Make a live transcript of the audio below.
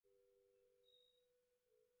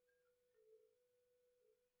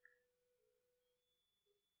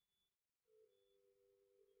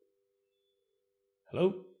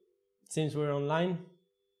Hello, seems we're online.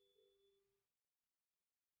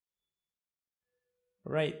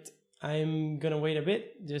 Right, I'm gonna wait a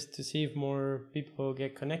bit just to see if more people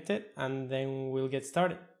get connected and then we'll get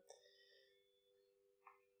started.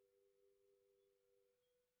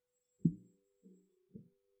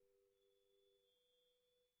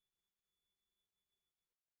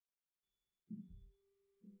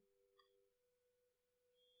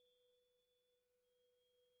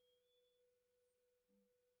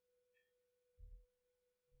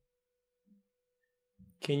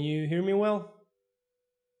 Can you hear me well?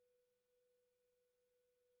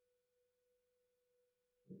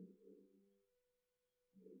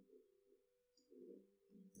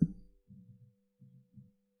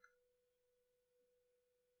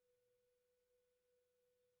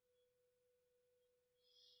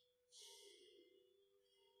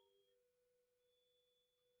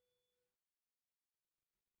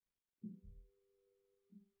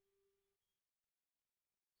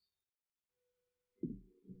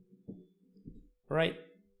 Right,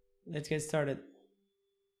 let's get started.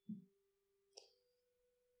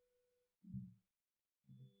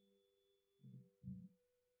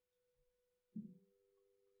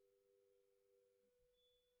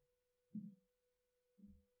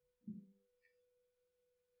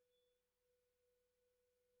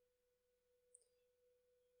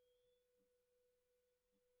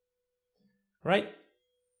 Right,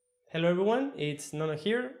 hello everyone, it's Nono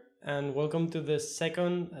here and welcome to the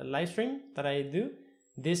second live stream that I do.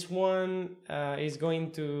 This one is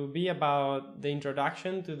going to be about the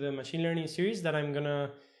introduction to the machine learning series that I'm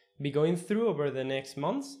gonna be going through over the next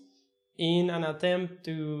months in an attempt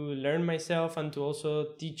to learn myself and to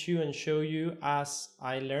also teach you and show you as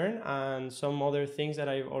I learn, and some other things that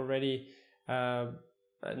I already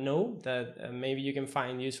know that maybe you can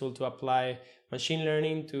find useful to apply machine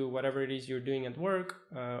learning to whatever it is you're doing at work,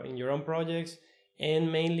 in your own projects,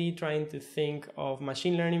 and mainly trying to think of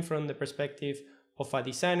machine learning from the perspective of a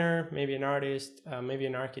designer, maybe an artist, maybe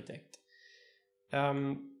an architect.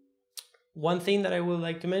 One thing that I would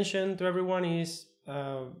like to mention to everyone is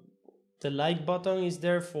the like button is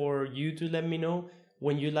there for you to let me know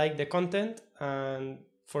when you like the content and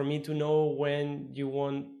for me to know when you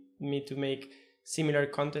want me to make similar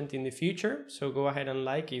content in the future. So go ahead and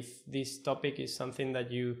like if this topic is something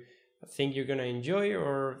that you think you're gonna enjoy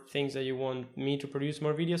or things that you want me to produce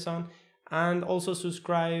more videos on, and also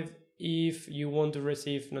subscribe if you want to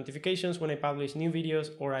receive notifications when I publish new videos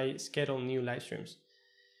or I schedule new live streams.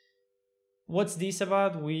 What's this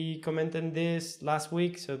about? We commented this last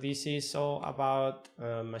week, so this is all about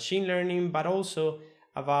machine learning, but also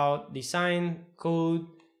about design, code,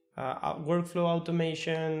 workflow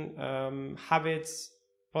automation, habits,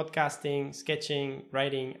 podcasting, sketching,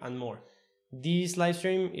 writing, and more. This live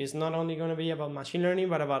stream is not only going to be about machine learning,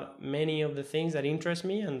 but about many of the things that interest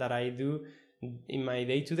me and that I do in my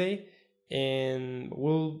day-to-day. And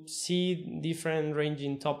we'll see different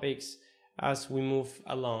ranging topics as we move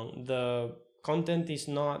along. The content is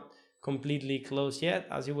not completely closed yet,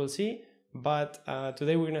 as you will see, but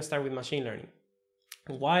today we're going to start with machine learning.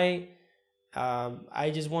 Why?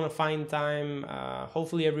 I just want to find time,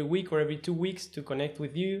 hopefully every week or every 2 weeks, to connect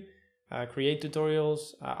with you, create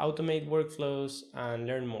tutorials, automate workflows, and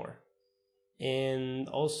learn more. And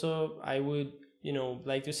also, I would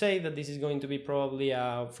like to say that this is going to be probably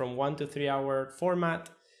from 1 to 3 hour format.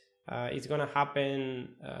 It's going to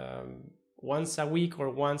happen once a week or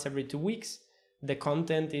once every 2 weeks. The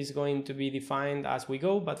content is going to be defined as we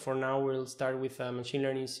go, but for now we'll start with a machine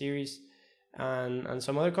learning series and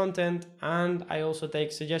some other content. And I also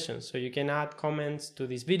take suggestions, so you can add comments to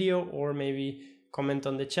this video or maybe comment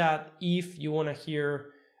on the chat if you want to hear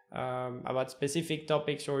about specific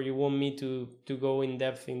topics, or you want me to go in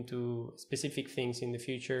depth into specific things in the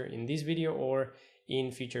future in this video or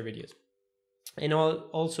in future videos. And I'll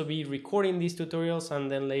also be recording these tutorials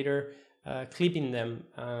and then later clipping them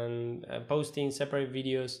and posting separate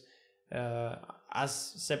videos as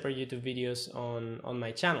separate YouTube videos on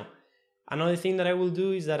my channel. Another thing that I will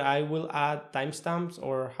do is that I will add timestamps,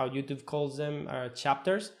 or how YouTube calls them,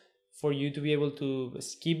 chapters, for you to be able to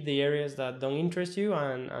skip the areas that don't interest you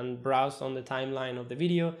and browse on the timeline of the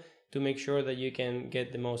video to make sure that you can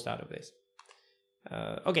get the most out of this.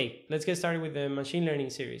 Okay, let's get started with the machine learning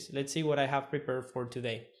series. Let's see what I have prepared for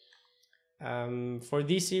today. For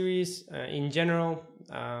this series, in general,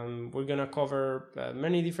 we're gonna cover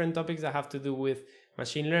many different topics that have to do with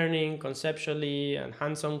machine learning conceptually and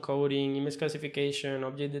hands-on coding, image classification,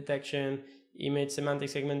 object detection, image semantic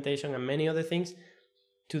segmentation, and many other things.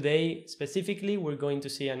 Today, specifically, we're going to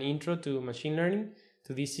see an intro to machine learning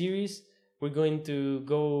to this series. we're going to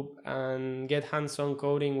go and get hands-on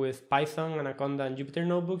coding with Python, Anaconda, and Jupyter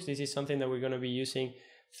notebooks. This is something that we're going to be using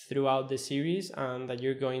throughout the series, and that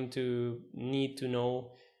you're going to need to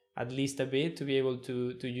know at least a bit to be able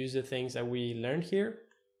to use the things that we learned here.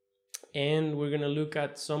 And we're going to look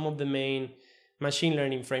at some of the main machine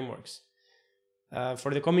learning frameworks.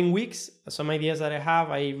 For the coming weeks, some ideas that I have,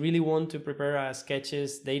 I really want to prepare a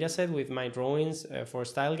sketches dataset with my drawings for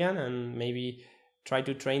StyleGAN, and maybe try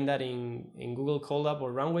to train that in Google Colab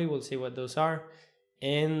or Runway. We'll see what those are.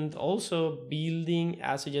 And also building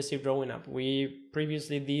a suggestive drawing app. We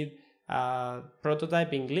previously did a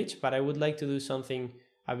prototype in Glitch, but I would like to do something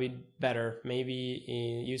a bit better, maybe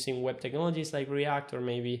using web technologies like React, or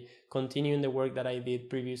maybe continuing the work that I did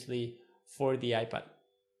previously for the iPad.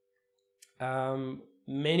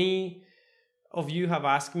 Many of you have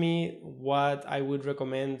asked me what I would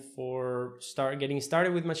recommend for getting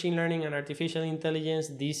started with machine learning and artificial intelligence.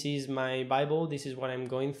 This is my Bible. This is what I'm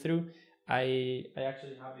going through. I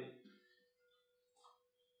actually have it.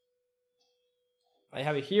 I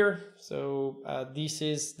have it here. So this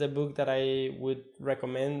is the book that I would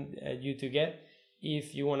recommend you to get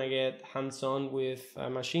if you want to get hands-on with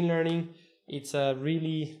machine learning. It's a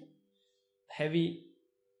really heavy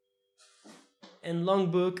and long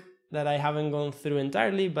book that I haven't gone through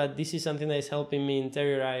entirely, but this is something that is helping me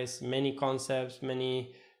interiorize many concepts,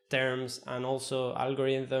 many terms, and also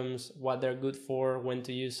algorithms, what they're good for, when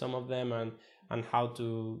to use some of them, and how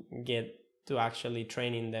to get to actually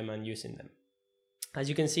training them and using them. As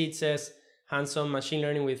you can see, it says hands-on machine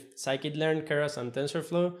learning with scikit-learn, Keras, and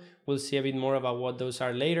TensorFlow. We'll see a bit more about what those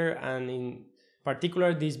are later, and in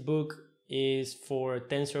particular, this book is for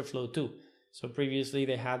TensorFlow 2. So previously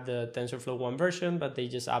they had the TensorFlow 1 version, but they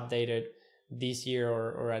just updated this year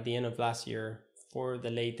or at the end of last year for the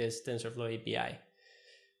latest TensorFlow API.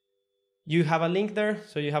 You have a link there.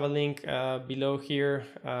 So you have a link below here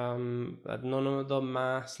at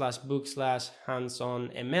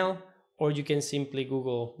nono.ma/book/handsonml, or you can simply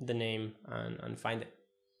Google the name and find it.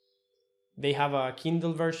 They have a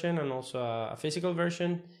Kindle version and also a physical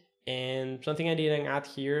version. And something I didn't add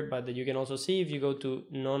here, but that you can also see if you go to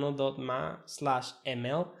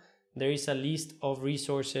nono.ma/ml, there is a list of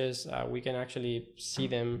resources. We can actually see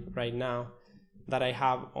them right now that I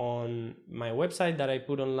have on my website that I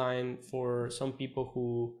put online for some people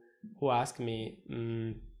who ask me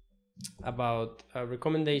about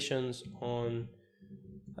recommendations on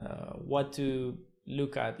what to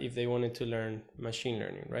look at if they wanted to learn machine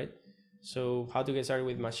learning, right? So how to get started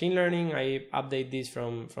with machine learning. I update this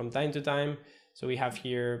from time to time. So we have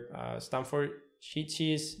here Stanford cheat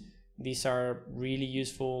sheets. These are really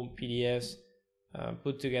useful PDFs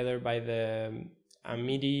put together by the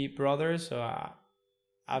Amidi brothers. So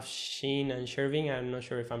Afshin and Sherving. I'm not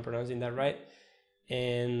sure if I'm pronouncing that right.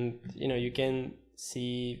 And you can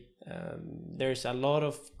see there's a lot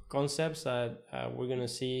of concepts that we're gonna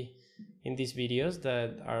see in these videos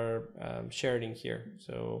that are shared in here.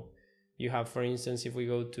 So you have, for instance, if we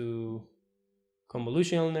go to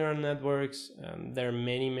convolutional neural networks, there are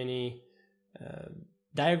many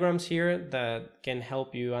diagrams here that can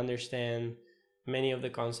help you understand many of the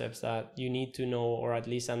concepts that you need to know, or at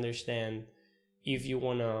least understand if you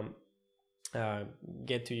want to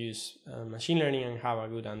get to use machine learning and have a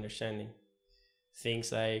good understanding.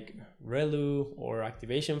 Things like ReLU or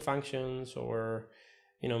activation functions, or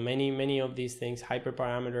many of these things,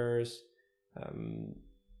 hyperparameters,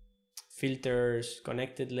 filters,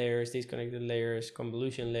 connected layers, disconnected layers,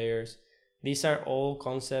 convolution layers. These are all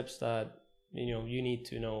concepts that you need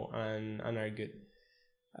to know and are good.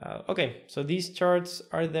 Okay, so these charts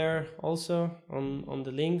are there also on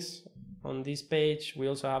the links on this page. We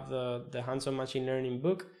also have the hands-on machine learning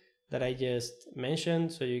book that I just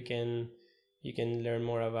mentioned, so you can learn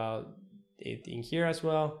more about it in here as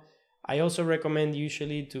well. I also recommend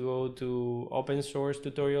usually to go to open source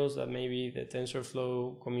tutorials that maybe the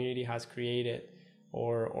TensorFlow community has created,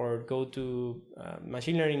 or go to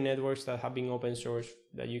machine learning networks that have been open source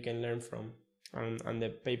that you can learn from, and the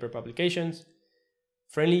paper publications.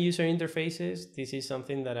 Friendly user interfaces. This is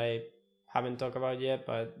something that I haven't talked about yet,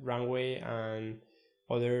 but Runway and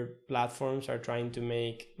other platforms are trying to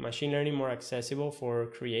make machine learning more accessible for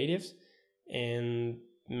creatives, and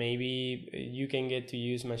maybe you can get to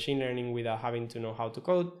use machine learning without having to know how to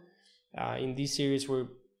code. In this series, we're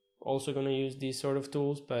also going to use these sort of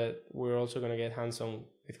tools, but we're also going to get hands-on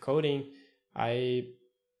with coding. I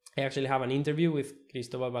actually have an interview with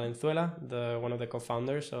Cristobal Valenzuela, one of the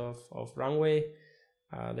co-founders of Runway.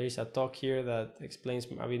 There is a talk here that explains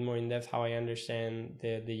a bit more in depth how I understand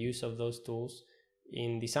the use of those tools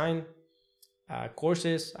in design.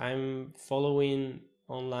 Courses, I'm following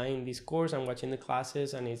online this course. I'm watching the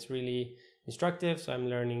classes and it's really instructive. So I'm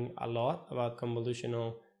learning a lot about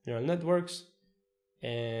convolutional neural networks.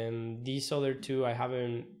 And these other two I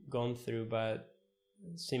haven't gone through, but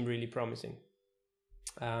seem really promising.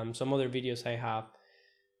 Some other videos I have,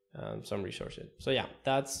 some resources. So yeah,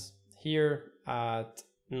 that's here at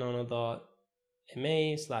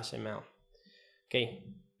nono.ma/ml. Okay,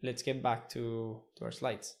 let's get back to our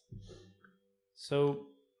slides. So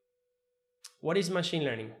what is machine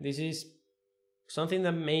learning? This is something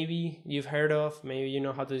that maybe you've heard of, maybe you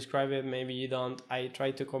know how to describe it, maybe you don't. I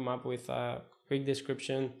tried to come up with a quick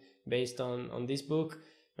description based on this book.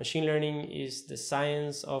 Machine learning is the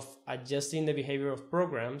science of adjusting the behavior of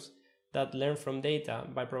programs that learn from data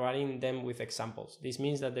by providing them with examples. This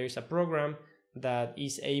means that there is a program that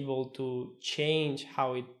is able to change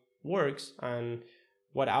how it works and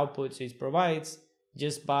what outputs it provides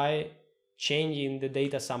just by changing the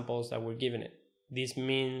data samples that we're giving it. This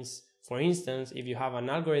means, for instance, if you have an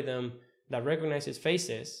algorithm that recognizes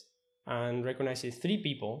faces and recognizes 3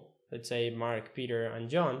 people, let's say Mark, Peter, and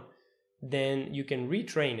John, then you can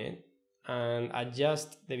retrain it and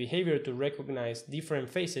adjust the behavior to recognize different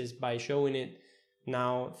faces by showing it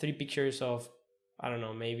now 3 pictures of, I don't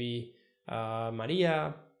know, maybe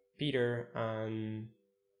Maria, Peter, and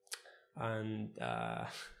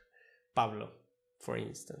Pablo, for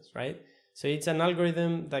instance, right? So it's an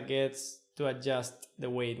algorithm that gets to adjust the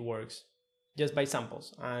way it works just by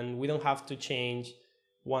samples, and we don't have to change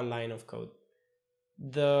one line of code.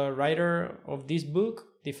 The writer of this book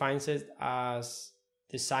defines it as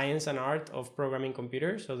the science and art of programming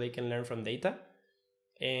computers so they can learn from data.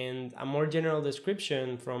 And a more general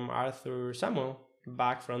description from Arthur Samuel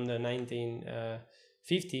back from the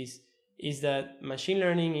 1950s is that machine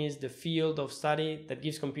learning is the field of study that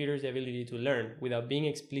gives computers the ability to learn without being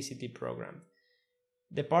explicitly programmed.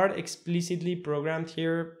 The part explicitly programmed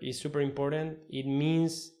here is super important. It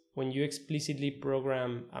means when you explicitly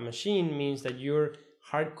program a machine means that you're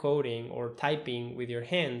hard coding or typing with your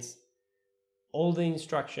hands all the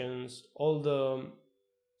instructions, all the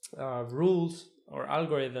rules or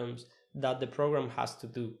algorithms that the program has to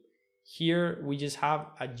do. Here we just have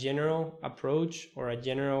a general approach or a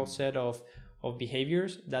general set of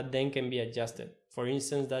behaviors that then can be adjusted. For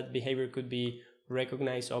instance, that behavior could be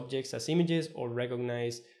recognize objects as images or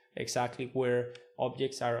recognize exactly where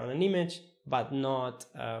objects are on an image, but not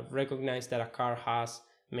recognize that a car has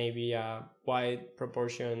maybe a wide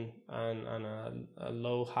proportion and a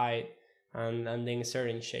low height and then a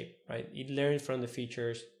certain shape, right? It learns from the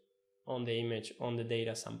features on the image, on the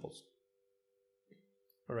data samples.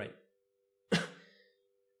 All right.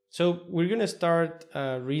 So we're going to start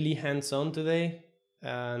really hands-on today.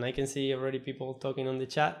 And I can see already people talking on the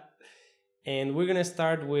chat. And we're going to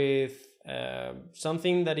start with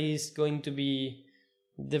something that is going to be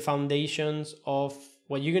the foundations of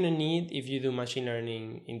what you're going to need if you do machine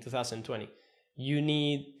learning in 2020. You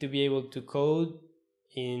need to be able to code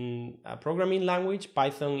in a programming language.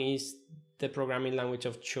 Python is the programming language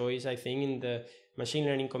of choice, I think, in the machine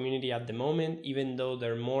learning community at the moment, even though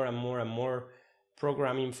there are more and more and more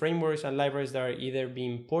programming frameworks and libraries that are either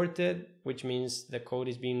being ported, which means the code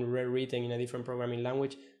is being rewritten in a different programming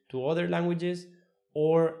language to other languages,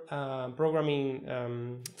 or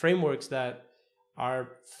programming frameworks that are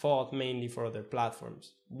thought mainly for other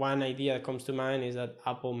platforms. One idea that comes to mind is that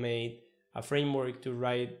Apple made a framework to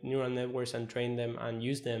write neural networks and train them and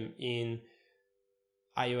use them in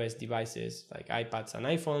iOS devices like iPads and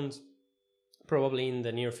iPhones, probably in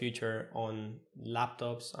the near future on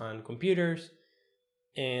laptops and computers.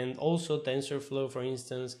 And also TensorFlow, for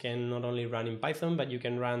instance, can not only run in Python, but you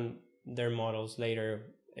can run their models later,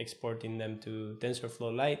 exporting them to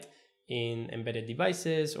TensorFlow Lite in embedded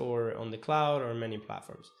devices or on the cloud or many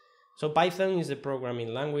platforms. So Python is a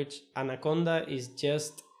programming language. Anaconda is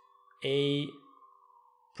just a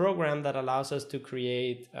program that allows us to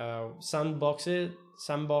create sandboxed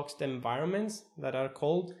environments that are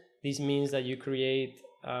called. This means that you create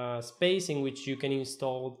a space in which you can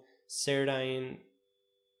install certain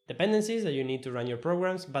dependencies that you need to run your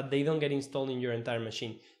programs, but they don't get installed in your entire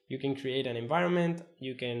machine. You can create an environment,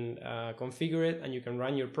 you can configure it, and you can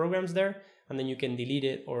run your programs there, and then you can delete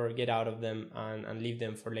it or get out of them and leave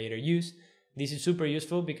them for later use. This is super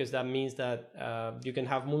useful because that means that you can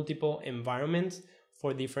have multiple environments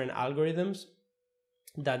for different algorithms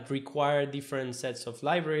that require different sets of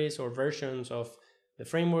libraries or versions of the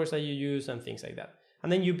frameworks that you use and things like that.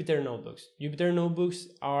 And then Jupyter notebooks. Jupyter notebooks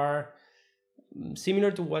are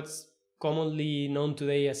similar to what's commonly known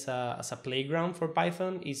today as a playground for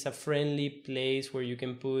Python. It's a friendly place where you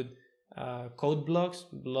can put code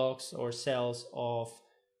blocks or cells of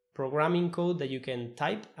programming code that you can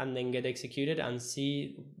type and then get executed and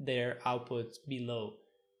see their outputs below.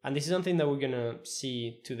 And this is something that we're gonna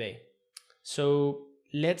see today. So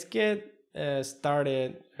let's get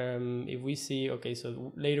started. If we see, okay,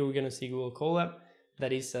 so later we're gonna see Google Colab.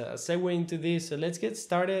 That is a segue into this. So let's get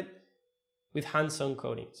started with hands-on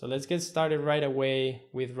coding. So let's get started right away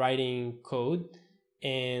with writing code,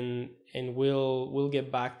 and we'll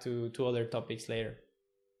get back to other topics later.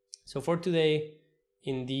 So for today,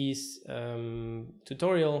 in this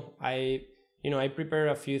tutorial, I prepared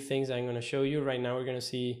a few things I'm going to show you. Right now we're going to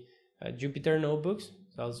see Jupyter notebooks.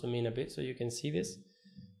 So I'll zoom in a bit so you can see this.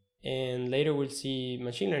 And later we'll see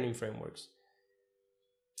machine learning frameworks.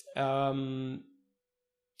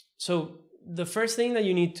 So the first thing that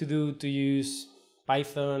you need to do to use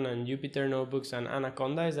Python and Jupyter notebooks and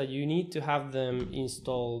Anaconda is that you need to have them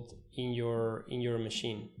installed in your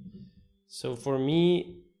machine. So for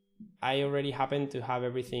me, I already happen to have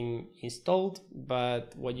everything installed,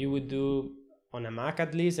 but what you would do on a Mac,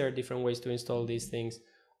 at least, there are different ways to install these things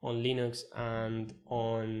on Linux and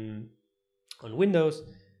on Windows,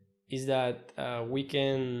 is that we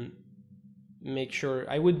can make sure.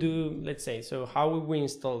 I would do, let's say, so how would we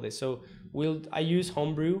install this? So I use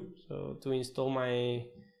Homebrew so to install my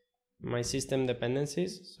system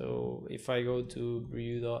dependencies. So if I go to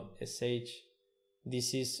brew.sh,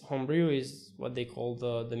 this is Homebrew, is what they call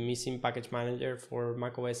the missing package manager for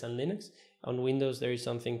macOS and Linux. On Windows there is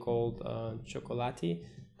something called Chocolati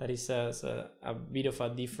that is a bit of a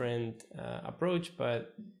different approach,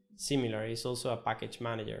 but similar. It's also a package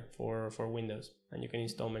manager for Windows, and you can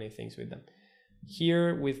install many things with them.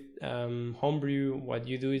 Here with Homebrew, what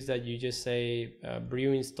you do is that you just say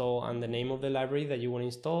brew install and the name of the library that you want to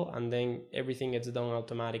install, and then everything gets done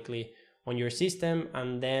automatically on your system,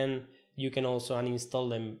 and then you can also uninstall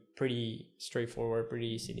them pretty straightforward, pretty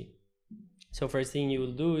easily. So first thing you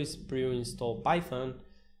will do is brew install Python.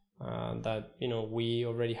 That we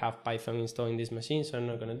already have Python installed in this machine, so I'm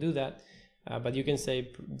not going to do that. But you can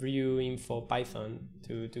say brew info Python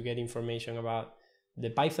to get information about the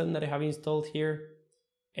Python that I have installed here.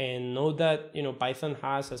 And note that Python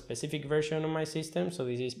has a specific version on my system, so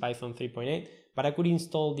this is Python 3.8, but I could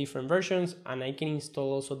install different versions, and I can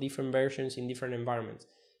install also different versions in different environments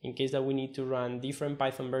in case that we need to run different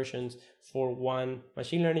Python versions for one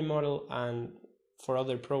machine learning model, and for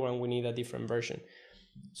other program we need a different version.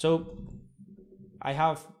 So I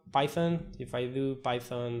have Python. If I do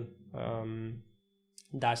Python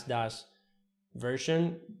 --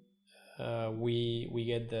 version, we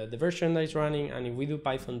get the version that is running, and if we do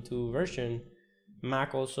Python 2 version,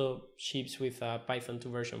 Mac also ships with a Python 2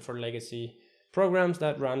 version for legacy programs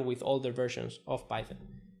that run with older versions of Python.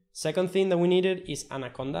 Second thing that we needed is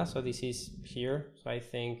Anaconda, so this is here. So I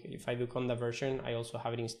think if I do Conda version, I also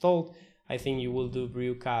have it installed. I think you will do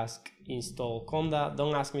brew cask install Conda.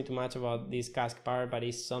 Don't ask me too much about this cask part, but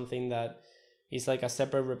it's something that is like a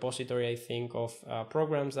separate repository, I think, of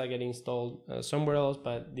programs that get installed somewhere else,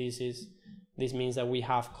 but this means that we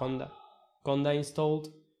have Conda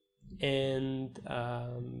installed. And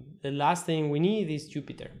the last thing we need is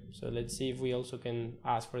Jupyter. So let's see if we also can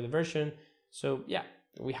ask for the version. So yeah,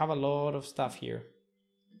 we have a lot of stuff here.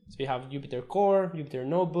 So we have Jupyter Core, Jupyter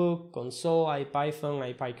Notebook, Console, IPython,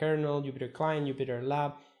 IPyKernel, Jupyter Client, Jupyter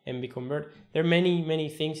Lab, MBConvert. There are many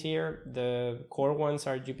things here. The core ones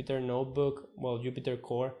are Jupyter Notebook, Jupyter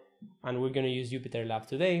Core, and we're going to use Jupyter Lab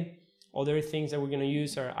today. Other things that we're going to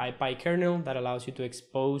use are IPyKernel, that allows you to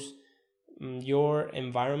expose your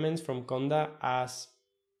environments from Conda as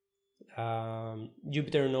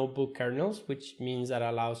Jupyter Notebook kernels, which means that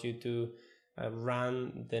allows you to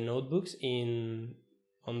run the notebooks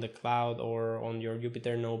on the cloud or on your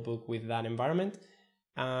Jupyter Notebook with that environment.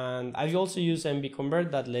 And I also use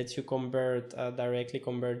MBConvert, that lets you directly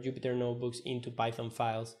convert Jupyter Notebooks into Python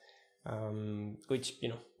files, which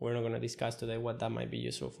we're not going to discuss today what that might be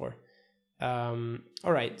useful for. All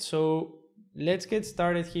right, so let's get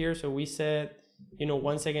started here. So we said,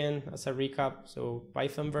 once again, as a recap, so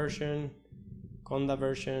Python version, Conda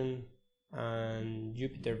version, and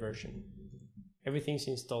Jupyter version. Everything's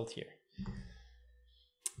installed here.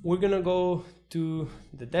 We're gonna go to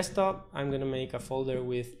the desktop. I'm gonna make a folder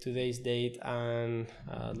with today's date and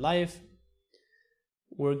live.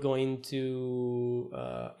 We're going to,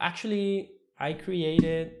 actually, I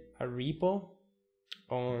created a repo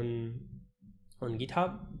on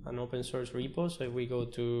GitHub, an open source repo. So if we go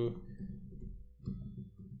to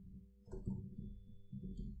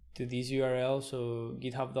this URL, so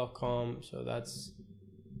github.com, so that's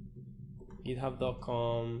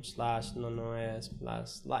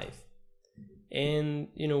github.com/nonos/live, and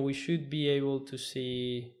we should be able to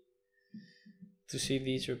see to see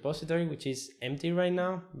this repository, which is empty right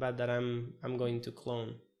now, but that I'm going to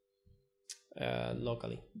clone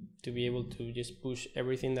locally to be able to just push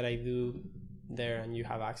everything that I do there and you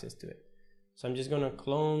have access to it. So I'm just gonna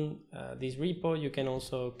clone this repo. You can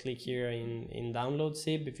also click here in download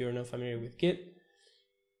zip if you're not familiar with Git,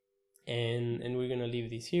 and we're gonna leave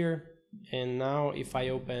this here. And now if I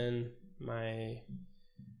open my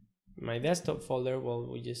desktop folder,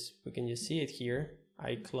 well, we can just see it here.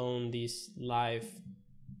 I clone this live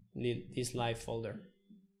folder,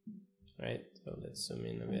 right? So let's zoom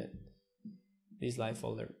in a bit. This live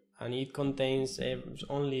folder, and it contains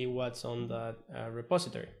only what's on that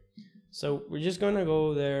repository. So we're just gonna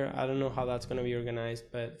go there. I don't know how that's gonna be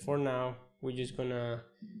organized, but for now we're just gonna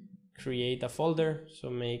create a folder. So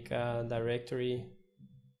make a directory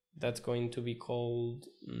that's going to be called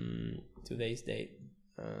today's date,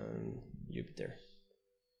 Jupyter.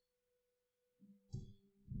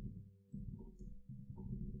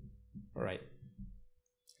 All right,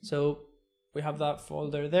 so we have that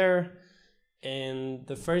folder there, and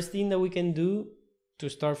the first thing that we can do to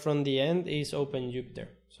start from the end is open Jupyter.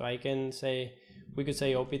 So I can say, we could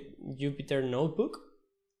say open Jupyter notebook,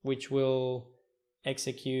 which will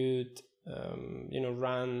execute,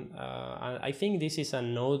 run. I think this is a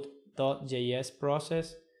node.js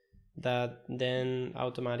process that then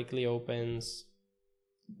automatically opens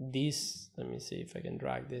this. Let me see if I can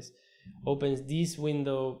drag this. Opens this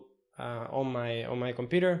window on my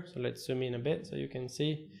computer. So let's zoom in a bit so you can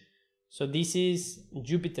see. So this is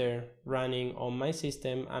Jupyter running on my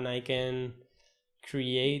system, and I can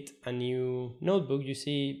create a new notebook. You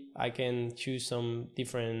see, I can choose some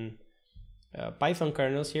different Python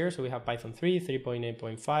kernels here. So we have Python 3,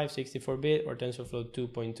 3.8.5, 64-bit, or TensorFlow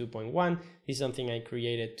 2.2.1. This is something I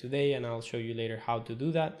created today, and I'll show you later how to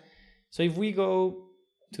do that. So if we go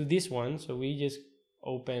to this one, so we just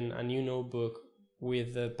open a new notebook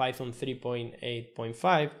with the Python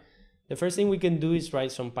 3.8.5, the first thing we can do is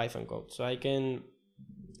write some Python code. So I can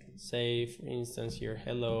say, for instance, here,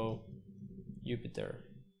 hello Jupyter,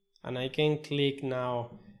 and I can click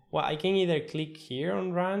now. Well, I can either click here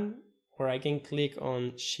on run, or I can click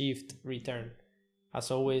on shift return.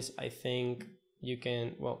 As always, I think you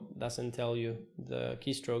can, well, doesn't tell you the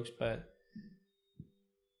keystrokes, but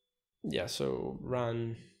yeah, so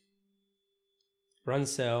run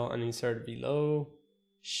cell and insert below,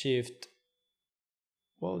 shift,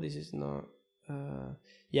 well, this is not,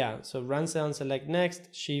 yeah, so run cell and select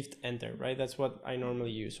next, shift enter, right? That's what I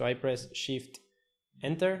normally use. So I press shift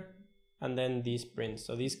enter, and then this prints.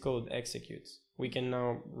 So this code executes. We can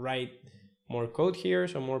now write more code here,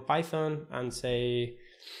 so more Python, and say,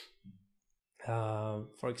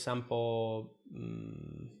 for example,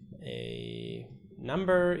 a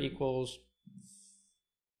number equals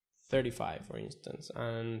 35, for instance.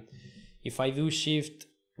 And if I do shift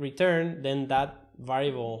return, then that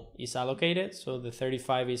variable is allocated. So the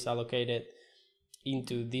 35 is allocated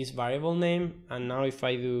into this variable name. And now if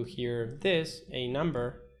I do here this, a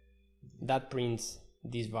number, that prints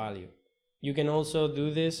this value. You can also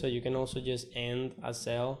do this, so you can also just end a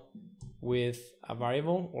cell with a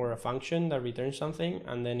variable or a function that returns something,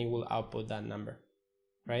 and then it will output that number,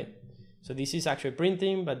 right? So this is actually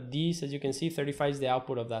printing, but this, as you can see, 35 is the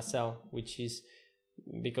output of that cell, which is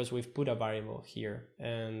because we've put a variable here.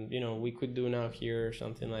 And we could do now here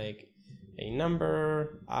something like a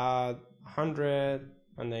number at 100,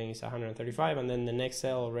 and then it's 135, and then the next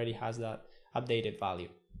cell already has that updated value,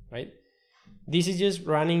 right? This is just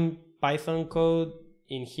running Python code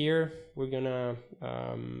in here. We're gonna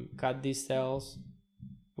cut these cells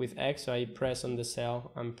with X. So I press on the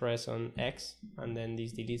cell and press on X, and then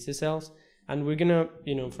this deletes the cells. And we're gonna,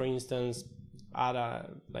 for instance, add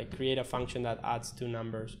create a function that adds two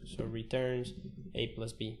numbers. So returns A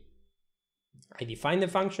plus B. I define the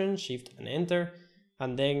function, shift and enter,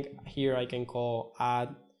 and then here I can call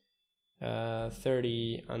add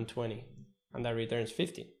 30 and 20, and that returns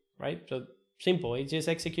 50, right? So simple. It's just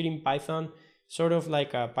executing Python, sort of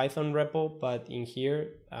like a Python repo, but in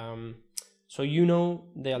here. So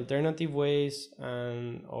the alternative ways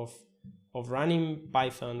of running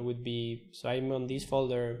Python would be, so I'm on this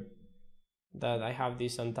folder that I have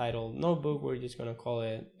this untitled notebook. We're just gonna call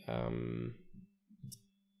it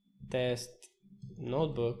test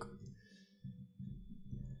notebook,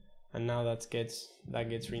 and now that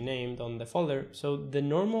gets renamed on the folder. So the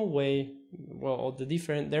normal way, well,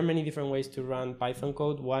 there are many different ways to run Python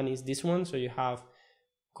code. One is this one, so you have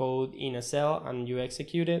code in a cell and you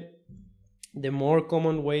execute it. The more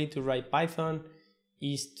common way to write Python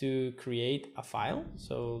is to create a file.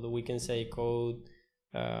 So we can say code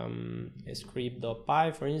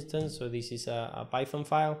script.py, for instance. So this is a Python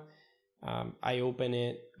file. I open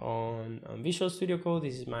it on Visual Studio Code.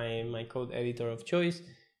 This is my code editor of choice,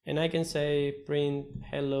 and I can say print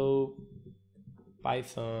hello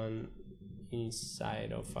Python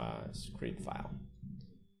inside of a script file,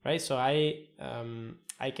 right? So I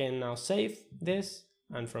can now save this,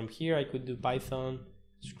 and from here I could do Python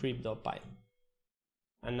script.py,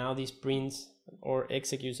 and now this prints or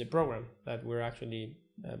executes a program that we're actually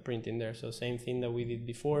printing there. So same thing that we did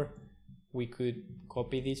before, we could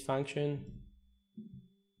copy this function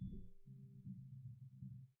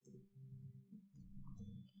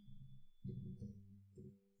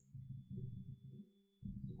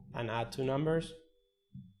and add two numbers,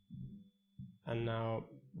 and now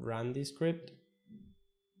run this script,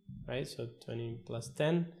 right? So 20 plus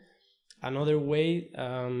 10. Another way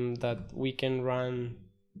that we can run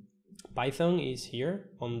Python is here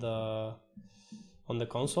on the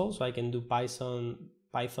console. So I can do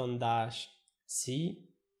Python dash C,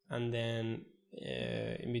 and then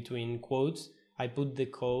in between quotes I put the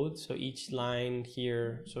code, so each line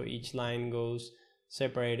here, so each line goes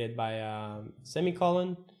separated by a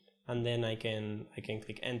semicolon, and then I can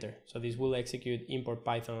click enter. So this will execute import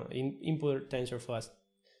TensorFlow as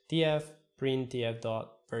tf print tf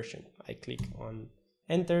dot version. I click on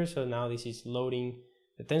enter, so now this is loading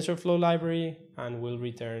the TensorFlow library and will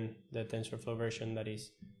return the TensorFlow version that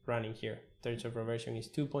is running here. TensorFlow version is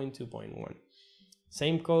 2.2.1.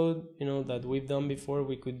 Same code, you know, that we've done before,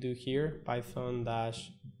 we could do here, Python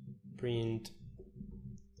dash print,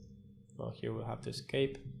 well, here we'll have to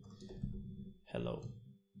escape, hello.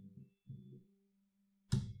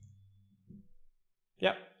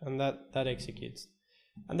 Yeah, and that executes.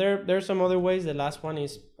 And there's some other ways. The last one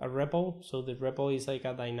is a REPL. So the REPL is like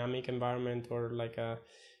a dynamic environment, or like a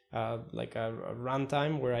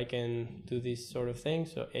runtime where I can do this sort of thing.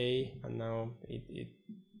 So A, and now it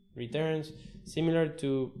returns, similar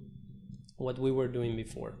to what we were doing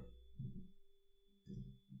before.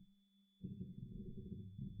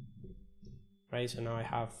 Right, so now I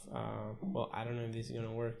have, well, I don't know if this is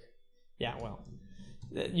gonna work. Yeah, well,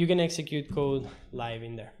 you can execute code live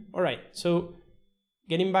in there. All right, so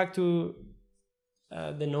getting back to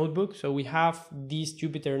the notebook. So we have this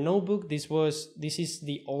Jupyter notebook. This is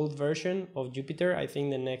the old version of Jupyter. I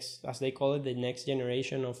think the next, as they call it, the next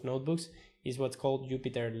generation of notebooks is what's called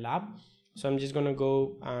Jupyter Lab. So I'm just gonna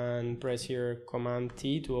go and press here Command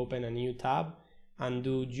T to open a new tab and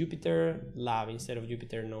do Jupyter Lab instead of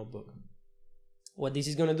Jupyter Notebook. What this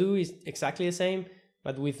is gonna do is exactly the same,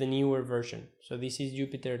 but with the newer version. So this is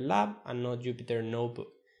Jupyter Lab and not Jupyter Notebook.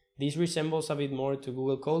 This resembles a bit more to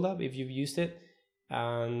Google Colab if you've used it.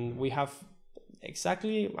 And we have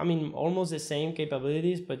exactly, I mean, almost the same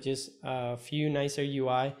capabilities, but just a few nicer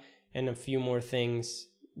UI and a few more things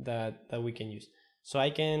that we can use. So I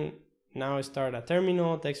can now start a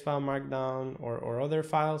terminal, text file, markdown, or other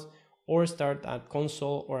files, or start a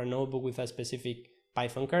console or a notebook with a specific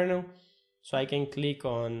Python kernel. So I can click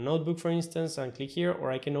on notebook, for instance, and click here,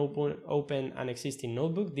 or I can open an existing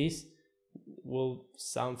notebook. This will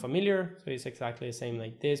sound familiar. So it's exactly the same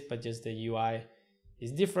like this, but just the UI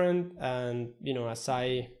is different. And, you know, as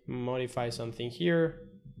I modify something here,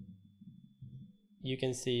 you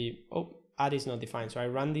can see, oh, add is not defined. So I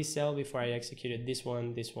run this cell before I executed this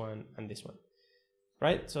one, and this one,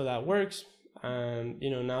 right? So that works. And, you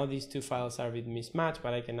know, now these two files are a bit mismatched,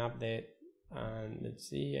 but I can update. And let's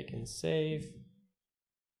see, I can save.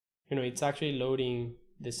 You know, it's actually loading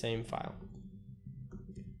the same file.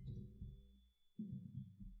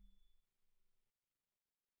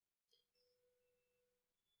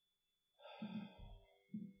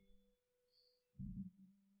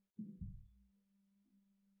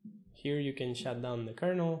 Here you can shut down the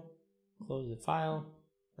kernel, close the file,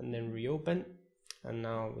 and then reopen. And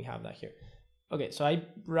now we have that here. Okay, so I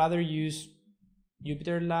rather use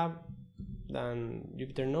Jupyter Lab than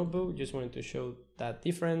Jupyter Notebook. Just wanted to show that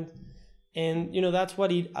different. And, you know, that's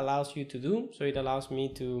what it allows you to do. So it allows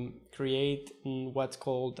me to create what's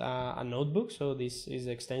called a notebook. So this is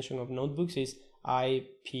the extension of notebooks, is IPINB,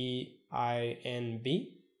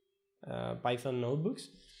 Python notebooks,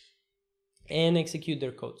 and execute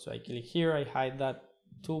their code. So I click here, I hide that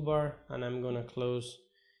toolbar, and I'm gonna close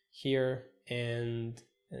here and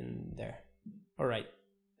there. All right.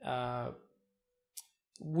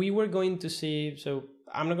 We were going to see, so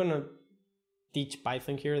I'm not gonna teach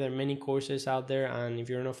Python here. There are many courses out there, and if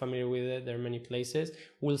you're not familiar with it, there are many places.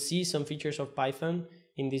 We'll see some features of Python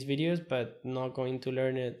in these videos, but not going to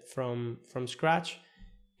learn it from scratch.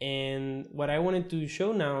 And what I wanted to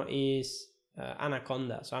show now is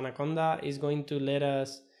Anaconda. So Anaconda is going to let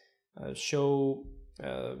us show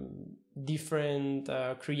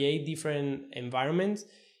create different environments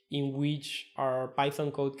in which our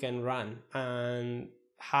Python code can run and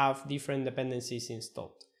have different dependencies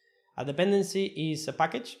installed. A dependency is a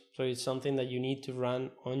package, so it's something that you need to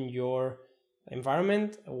run on your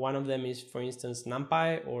environment. One of them is, for instance,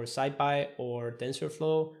 NumPy or SciPy or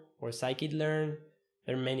TensorFlow or scikit-learn.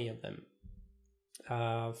 There are many of them.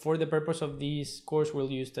 For the purpose of this course,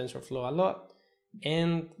 we'll use TensorFlow a lot,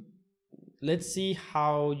 and let's see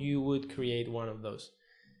how you would create one of those.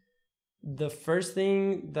 The first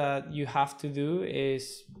thing that you have to do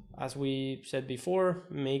is, as we said before,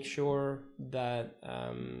 make sure that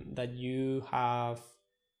that you have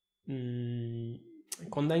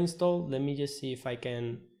Anaconda installed. Let me just see if I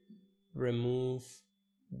can remove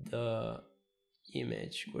the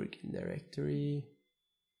image working directory.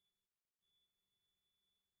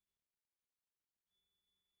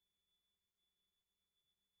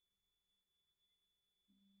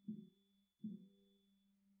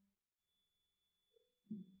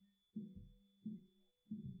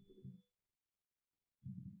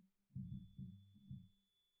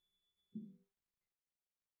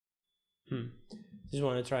 Just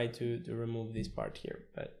want to try to remove this part here,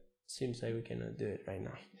 but seems like we cannot do it right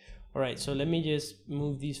now. All right, so let me just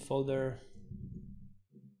move this folder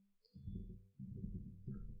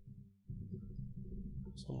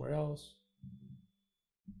somewhere else.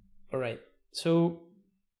 All right, so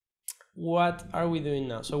what are we doing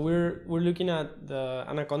now? So we're looking at the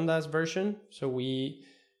Anaconda's version. So we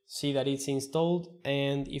see that it's installed,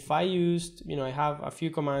 and if I used, I have a few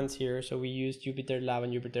commands here. So we used Jupyter Lab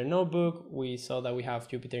and Jupyter Notebook. We saw that we have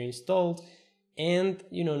Jupyter installed, and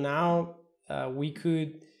now we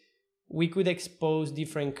could expose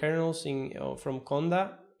different kernels from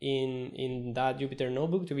Conda in that Jupyter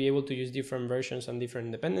Notebook to be able to use different versions and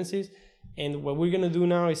different dependencies. And what we're gonna do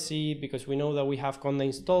now is see, because we know that we have Conda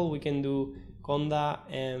installed, we can do Conda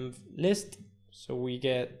env list. So we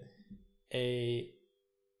get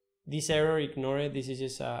this error, ignore it. This is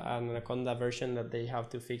just an Anaconda version that they have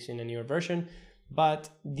to fix in a newer version. But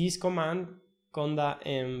this command, Conda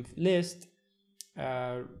env list,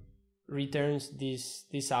 returns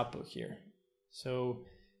this output here. So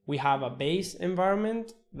we have a base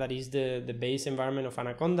environment that is the base environment of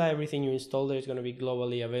Anaconda. Everything you install there is going to be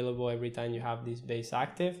globally available every time you have this base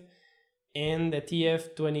active. And the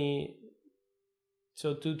TF20,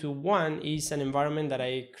 so 221 is an environment that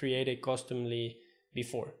I created customly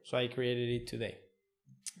before. So I created it today.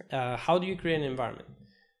 How do you create an environment?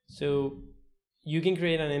 So you can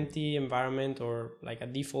create an empty environment or like a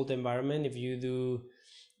default environment if you do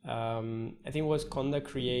I think it was Conda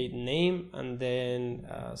create name and then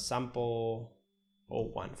sample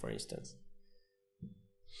 01, for instance.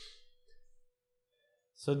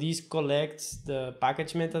 So this collects the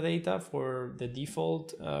package metadata for the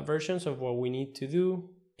default versions of what we need to do,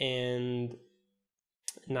 and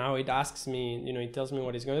now it asks me, it tells me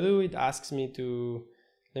what it's going to do. It asks me to,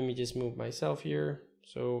 let me just move myself here.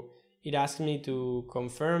 So it asks me to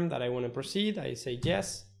confirm that I want to proceed. I say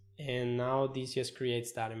yes. And now this just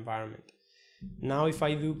creates that environment. Now if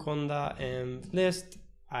I do Conda env list,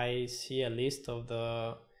 I see a list of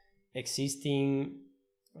the existing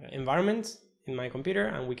environments in my computer,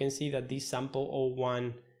 and we can see that this sample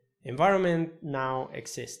 01 environment now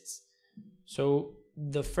exists. So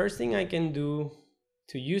the first thing I can do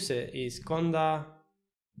to use it is Conda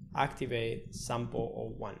activate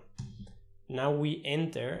sample 01. Now we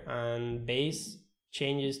enter and base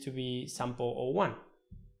changes to be sample 01.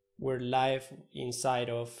 We're live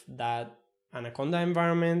inside of that Anaconda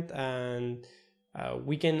environment, and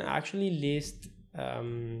we can actually list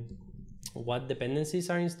what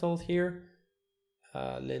dependencies are installed here.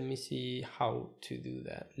 Let me see how to do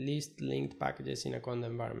that. List linked packages in a Conda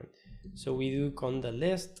environment. So we do Conda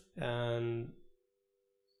list and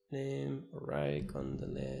name, right, Conda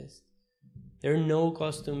list. There are no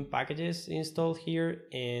custom packages installed here,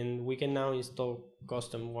 and we can now install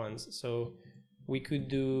custom ones. So we could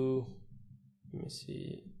do, let me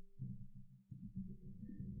see,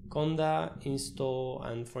 Conda install,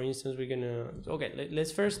 and for instance, we're gonna, okay,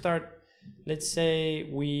 let's first start. Let's say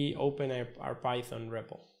we open our Python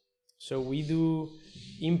repo. So we do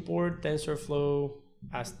import TensorFlow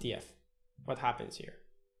as TF. What happens here?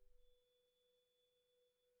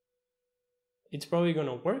 It's probably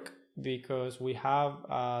gonna work because we have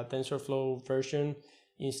a TensorFlow version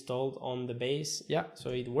installed on the base. Yeah, so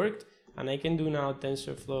it worked. And I can do now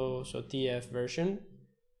TensorFlow, so TF version,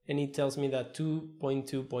 and it tells me that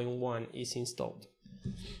 2.2.1 is installed.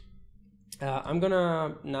 I'm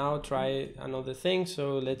gonna now try another thing.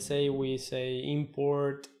 So let's say we say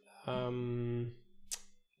import,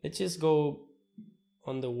 let's just go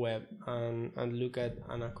on the web and look at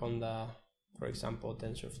Anaconda for example,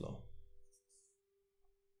 TensorFlow.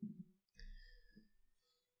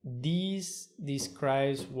 This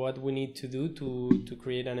describes what we need to do to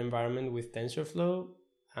create an environment with TensorFlow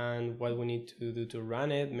and what we need to do to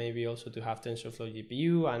run it, maybe also to have TensorFlow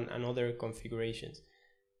GPU and other configurations.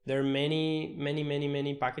 There are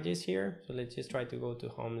many packages here. So let's just try to go to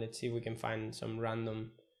home. Let's see if we can find some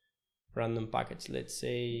random package. Let's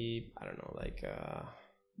say, I don't know, like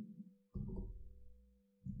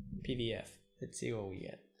PDF. Let's see what we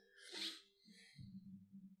get.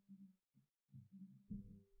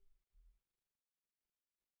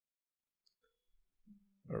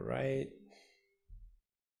 All right.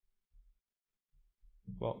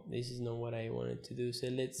 Well, this is not what I wanted to do. So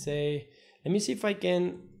let's say, let me see if I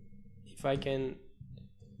can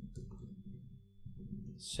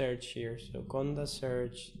search here. So Conda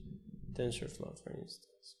search TensorFlow, for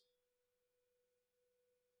instance.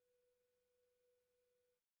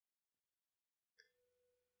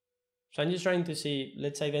 So I'm just trying to see,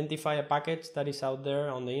 let's identify a package that is out there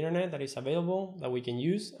on the internet that is available, that we can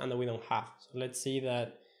use and that we don't have. So let's see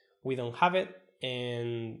that we don't have it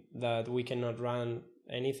and that we cannot run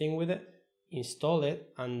anything with it. Install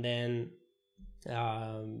it and then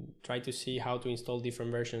try to see how to install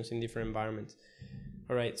different versions in different environments.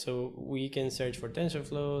 All right, so we can search for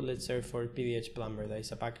TensorFlow. Let's search for PDH Plumber. That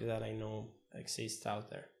is a package that I know exists out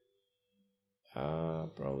there.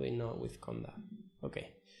 Probably not with Conda.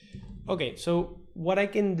 Okay, so what I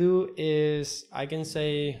can do is I can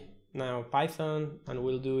say now Python and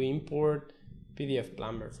we'll do import PDF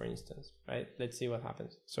Plumber, for instance, right? Let's see what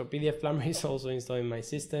happens. So PDF Plumber is also installed in my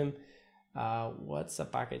system. What's a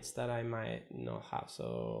package that I might not have?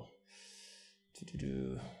 So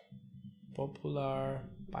popular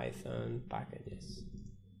Python packages.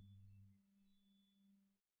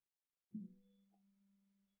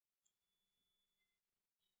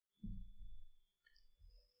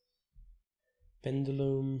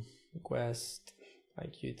 Pendulum, request,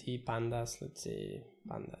 IQT, pandas, let's see,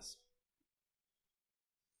 pandas.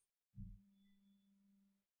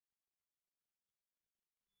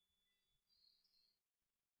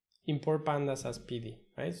 Import pandas as PD,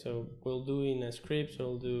 right? So we'll do in a script, so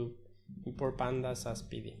we'll do import pandas as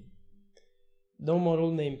PD. No model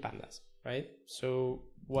name pandas, right? So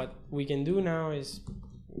what we can do now is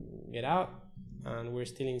get out and we're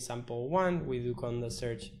still in sample 1. We do Conda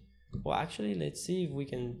search. Well, actually, let's see if we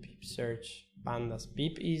can pip search pandas.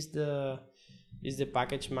 Pip is the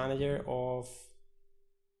package manager of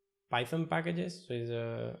Python packages. So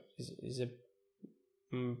is a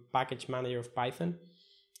package manager of Python.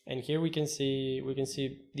 And here we can see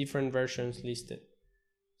different versions listed.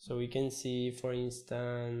 So we can see, for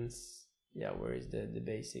instance, yeah, where is the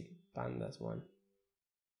basic pandas one?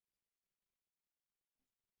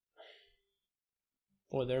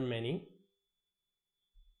 Oh, there are many.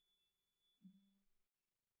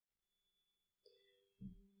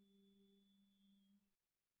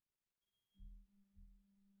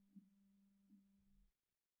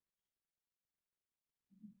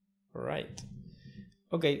 All right.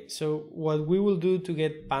 Okay, so what we will do to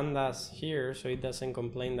get pandas here, so it doesn't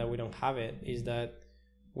complain that we don't have it, is that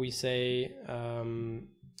we say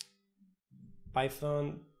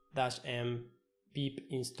python-m pip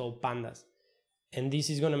install pandas. And this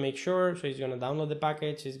is going to make sure, so it's going to download the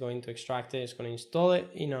package, it's going to extract it, it's going to install it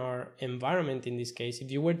in our environment. In this case,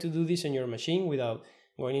 if you were to do this on your machine without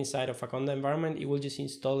going inside of a Conda environment, it will just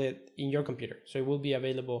install it in your computer. So it will be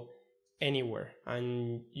available anywhere.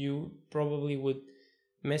 And you probably would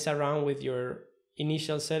mess around with your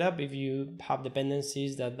initial setup if you have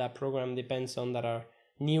dependencies that program depends on that are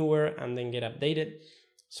newer and then get updated.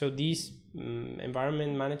 So this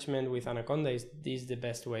environment management with Anaconda is the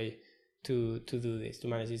best way to do this, to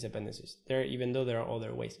manage these dependencies there, even though there are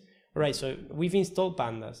other ways. All right, so we've installed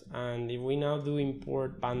pandas, and if we now do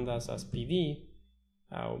import pandas as PD,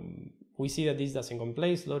 we see that this doesn't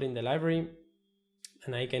compile, loading the library,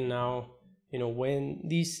 and I can now, when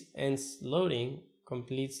this ends loading,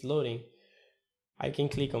 completes loading, I can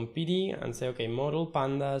click on PD and say, okay, model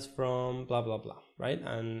pandas from blah blah blah, right?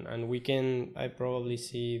 And we can, I probably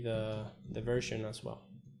see the version as well,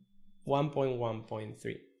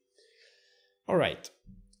 1.1.3. All right,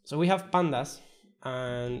 so we have pandas,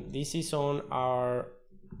 and this is on our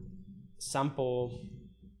sample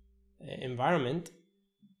environment,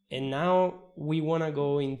 and now we want to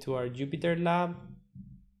go into our Jupyter lab.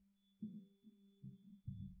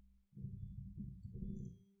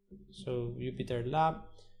 So Jupyter lab,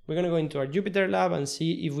 we're going to go into our Jupyter lab and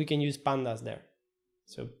see if we can use pandas there.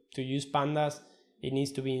 So to use pandas, it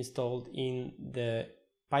needs to be installed in the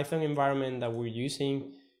Python environment that we're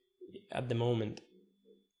using at the moment.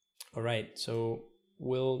 All right, so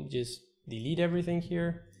we'll just delete everything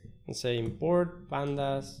here and say import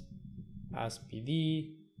pandas as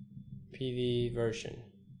PD version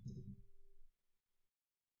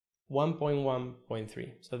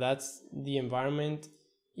 1.1.3. So that's the environment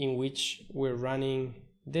in which we're running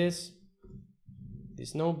this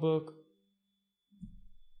notebook.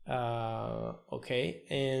 Okay,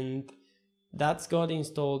 and that's got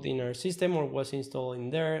installed in our system, or was installed in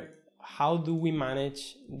there. How do we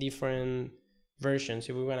manage different versions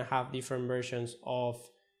if we want to have different versions of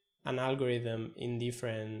an algorithm in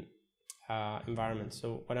different environments?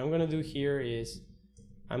 So what I'm going to do here is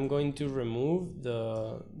I'm going to remove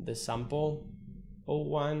the sample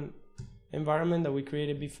 01 environment that we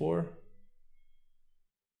created before.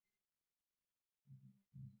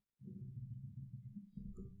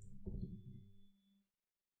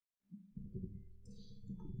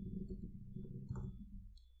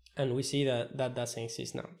 And we see that that doesn't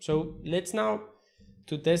exist now. So let's now,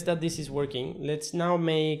 to test that this is working, let's now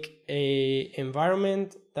make a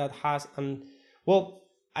environment that has well,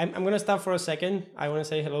 I'm going to stop for a second. I want to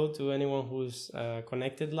say hello to anyone who's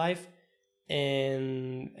connected live,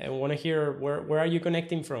 and I want to hear where are you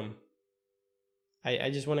connecting from.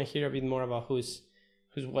 I just want to hear a bit more about who's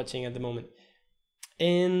watching at the moment.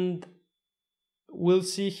 And we'll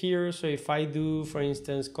see here. So if I do, for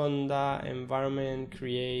instance, conda environment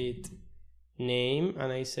create name,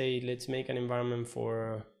 and I say let's make an environment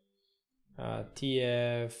for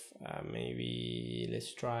TF, maybe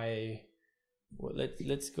let's try, well,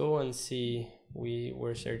 let's go and see. We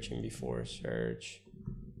were searching before, search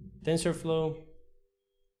TensorFlow.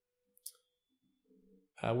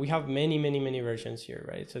 We have many versions here,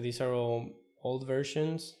 right? So these are all old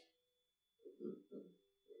versions.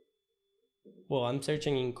 Well, I'm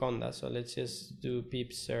searching in conda, so let's just do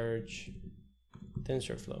pip search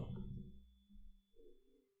TensorFlow.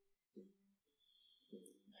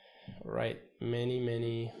 Right,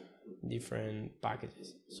 many different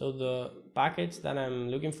packages. So the package that I'm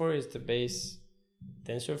looking for is the base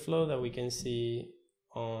TensorFlow that we can see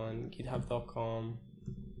on github.com,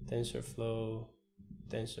 TensorFlow,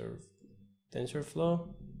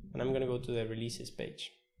 TensorFlow, and I'm gonna go to the releases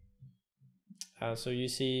page. So you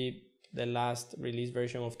see the last release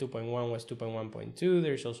version of 2.1 was 2.1.2.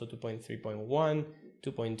 There's also 2.3.1,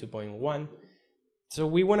 2.2.1. So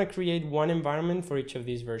we want to create one environment for each of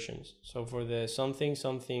these versions. So for the something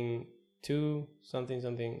 2, something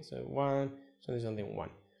so 1, something 1.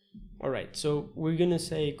 All right, so we're gonna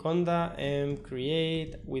say conda m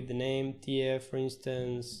create with the name tf, for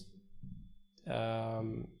instance,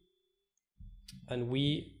 and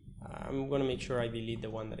I'm gonna make sure I delete the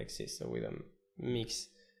one that exists so we don't mix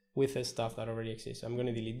with the stuff that already exists. I'm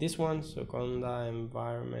gonna delete this one. So conda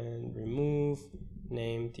environment remove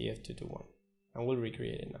name tf221, and we'll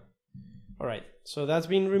recreate it now. All right, so that's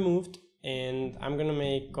been removed, and I'm gonna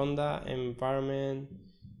make conda environment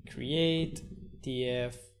create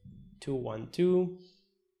tf212.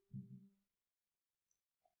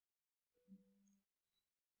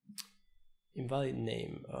 Invalid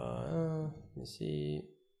name. Let me see.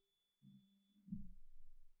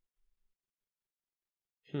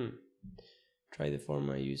 Try the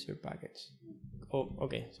format user package. Oh,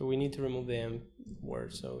 okay. So we need to remove the M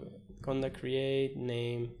word. So conda create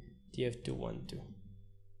name tf212.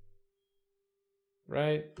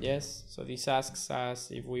 Right? Yes. So this asks us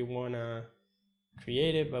if we wanna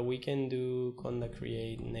create it, but we can do conda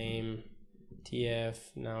create name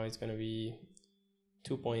tf. Now it's gonna be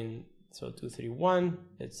 2.231.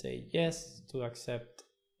 Let's say yes to accept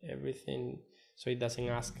everything. So it doesn't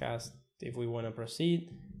ask us if we want to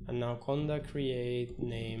proceed. And now conda create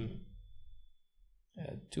name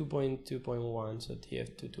 2.2.1, so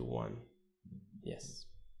tf221. Yes.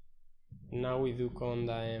 Now we do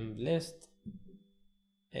conda m list,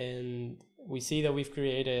 and we see that we've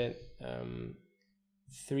created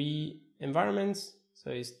 3 environments.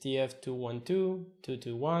 So it's tf212,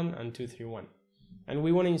 221, and 231. And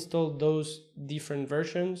we want to install those different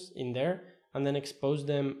versions in there and then expose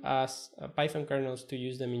them as Python kernels to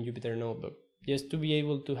use them in Jupyter Notebook, just to be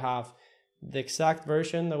able to have the exact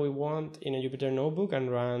version that we want in a Jupyter Notebook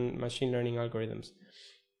and run machine learning algorithms.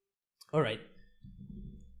 All right.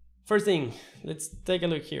 First thing, let's take a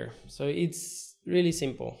look here. So it's really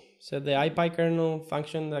simple. So the IPyKernel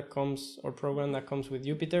function that comes, or program that comes with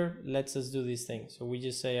Jupyter, lets us do this thing. So we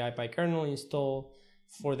just say IPyKernel install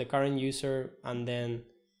for the current user, and then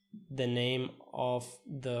the name of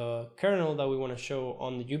the kernel that we want to show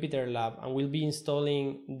on the Jupyter lab, and we'll be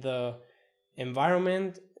installing the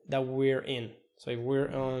environment that we're in. So if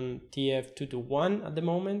we're on TF221 at the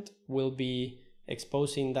moment, we'll be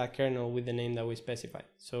exposing that kernel with the name that we specified.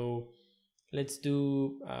 So let's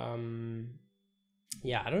do,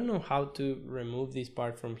 yeah, I don't know how to remove this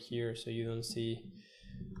part from here so you don't see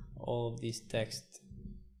all of this text.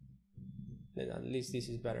 At least this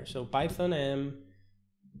is better. So Python m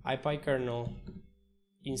ipykernel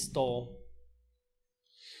install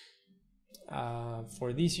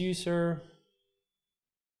for this user,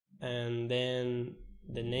 and then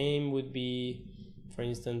the name would be, for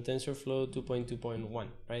instance, TensorFlow 2.2.1,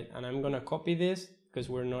 right? And I'm gonna copy this because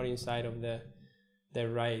we're not inside of the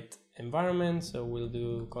right environment, so we'll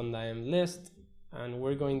do conda m list, and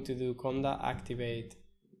we're going to do conda activate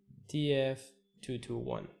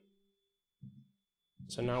tf221.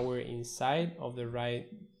 So now we're inside of the right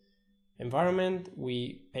environment.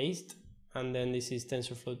 We paste, and then this is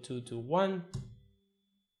TensorFlow 221.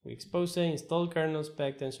 We expose it, install kernel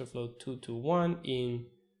spec TensorFlow 221 in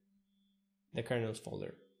the kernels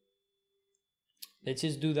folder. Let's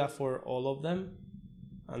just do that for all of them,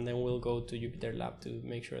 and then we'll go to Jupyter Lab to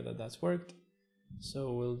make sure that that's worked.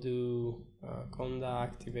 So we'll do conda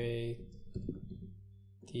activate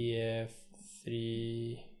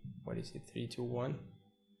tf3, what is it, 321.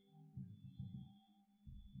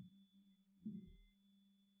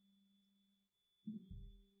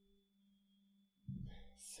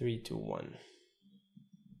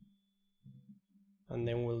 And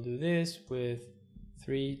then we'll do this with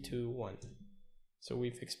 321. So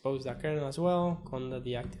we've exposed that kernel as well. Conda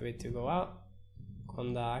deactivate to go out.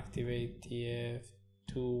 Conda activate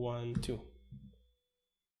tf212.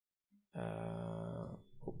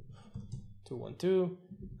 212,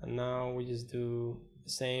 and now we just do the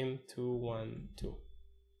same 212,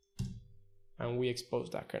 and we expose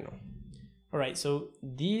that kernel. All right, so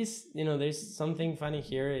this, there's something funny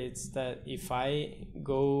here. It's that if I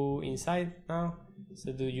go inside now,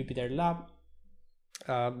 so do Jupyter Lab,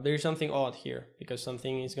 there's something odd here, because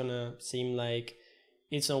something is gonna seem like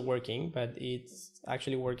it's not working, but it's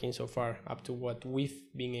actually working so far up to what we've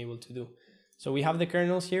been able to do. So we have the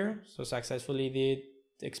kernels here, so successfully did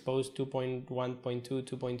expose 2.1.2,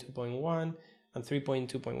 2.2.1, and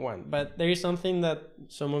 3.2.1. But there is something that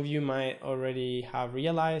some of you might already have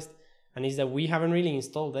realized, and is that we haven't really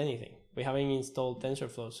installed anything. We haven't installed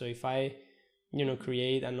TensorFlow. So if I,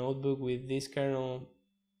 create a notebook with this kernel,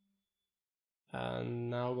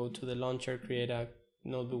 and now go to the launcher, create a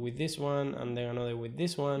notebook with this one, and then another with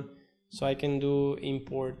this one. So I can do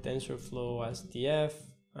import TensorFlow as TF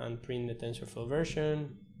and print the TensorFlow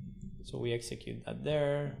version. So we execute that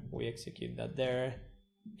there, we execute that there.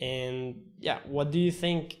 And yeah, what do you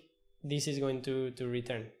think this is going to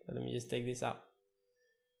return? Let me just take this out.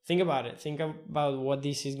 Think about it. Think about what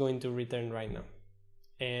this is going to return right now.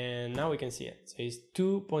 And now we can see it. So it's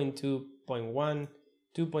 2.2.1,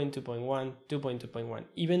 2.2.1, 2.2.1.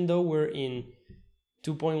 Even though we're in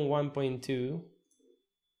 2.1.2,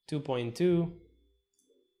 2.2,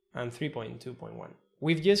 and 3.2.1.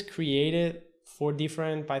 We've just created 4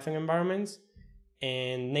 different Python environments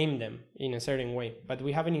and named them in a certain way, but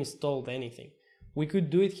we haven't installed anything. We could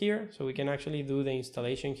do it here, so we can actually do the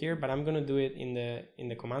installation here, but I'm gonna do it in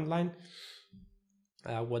the command line.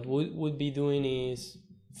 What we would be doing is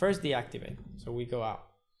first deactivate, so we go out.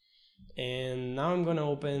 And now I'm gonna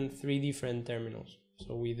open 3 different terminals.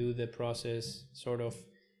 So we do the process sort of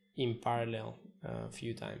in parallel a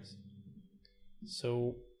few times.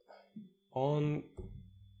 So on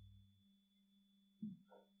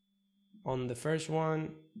the first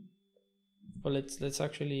one, well, let's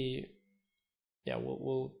actually, yeah,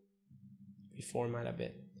 we'll reformat a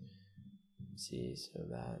bit. See, so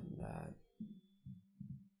that.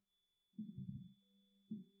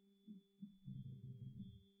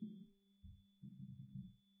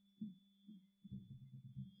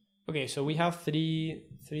 Okay, so we have three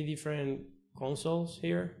different consoles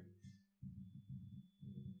here,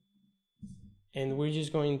 and we're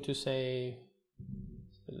just going to say,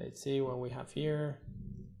 so let's see what we have here.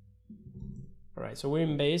 All right, so we're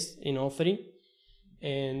in base in all 3,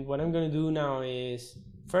 and what I'm going to do now is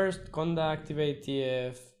first conda activate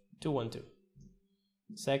tf212,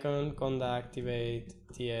 second conda activate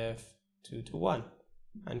tf221,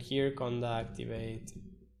 and here conda activate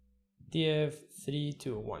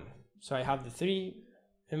tf321. So I have the 3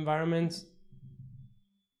 environments,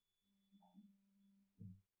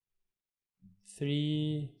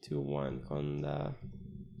 3, 2, 1, conda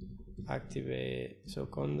activate, so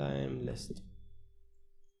conda m list.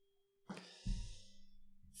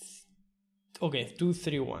 Okay,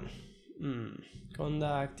 231.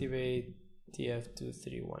 Conda activate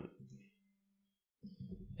tf231.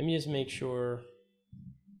 Let me just make sure.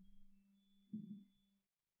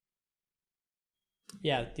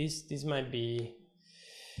 Yeah, this might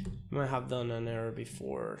have done an error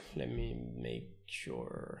before. Let me make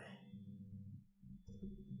sure.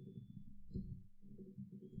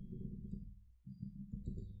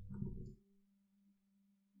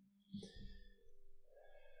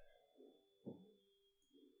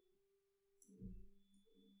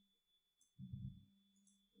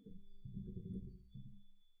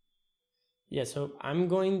 Yeah, so I'm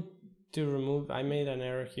going to remove, I made an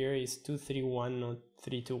error here, it's 231, not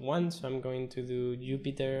 321, so I'm going to do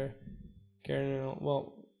Jupyter kernel.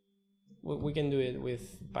 Well, we can do it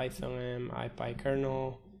with Python m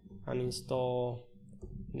ipykernel and install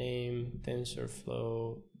name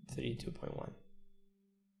TensorFlow 32.1.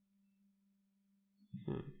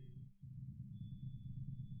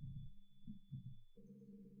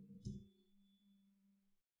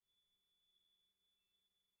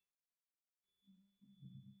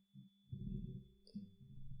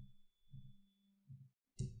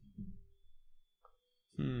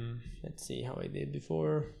 Let's see how I did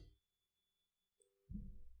before.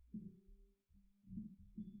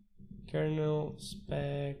 Kernel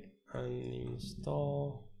spec and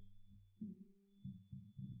install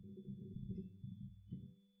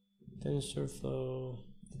TensorFlow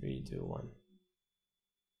 321.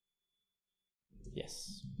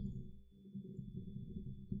 Yes.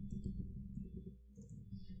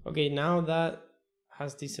 Okay, now that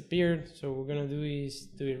has disappeared, so what we're gonna do is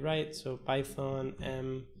do it right. So Python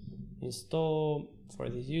m install for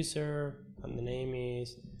this user, and the name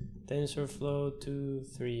is TensorFlow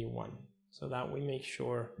 231. So that we make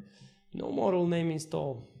sure no model name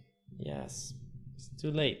install. Yes, it's too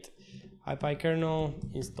late. ipykernel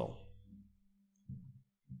install.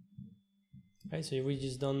 Okay, so we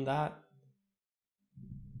just done that.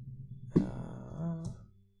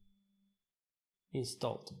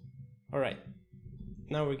 Installed. All right,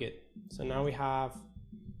 now we're good. So now we have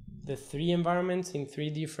the 3 environments in 3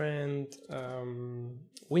 different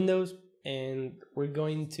windows, and we're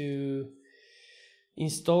going to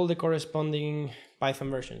install the corresponding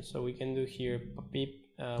Python version. So we can do here pip,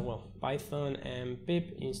 Python and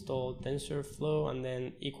pip install TensorFlow and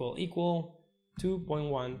then equal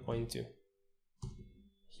 2.1.2.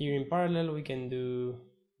 Here in parallel we can do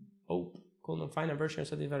could not find a version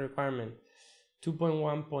satisfy requirement.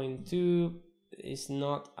 2.1.2 is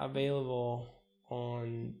not available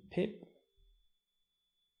on pip,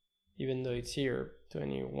 even though it's here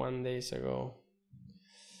 21 days ago.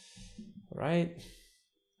 All right,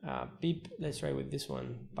 pip, let's try with this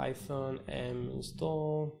one, Python m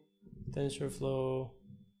install TensorFlow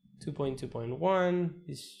 2.2.1.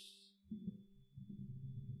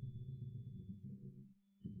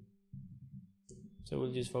 So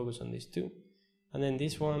we'll just focus on these 2. And then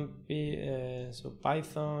this one, so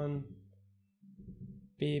Python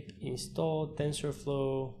pip install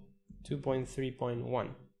TensorFlow 2.3.1.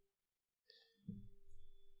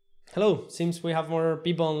 Hello, seems we have more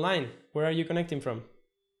people online. Where are you connecting from?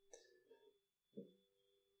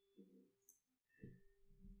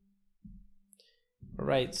 All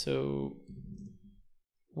right, so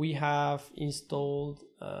we have installed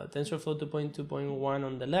TensorFlow 2.2.1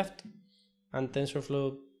 on the left, and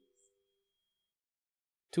TensorFlow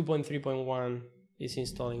 2.3.1 is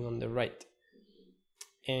installing on the right.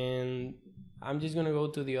 And I'm just gonna go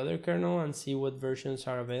to the other kernel and see what versions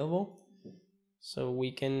are available. So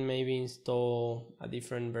we can maybe install a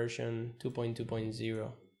different version,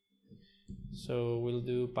 2.2.0. So we'll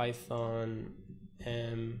do Python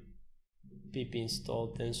m pip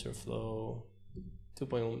install TensorFlow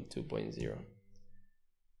 2.2.0.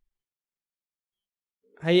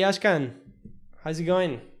 Hey Ashkan, how's it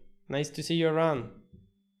going? Nice to see you around.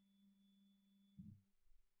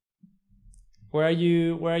 Where are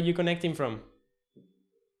you connecting from?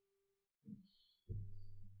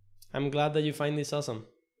 I'm glad that you find this awesome.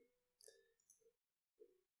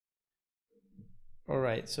 All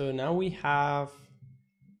right, so now we have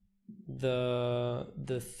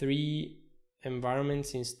the 3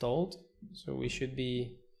 environments installed, so we should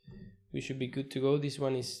be good to go. This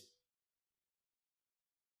one is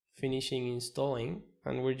finishing installing,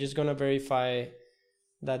 and we're just gonna verify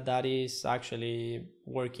that is actually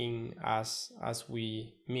working as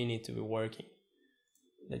we mean it to be working.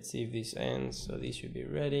 Let's see if this ends. So this should be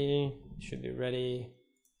ready,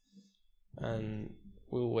 and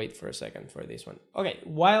we'll wait for a second for this one. Okay,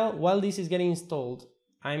 while this is getting installed,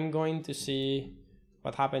 I'm going to see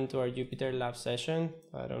what happened to our Jupyter Lab session.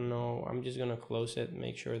 I don't know, I'm just gonna close it,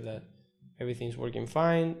 make sure that everything's working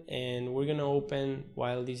fine, and we're gonna open,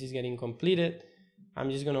 while this is getting completed,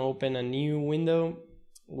 I'm just gonna open a new window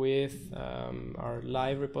with our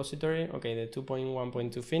live repository. Okay, the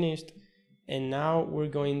 2.1.2 finished, And now we're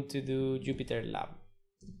going to do Jupyter Lab.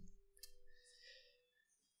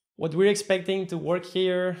 What we're expecting to work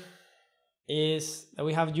here is that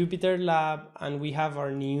we have Jupyter Lab and we have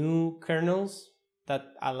our new kernels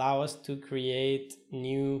that allow us to create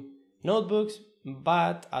new notebooks,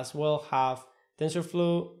 but as well have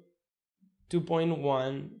TensorFlow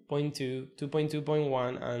 2.1.2,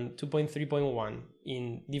 2.2.1, and 2.3.1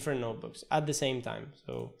 in different notebooks at the same time.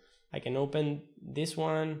 So I can open this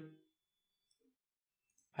one,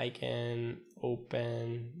 I can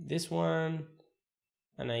open this one,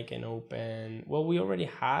 and I can open, well, we already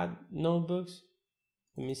had notebooks.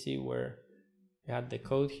 Let me see where we had the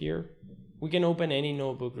code here. We can open any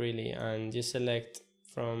notebook really and just select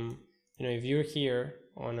from, if you're here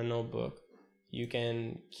on a notebook, you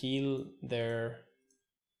can kill their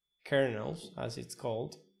kernels, as it's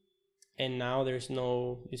called. And now there's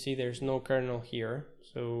no, you see there's no kernel here.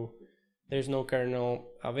 So there's no kernel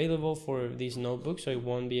available for this notebook, so it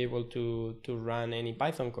won't be able to run any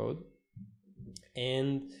Python code.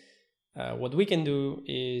 And what we can do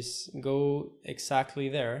is go exactly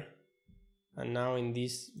there, and now in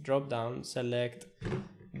this drop down select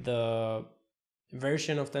the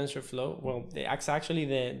version of TensorFlow. Well, it's actually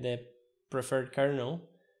the preferred kernel,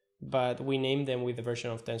 but we name them with the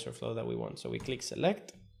version of TensorFlow that we want. So we click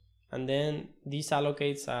select, and then this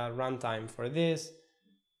allocates a runtime for this.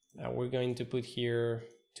 We're going to put here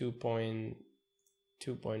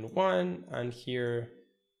 2.2.1 and here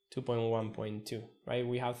 2.1.2, right?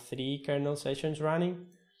 We have 3 kernel sessions running.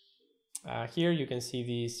 Here you can see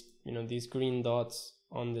these, these green dots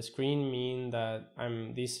on the screen mean that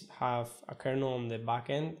these have a kernel on the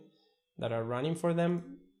backend that are running for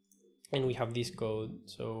them, and we have this code.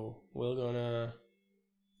 So there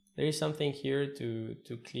is something here to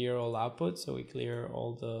clear all outputs. So we clear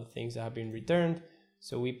all the things that have been returned.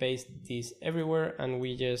 So we paste this everywhere, and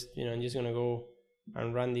we just, I'm just gonna go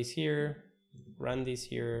and run this here, run this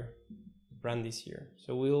here, run this here.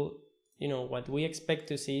 So we'll, what we expect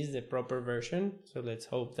to see is the proper version. So let's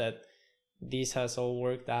hope that this has all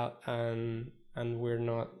worked out and we're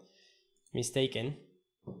not mistaken.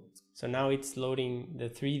 So now it's loading the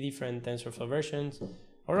 3 different TensorFlow versions.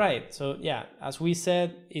 All right, so yeah, as we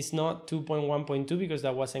said, it's not 2.1.2 because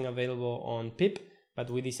that wasn't available on pip, but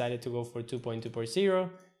we decided to go for 2.2.0.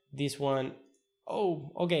 This one,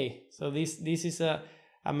 oh, okay. So this is a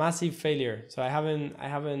massive failure. So I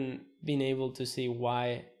haven't been able to see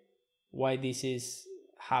why this is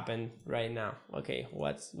happened right now. Okay,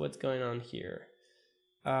 what's going on here?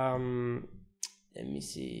 Let me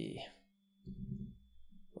see.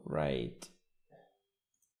 Right.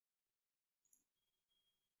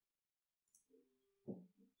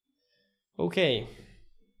 Okay.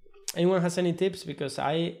 Anyone has any tips? Because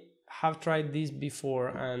I have tried this before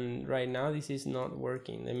and right now this is not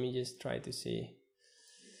working. Let me just try to see.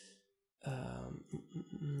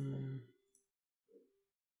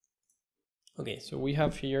 Okay, so we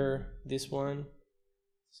have here this one.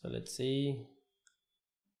 So let's see.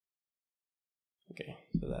 Okay,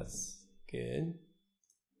 so that's good.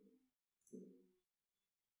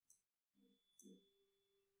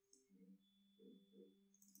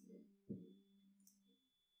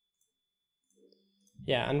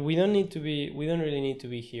 Yeah, and we don't really need to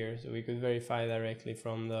be here, so we could verify directly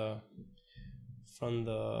from the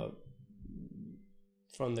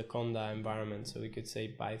Conda environment. So we could say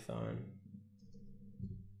Python.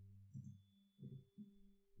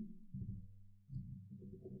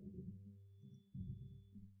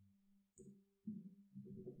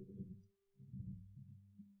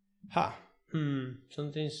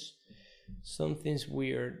 Something's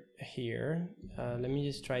weird here. Let me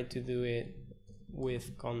just try to do it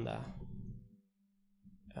with Conda.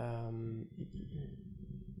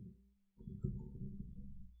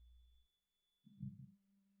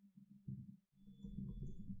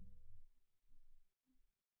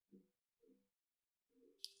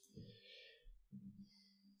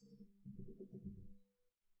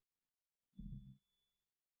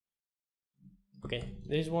 Okay,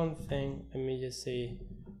 there's one thing. Let me just see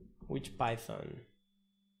which Python.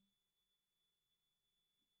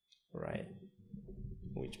 Right,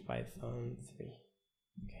 which Python 3.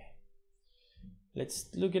 Okay,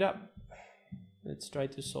 let's look it up. Let's try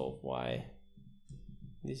to solve why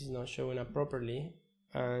this is not showing up properly.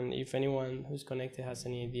 And if anyone who's connected has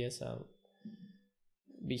any ideas, I'll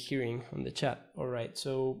be hearing on the chat. All right,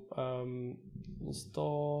 so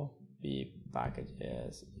install the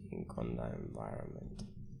packages in Conda environment.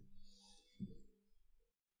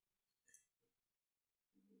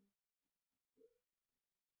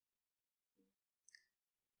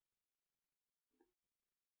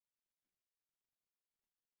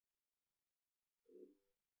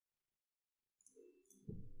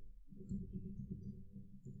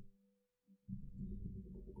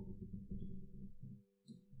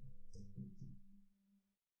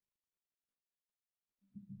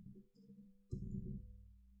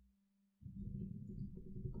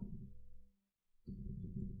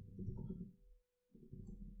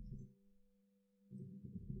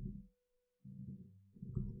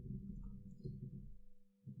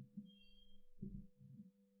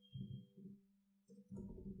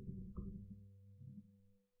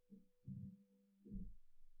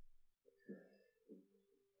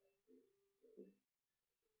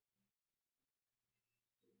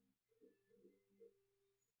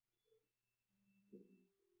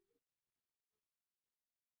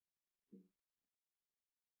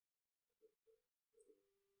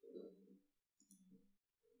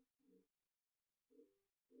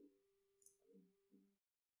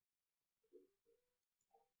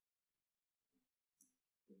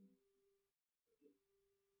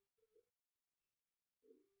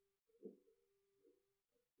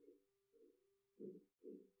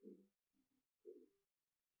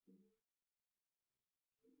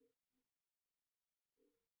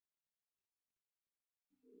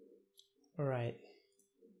 All right.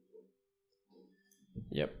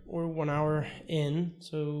 Yep, we're 1 hour in,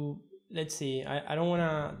 so let's see. I don't want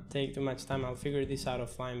to take too much time. I'll figure this out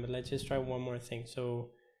offline, but let's just try one more thing. So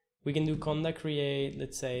we can do conda create,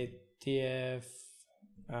 let's say tf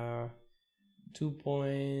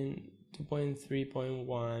 2.3.1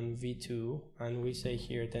 v2, and we say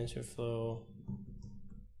here TensorFlow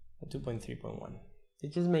 2.3.1.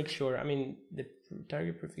 It just make sure, I mean, the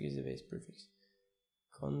target prefix is the base prefix.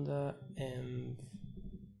 Conda env.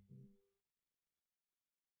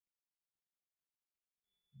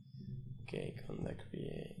 Okay, conda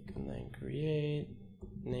create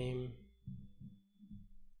name.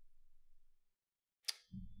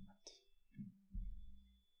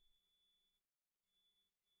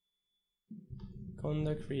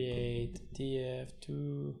 Conda create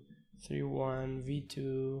tf231 v2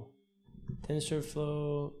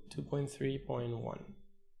 TensorFlow 2.3.1.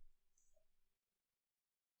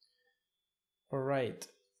 All right,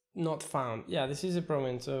 not found. Yeah, this is a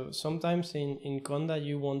problem. So sometimes in Conda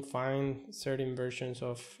you won't find certain versions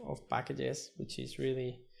of packages, which is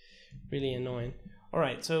really annoying. All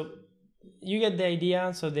right, so you get the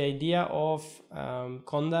idea. So the idea of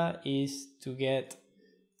Conda is to get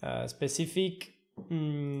specific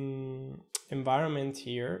environment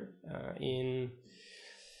here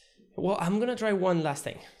well, I'm gonna try one last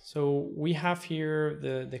thing. So we have here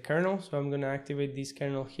the kernel, so I'm gonna activate this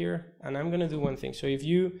kernel here, and I'm gonna do one thing. So if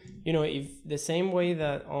if the same way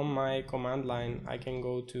that on my command line I can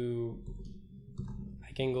go to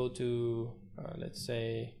let's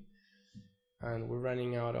say, and we're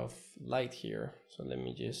running out of light here, so let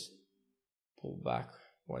me just pull back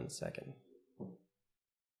 1 second.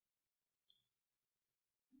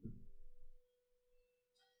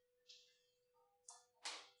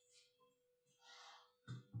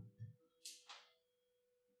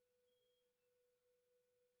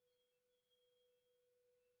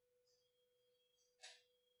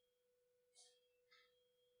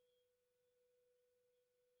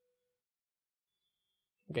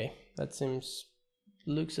 Okay, that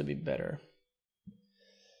looks a bit better.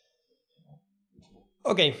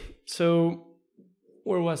 Okay, so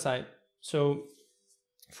where was I? So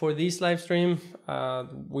for this live stream,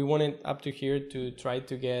 we wanted up to here to try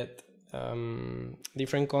to get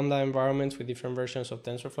different Conda environments with different versions of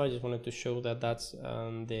TensorFlow. I just wanted to show that that's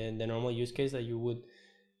the normal use case that you would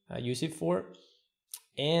use it for.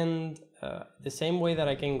 And the same way that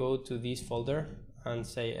I can go to this folder and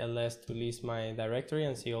say ls to list my directory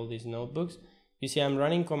and see all these notebooks, you see I'm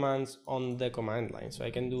running commands on the command line. So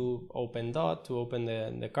I can do open dot to open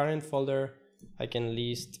the current folder. I can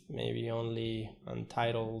list maybe only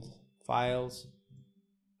untitled files.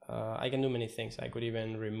 I can do many things. I could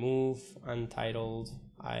even remove untitled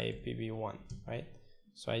IPv1, right?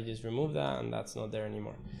 So I just remove that and that's not there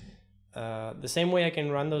anymore. The same way I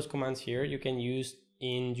can run those commands here, you can use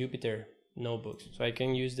in Jupyter notebooks. So I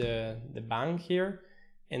can use the bank here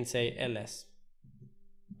and say ls.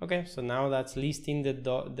 Okay, so now that's listing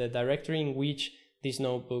the directory in which this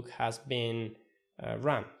notebook has been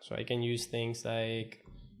run. So I can use things like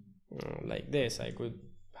this. I could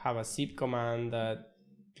have a zip command that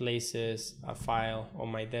places a file on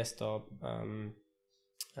my desktop,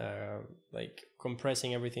 like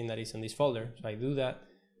compressing everything that is in this folder. So I do that,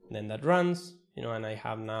 then that runs, and I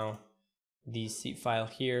have now this zip file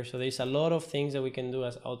here. So there's a lot of things that we can do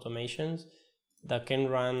as automations that can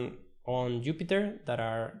run on Jupyter that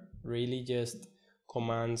are really just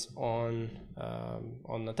commands on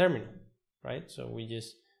the terminal, right? So we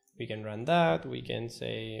can run that. We can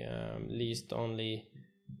say list only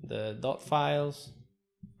the dot files,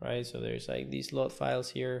 right? So there's like these lot files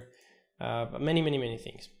here, but many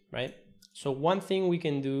things, right? So one thing we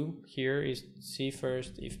can do here is see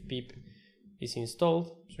first if pip is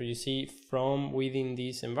installed. So you see from within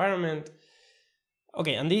this environment.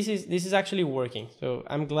 Okay, and this is actually working. So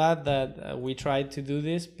I'm glad that we tried to do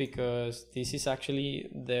this, because this is actually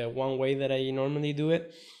the one way that I normally do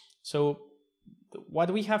it. So what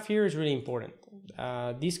we have here is really important.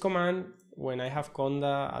 This command, when I have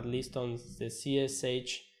Conda, at least on the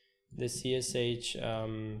CSH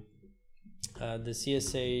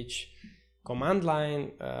command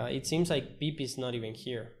line, it seems like pip is not even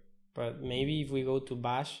here. But maybe if we go to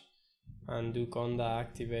bash and do conda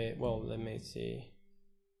activate, well, let me see,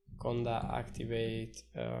 conda activate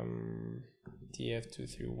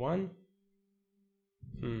tf231.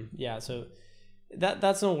 Yeah, so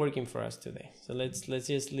that's not working for us today. So let's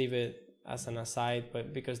just leave it as an aside,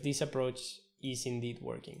 but because this approach is indeed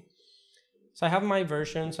working. So I have my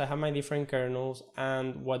versions, I have my different kernels,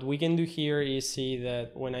 and what we can do here is see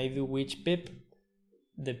that when I do which pip,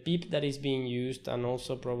 the pip that is being used, and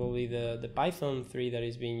also probably the Python 3 that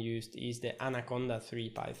is being used, is the Anaconda 3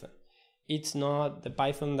 Python. It's not the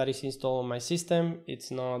Python that is installed on my system,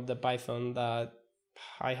 it's not the Python that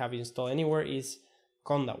I have installed anywhere, it's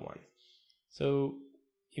Conda 1. So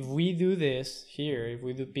if we do this here, if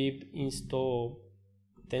we do pip install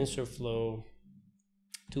TensorFlow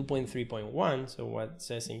 2.3.1, so what it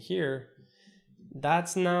says in here,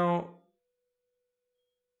 that's now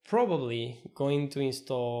probably going to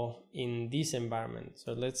install in this environment.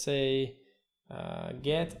 So let's say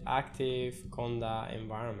get active Conda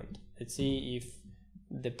environment. Let's see if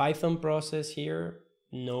the Python process here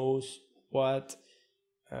knows what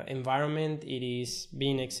environment it is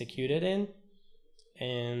being executed in.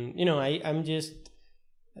 And you know, I'm just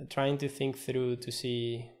trying to think through to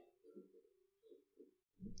see.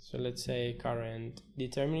 So let's say current,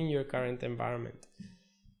 determining your current environment.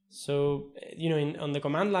 So, you know, on the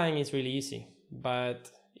command line it's really easy,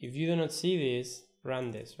 but if you do not see this,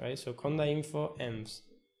 run this, right? So conda info emps.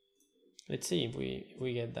 Let's see if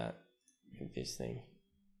we get that with this thing.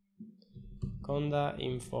 Conda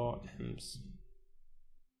info emps.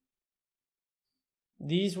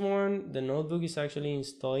 This one, the notebook is actually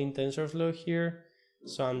installing TensorFlow here.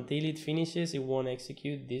 So until it finishes, it won't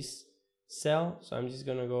execute this cell. So I'm just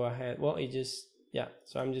gonna go ahead. Well, it just, yeah.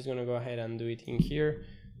 So I'm just gonna go ahead and do it in here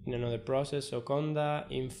in another process. So conda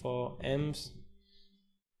info emps.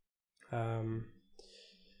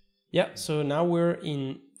 Yeah, so now we're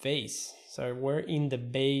in base. So we're in the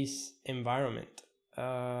base environment.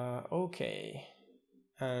 Okay.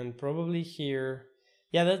 And probably here,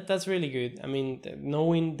 yeah, that's really good. I mean,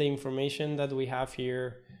 knowing the information that we have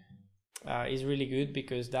here is really good,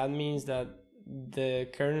 because that means that the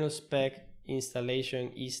kernel spec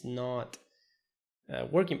installation is not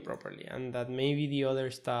working properly, and that maybe the other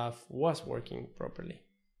stuff was working properly.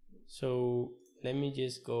 So let me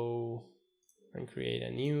just go and create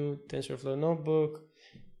a new TensorFlow notebook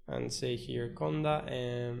and say here conda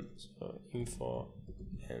and so info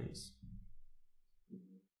emps.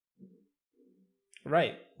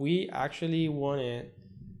 Right, we actually wanted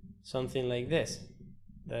something like this,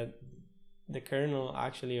 that the kernel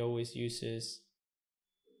actually always uses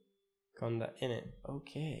conda init.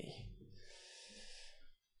 Okay.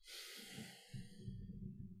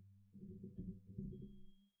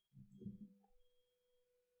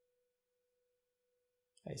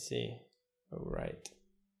 I see. All right.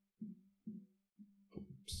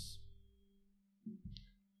 Oops.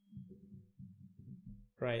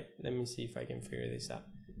 Right, let me see if I can figure this out.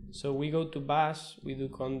 So we go to bash, we do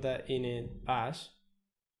conda init bash.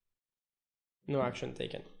 No action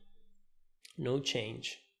taken. No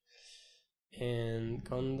change. And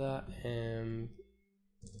conda and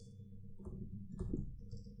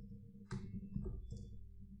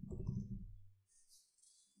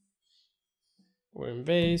we're in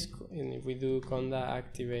base, and if we do conda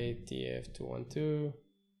activate tf212,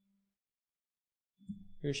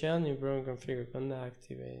 your shell new program configure conda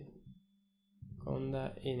activate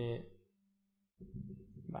conda init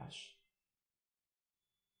bash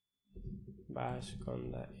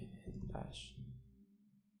conda init bash.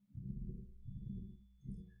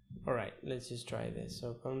 All right, let's just try this.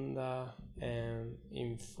 So conda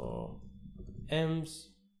info emps,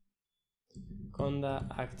 conda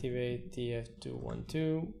activate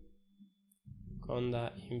tf212,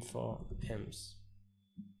 conda info emps.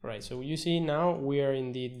 Right, so you see now we are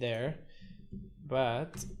indeed there,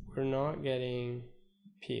 but we're not getting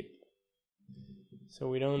pip. So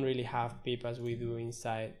we don't really have pip as we do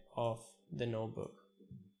inside of the notebook.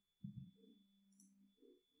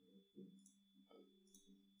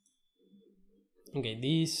 Okay,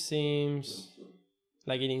 this seems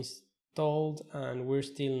like it installed and we're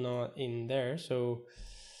still not in there. So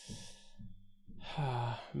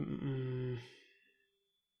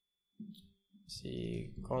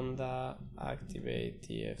see, conda activate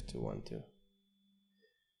tf212.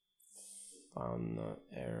 Found no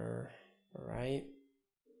error, right?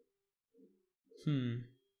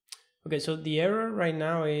 Okay, so the error right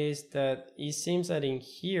now is that it seems that in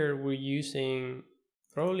here we're using,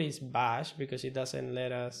 probably it's bash because it doesn't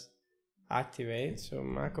let us activate. So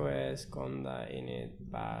macOS conda init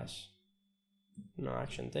bash, no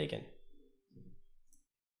action taken.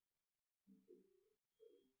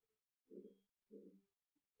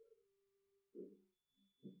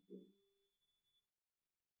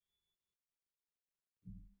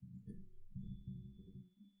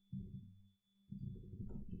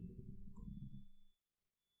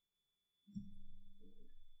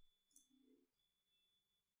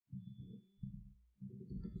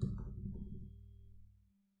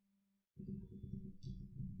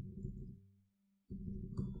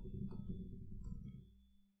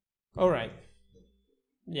 All right.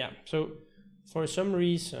 Yeah, so for some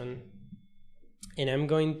reason, and I'm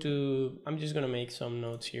just gonna make some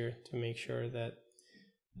notes here to make sure that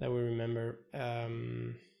we remember.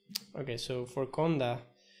 Okay, so for Conda,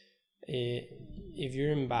 if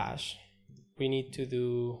you're in Bash, we need to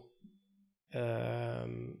do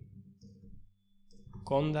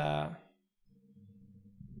Conda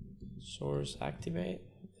source activate.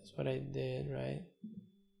 That's what I did, right?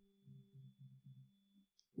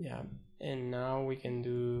 Yeah, and now we can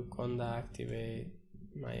do Conda activate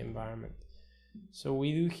my environment. So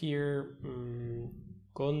we do here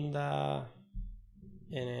Conda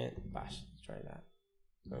init bash. Let's try that.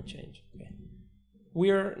 No change. Okay.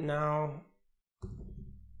 We're now,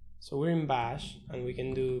 so we're in bash and we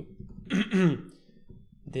can do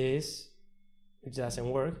this, which doesn't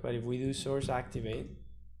work, but if we do source activate,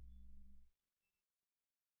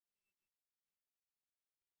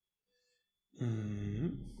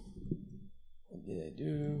 what did I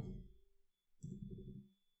do?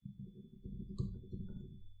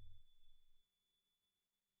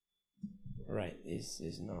 Right, this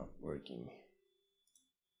is not working.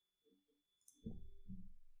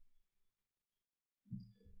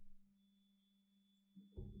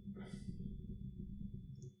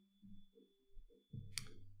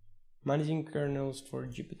 Managing kernels for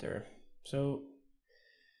Jupyter. So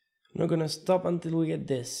I'm not gonna stop until we get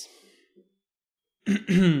this.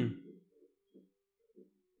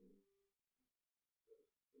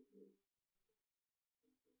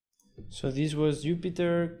 So this was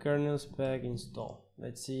Jupyter kernel spec install.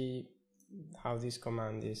 Let's see how this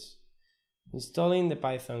command is. Installing the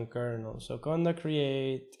Python kernel. So conda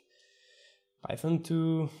create Python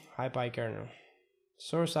 2 ipykernel.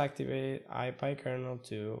 Source activate ipykernel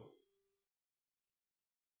 2.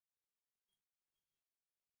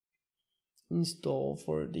 Install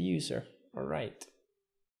for the user. All right.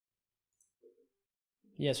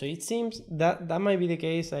 Yeah, so it seems that might be the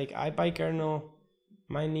case. Like ipykernel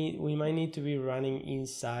we might need to be running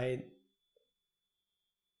inside.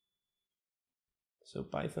 So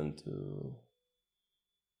Python 2.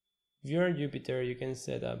 If you're on Jupyter, you can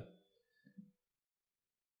set up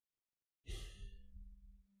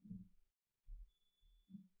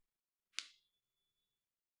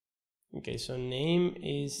okay, so name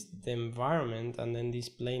is the environment and then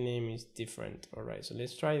display name is different. All right, so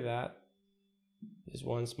let's try that just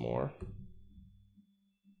once more.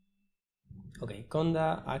 Okay,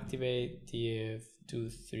 conda activate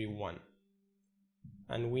tf231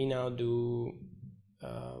 and we now do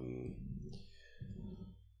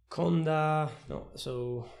conda no.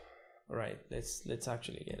 So all right, let's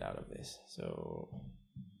actually get out of this. So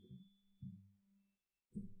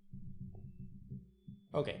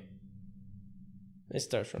okay, let's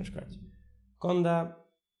start from scratch. Conda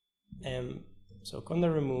so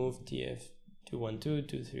conda remove tf212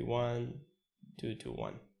 231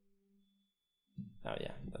 221. Oh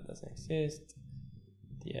yeah, that doesn't exist.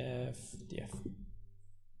 df.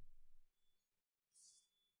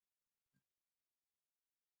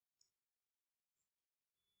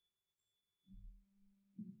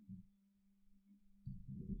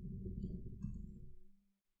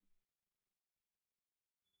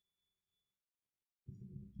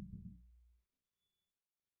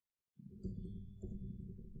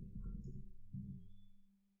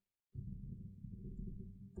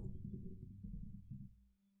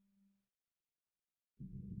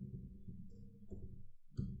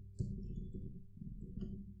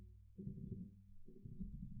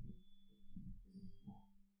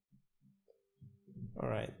 All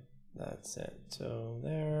right, that's it. So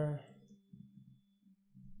there.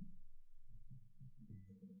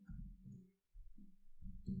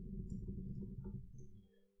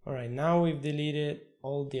 All right, now we've deleted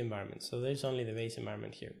all the environments. So there's only the base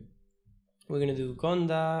environment here. We're gonna do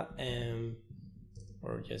conda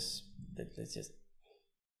or just let's just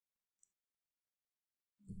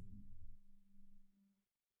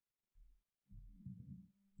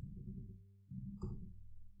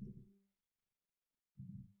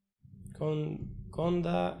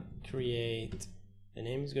conda create, the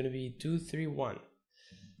name is going to be 231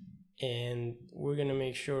 and we're going to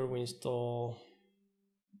make sure we install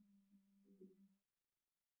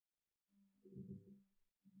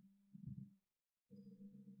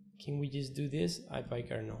can we just do this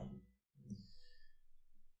ipykernel.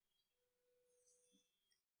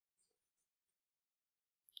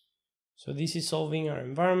 So this is solving our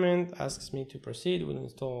environment, asks me to proceed, we'll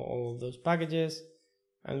install all of those packages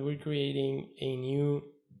and we're creating a new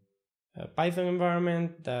Python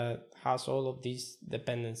environment that has all of these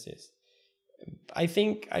dependencies. I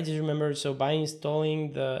think I just remembered, so by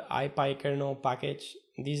installing the ipykernel package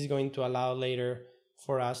This is going to allow later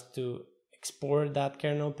for us to export that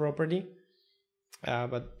kernel property.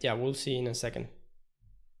 But yeah, we'll see in a second.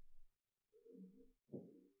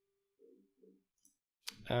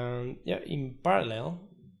 Yeah, in parallel,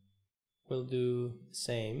 we'll do the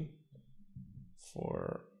same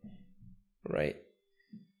for, right?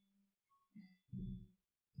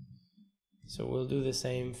 So we'll do the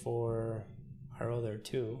same for our other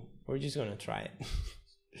two. We're just gonna try it.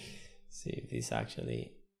 See if this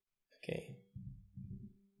actually, okay.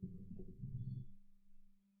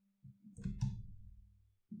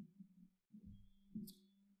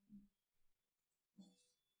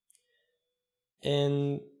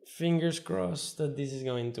 And fingers crossed that this is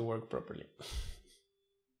going to work properly.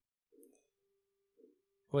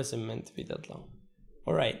 Wasn't meant to be that long.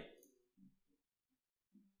 All right.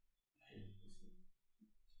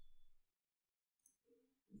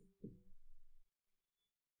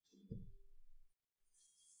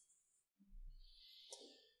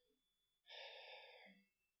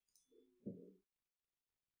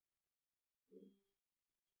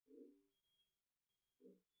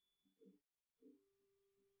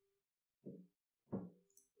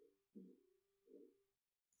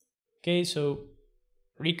 Okay, so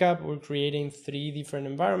recap, we're creating 3 different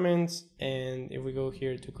environments, and if we go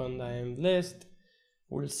here to conda list,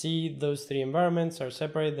 we'll see those 3 environments are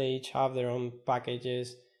separate. They each have their own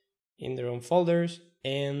packages in their own folders,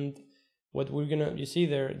 and what we're gonna, you see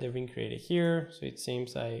they've been created here, so it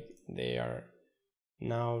seems like they are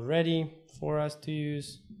now ready for us to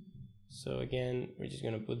use. So again, we're just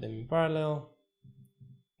gonna put them in parallel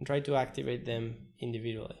and try to activate them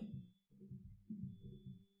individually.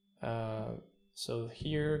 So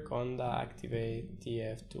here, conda activate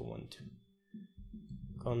tf212,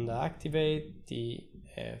 conda activate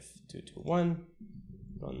tf221,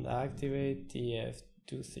 conda activate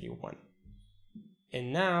tf231.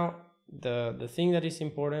 And now the thing that is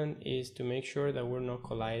important is to make sure that we're not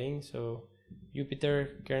colliding. So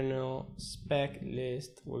Jupyter kernel spec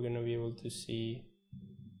list, we're going to be able to see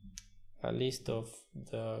a list of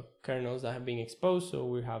the kernels that have been exposed. So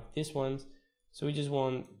we have these ones. So we just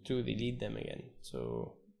want to delete them again.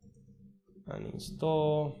 So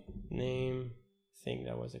uninstall name, I think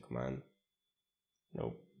that was a command.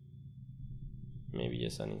 Nope. Maybe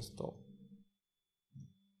just uninstall.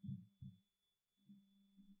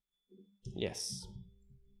 Yes.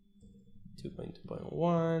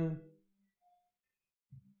 2.2.1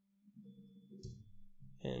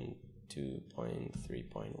 and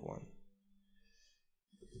 2.3.1. All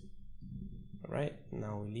right,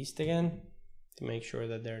 now we list again to make sure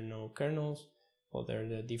that there are no kernels, or they're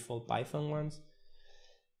the default Python ones.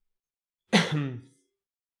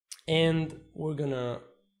 And we're gonna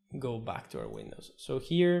go back to our windows. So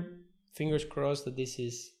here, fingers crossed that this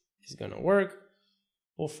is gonna work.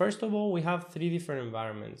 Well, first of all, we have 3 different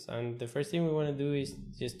environments, and the first thing we want to do is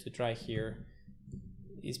just to try here.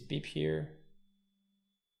 Is pip here?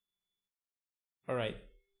 All right,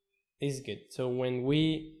 this is good. So when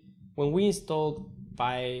we installed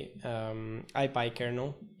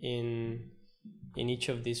IPyKernel in each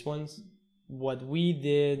of these ones, what we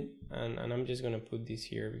did, and I'm just gonna put this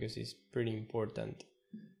here because it's pretty important.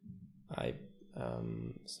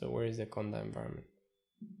 So where is the conda environment?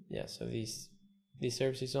 Yeah, so this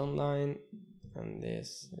service is online, and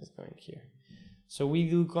this is going here. So we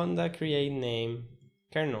do conda create name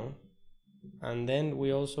kernel, and then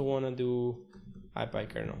we also want to do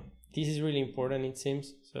IPyKernel. This is really important, it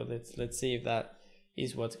seems. So let's see if that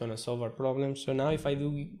is what's going to solve our problem. So now if I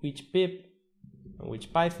do which pip and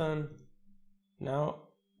which Python, now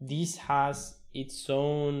this has its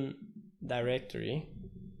own directory.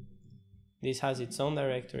 This has its own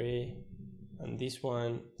directory, and this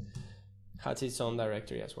one has its own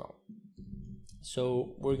directory as well.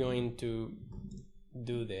 So we're going to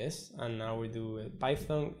do this, and now we do a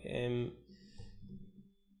Python.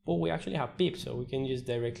 Well, we actually have pip, so we can just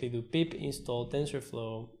directly do pip install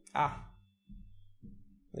TensorFlow.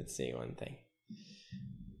 Let's see one thing.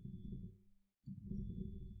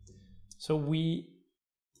 So you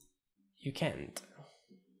can't.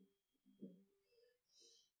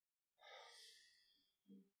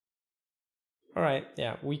 All right,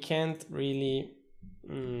 yeah, we can't really.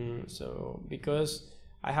 So because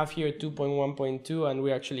I have here 2.1.2 and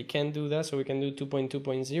we actually can't do that, so we can do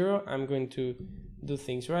 2.2.0. I'm going to do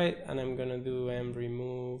things right, and I'm gonna do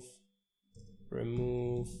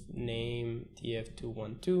remove name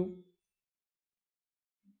tf212.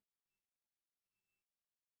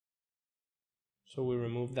 So we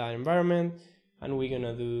remove that environment, and we're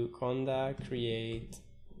gonna do conda create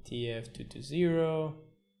tf220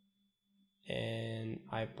 and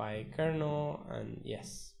ipy kernel, and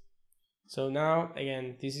yes. So now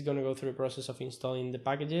again, this is going to go through the process of installing the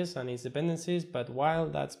packages and its dependencies, but while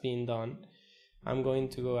that's being done, I'm going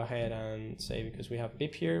to go ahead and say, because we have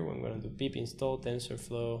pip here, I'm going to do pip install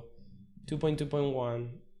TensorFlow 2.2.1,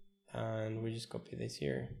 and we just copy this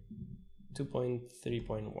here,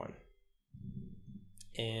 2.3.1,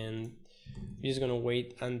 and we're just going to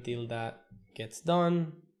wait until that gets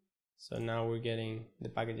done. So now we're getting the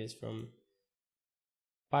packages from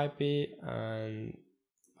pipey and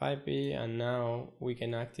pipey, and now we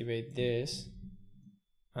can activate this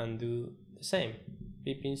and do the same.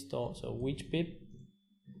 Pip install, so which pip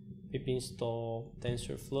install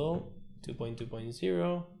TensorFlow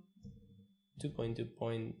 2.2.0,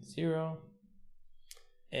 2.2.0,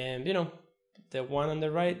 and you know, the one on the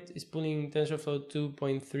right is pulling TensorFlow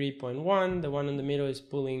 2.3.1, the one in the middle is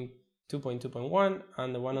pulling 2.2.1,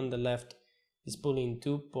 and the one on the left is pulling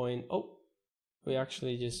 2. Oh, we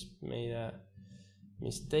actually just made a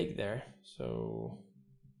mistake there, so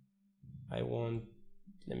I want,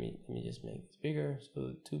 let me just make this bigger,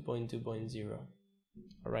 so 2.2.0.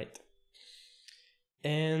 all right,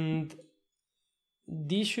 and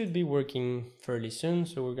these should be working fairly soon,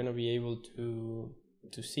 so we're going to be able to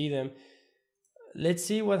see them. Let's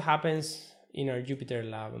see what happens in our Jupyter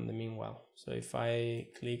lab in the meanwhile. So if I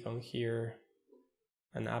click on here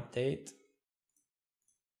and update,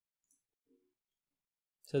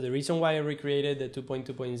 so the reason why I recreated the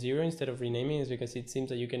 2.2.0 instead of renaming is because it seems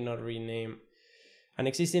that you cannot rename an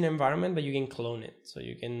existing environment, but you can clone it. So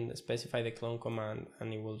you can specify the clone command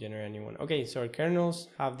and it will generate a new one. Okay, so our kernels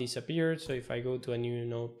have disappeared. So if I go to a new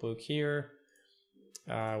notebook here,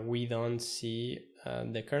 we don't see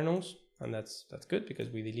the kernels, and that's good because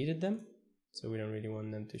we deleted them. So we don't really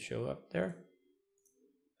want them to show up there.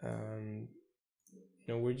 You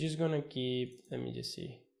know, we're just gonna keep, let me just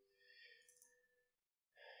see.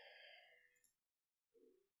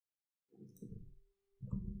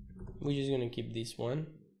 We're just gonna keep this one,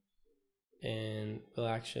 and we'll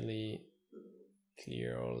actually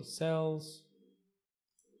clear all cells,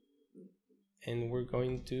 and we're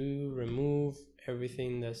going to remove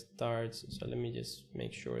everything that starts. So let me just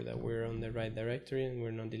make sure that we're on the right directory and we're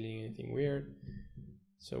not deleting anything weird.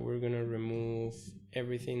 So we're gonna remove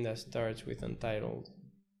everything that starts with untitled,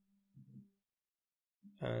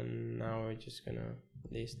 and now we're just gonna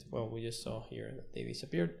list, well, we just saw here that they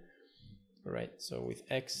disappeared. All right, so with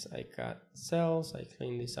X I cut cells, I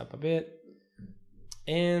clean this up a bit,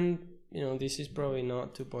 and you know, this is probably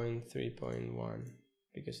not 2.3.1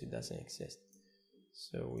 because it doesn't exist.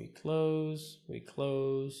 So we close, we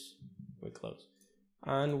close, we close,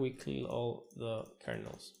 and we kill all the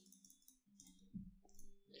kernels.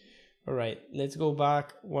 All right, let's go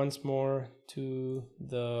back once more to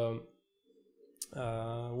the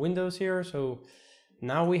windows here. So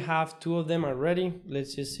now we have two of them already.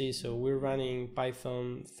 Let's just see. So we're running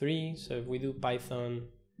Python 3. So if we do Python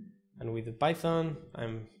and we do Python,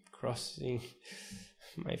 I'm crossing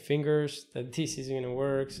my fingers that this is going to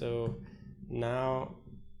work. So now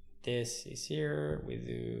this is here. We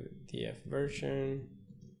do df version,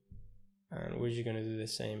 and we're just going to do the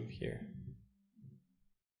same here.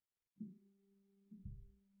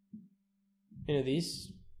 You know,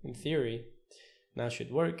 this in theory now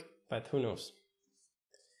should work, but who knows?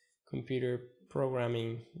 Computer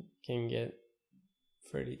programming can get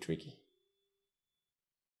fairly tricky.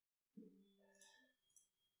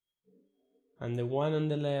 And the one on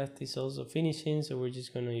the left is also finishing, so we're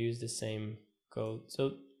just going to use the same code.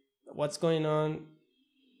 So what's going on?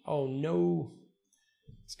 Oh no,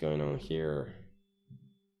 what's going on here?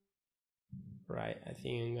 Right, I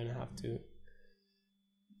think I'm going to have to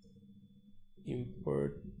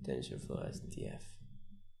import TensorFlow as df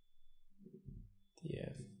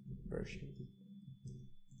version.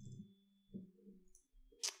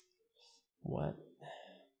 What?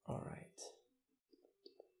 All right.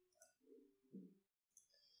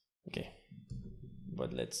 Okay,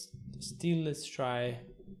 but let's try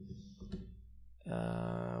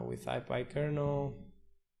with ipy kernel.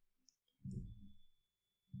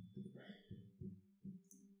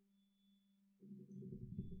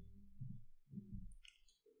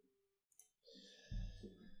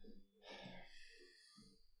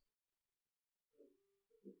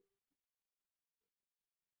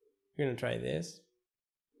 We're gonna try this.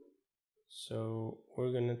 So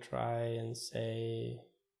we're gonna try and say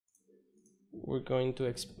we're going to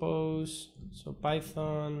expose, so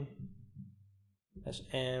Python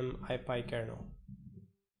 -m ipy kernel.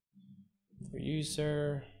 For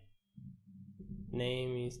user,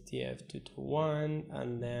 name is df221,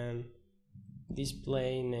 and then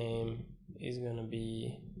display name is gonna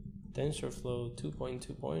be TensorFlow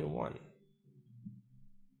 2.2.1.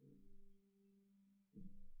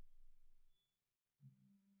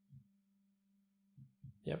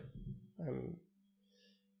 Yep, I'm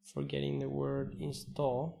forgetting the word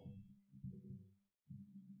install.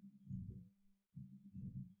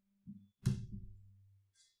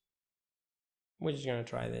 We're just gonna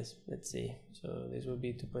try this. Let's see. So this will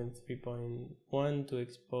be 2.3.1 to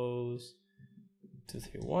expose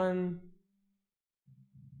 231,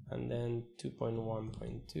 and then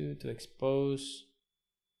 2.1.2 to expose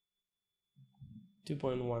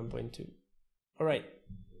 2.1.2. All right.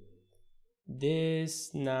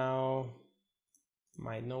 This now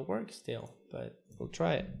might not work still, but we'll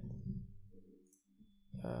try it.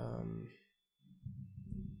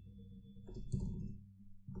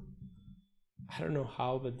 I don't know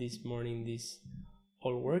how, but this morning this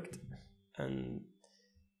all worked, and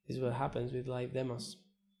this is what happens with live demos.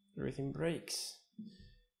 Everything breaks,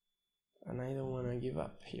 and I don't want to give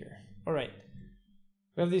up here. All right,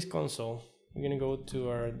 we have this console. We're gonna go to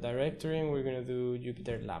our directory and we're gonna do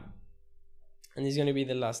Jupyter Lab, and this is gonna be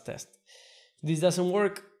the last test. If this doesn't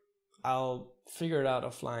work, I'll figure it out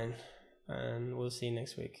offline, and we'll see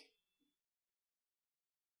next week.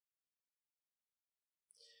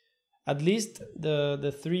 At least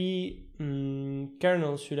the three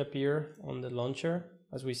kernels should appear on the launcher,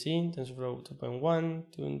 as we see in TensorFlow 2.1,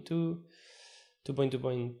 2.2,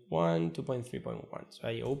 2.2.1, 2.3.1. So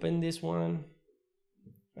I open this one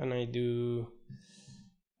and I do,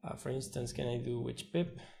 for instance, can I do which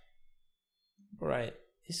pip? All right,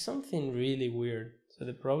 it's something really weird. So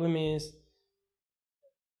the problem is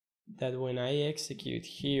that when I execute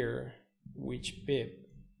here, which pip,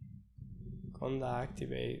 Anaconda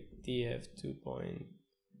activate df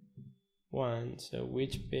 2.1, so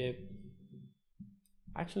which pip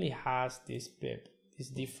actually has this pip, this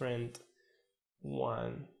different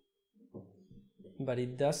one, but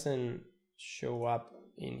it doesn't show up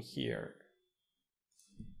in here.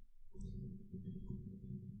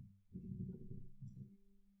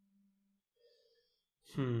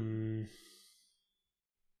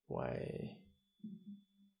 Why?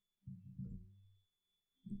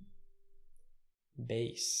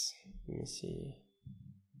 Base, let me see.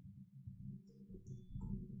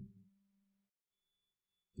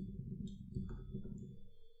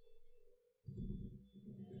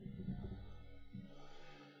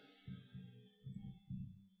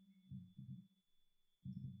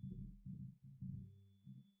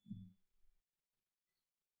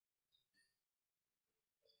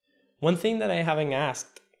 One thing that I haven't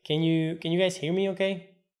asked, can you guys hear me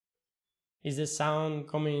okay? Is the sound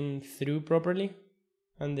coming through properly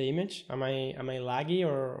on the image? Am I laggy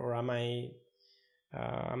or am I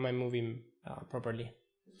moving properly?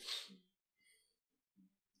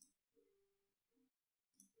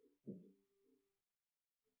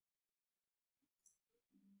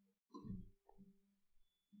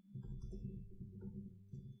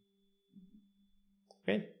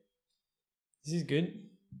 Okay, this is good,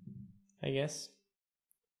 I guess.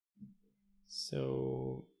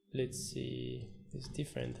 So let's see, it's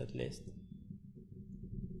different at least.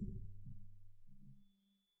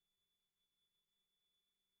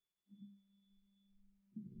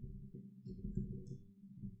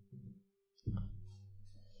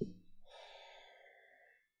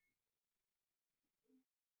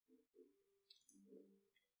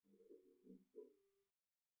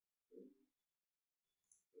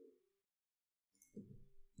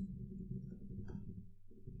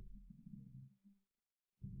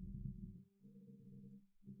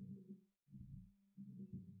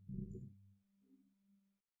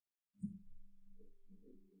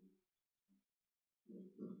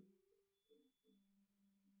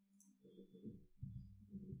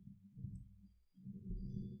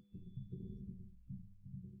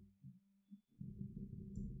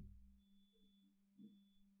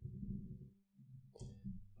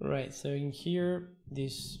 Right, so in here,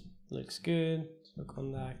 this looks good. So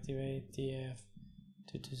Anaconda activate TF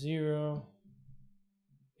 220,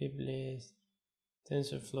 pip list,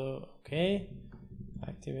 TensorFlow, okay.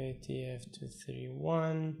 Activate TF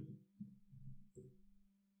 231.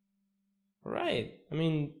 Right, I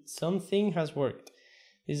mean, something has worked.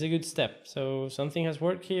 This is a good step. So something has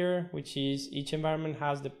worked here, which is each environment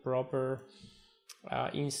has the proper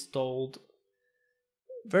installed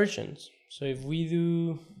versions. So if we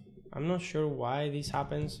do, I'm not sure why this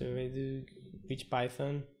happens. So if I do which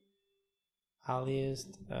Python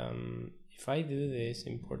aliased, if I do this,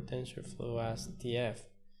 import TensorFlow as TF,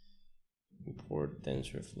 import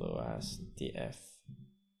TensorFlow as TF.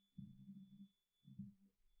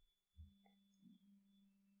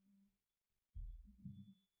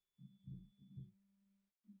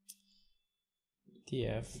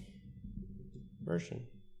 TF version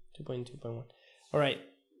 2.2.1. All right,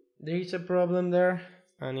 there is a problem there,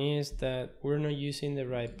 and is that we're not using the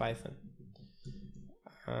right Python,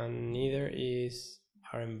 and neither is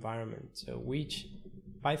our environment. So which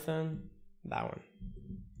Python? That one.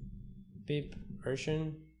 Pip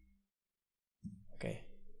version. Okay.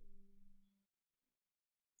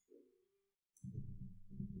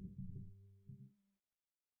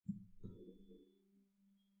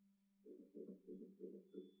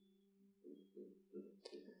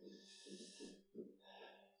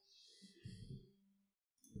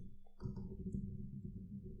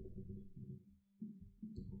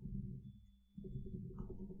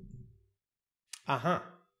 Aha,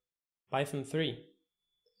 Python 3.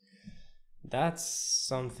 That's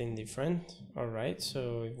something different. All right,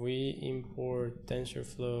 so if we import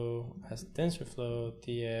TensorFlow as TensorFlow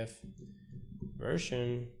TF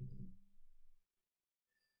version.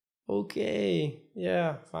 Okay,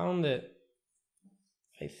 yeah, found it.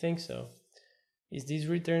 I think so. Is this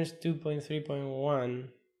returns 2.3.1?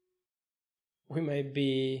 We might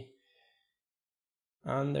be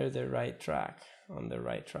under the right track, on the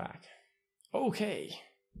right track. Okay,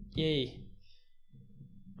 yay.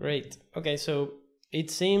 Great. Okay, so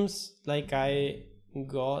it seems like I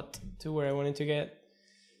got to where I wanted to get.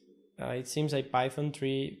 It seems like Python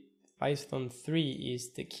 3 is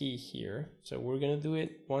the key here. So we're gonna do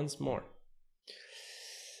it once more.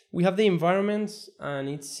 We have the environments, and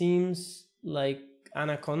it seems like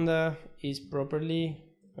Anaconda is properly,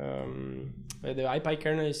 the IPy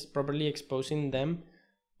kernel is properly exposing them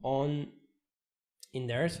in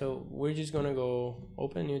there. So we're just gonna go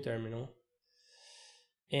open new terminal.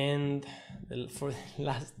 And for the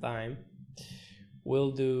last time,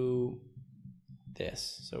 we'll do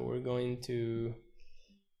this. So we're going to,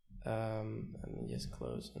 let me just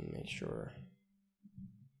close and make sure.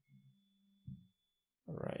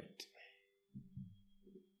 All right.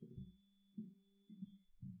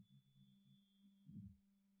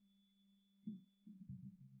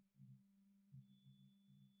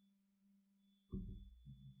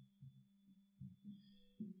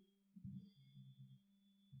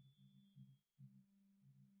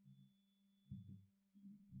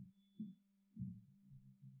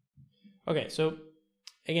 Okay, so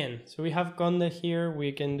again, so we have Conda here.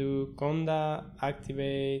 We can do Conda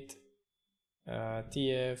activate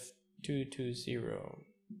TF220,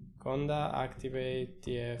 Conda activate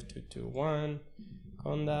TF221,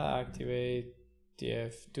 Conda activate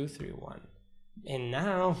TF231. And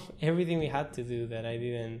now everything we had to do that I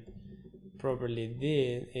didn't properly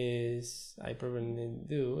do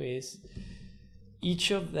is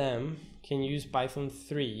each of them can use Python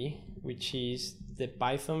 3, which is the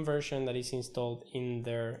Python version that is installed in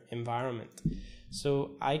their environment.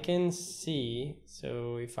 So I can see,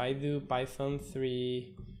 so if I do Python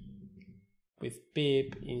 3 with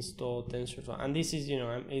pip install TensorFlow, and this is,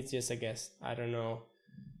 it's just a guess, I don't know.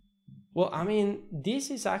 Well, I mean,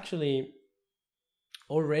 this is actually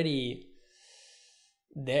already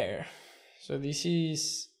there. So this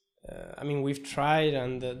is, I mean, we've tried,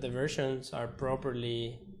 and the versions are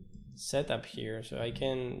properly set up here, so I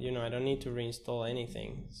can, I don't need to reinstall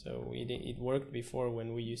anything. So it worked before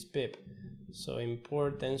when we use pip. So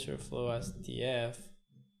import TensorFlow as TF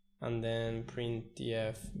and then print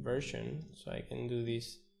TF version. So I can do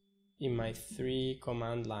this in my 3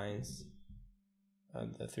 command lines,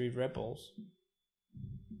 the 3 REPLs.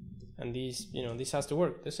 And these, this has to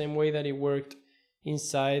work the same way that it worked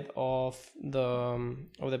inside of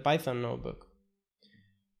the Python notebook.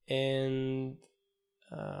 And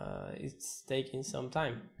it's taking some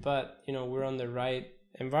time, but we're on the right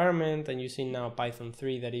environment, and you see now Python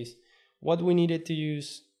 3, that is what we needed to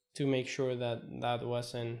use to make sure that that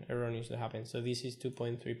wasn't erroneously happen. So this is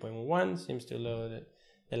 2.3.1, seems to load it.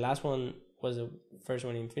 The last one was the first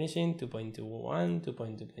one in finishing, 2.21,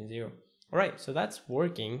 2.2.0. All right, so that's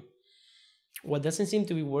working. What doesn't seem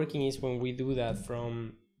to be working is when we do that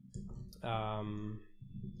from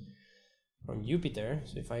Jupyter.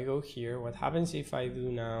 So if I go here, what happens if I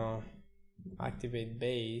do now activate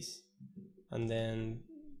base and then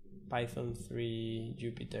Python 3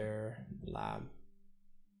 Jupyter lab?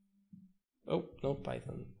 Oh, no,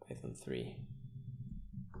 Python 3.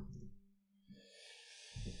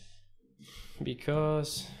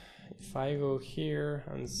 Because if I go here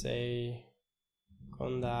and say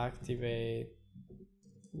Conda activate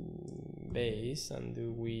base and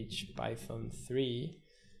do which Python 3,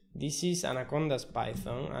 this is Anaconda's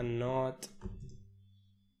Python and not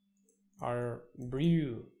our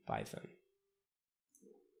brew Python.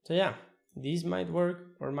 So yeah, this might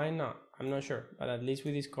work or might not, I'm not sure, but at least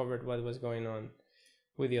we discovered what was going on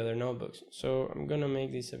with the other notebooks. So I'm gonna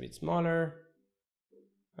make this a bit smaller.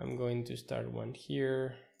 I'm going to start one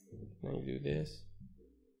here. Let me do this.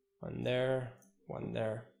 One there, one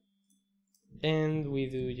there. And we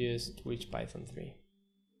do just switch Python 3.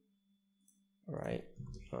 All right,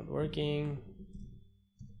 not working.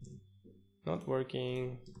 Not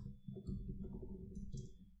working.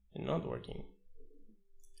 And not working.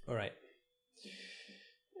 All right.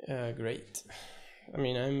 Great. I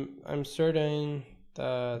mean, I'm certain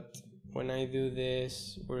that when I do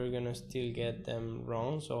this, we're gonna still get them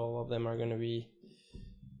wrong. So all of them are gonna be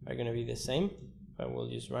the same. But we'll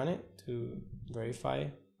just run it to verify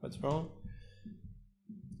what's wrong.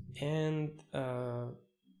 And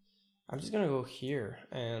I'm just gonna go here,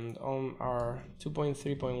 and on our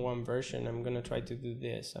 2.3.1 version, I'm gonna try to do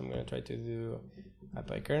this. I'm gonna try to do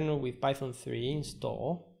IPyKernel with Python 3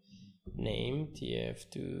 install name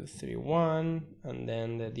tf231, and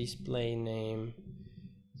then the display name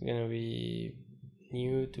is gonna be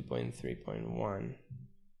new 2.3.1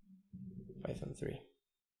 Python 3.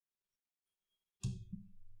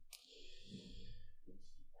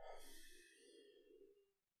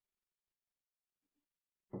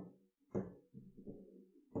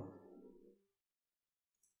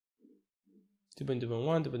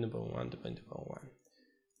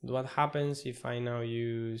 What happens if I now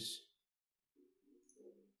use,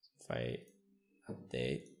 if I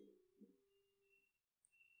update,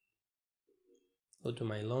 go to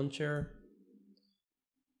my launcher,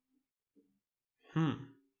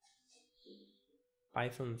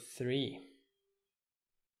 Python 3.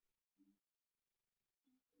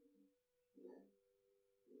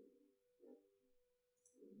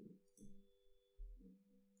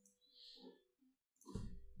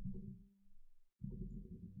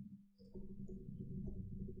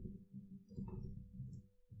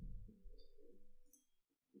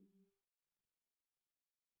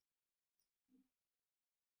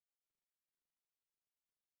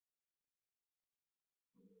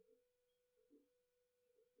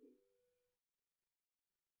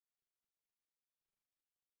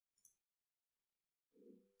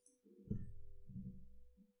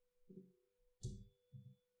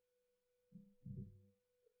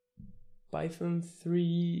 Python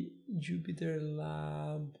 3 Jupyter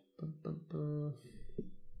Lab.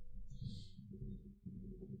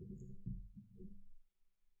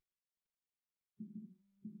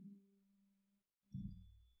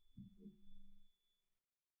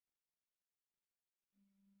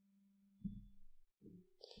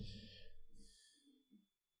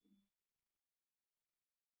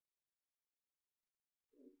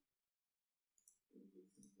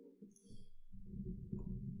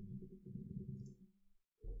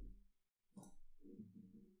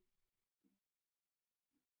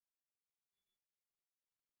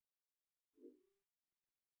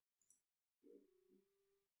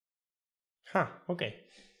 Okay.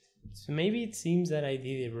 So maybe it seems that I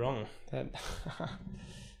did it wrong.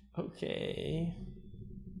 Okay.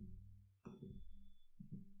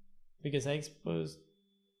 Because I exposed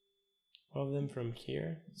all of them from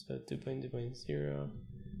here. So 2.2.0,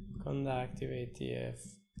 Conda activate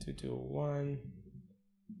tf221,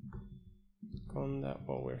 Conda,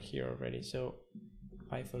 well, we're here already. So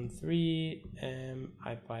Python 3,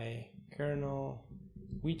 IPyKernel,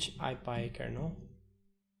 which IPyKernel?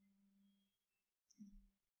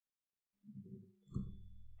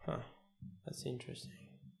 That's interesting.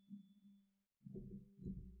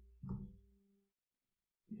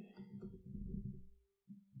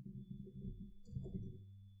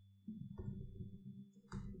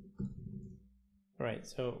 All right,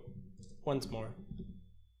 so once more,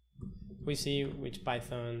 we see which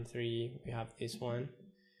Python 3, we have this one.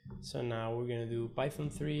 So now we're gonna do Python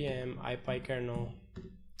 3 IPyKernel,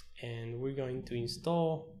 and we're going to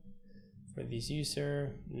install for this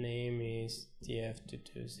user. Name is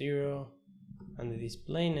tf220, and the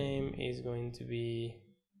display name is going to be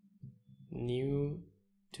new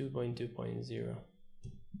 2.2.0.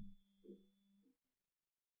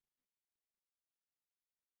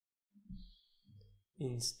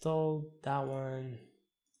 Installed that one,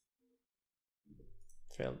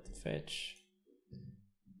 failed to fetch,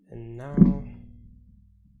 and now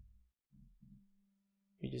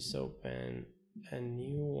we just open a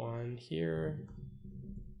new one here.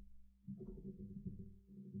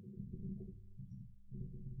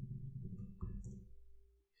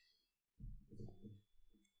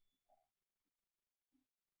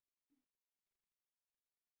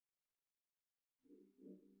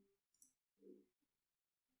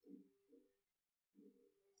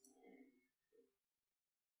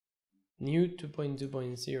 New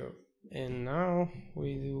 2.2.0, and now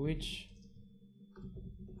we do which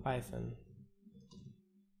Python,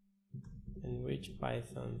 and which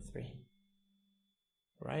Python 3.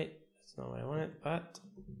 Right, that's not what I wanted, but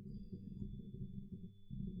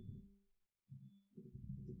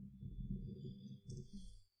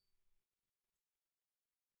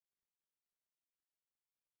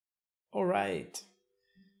all right,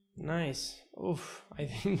 nice. Oof, I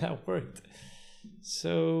think that worked.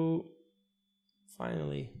 So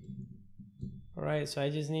finally, all right, so I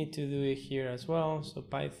just need to do it here as well. So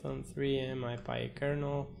Python 3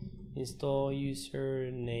 mypykernel install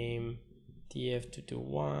user name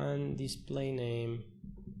tf221 display name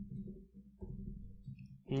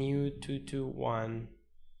new 221,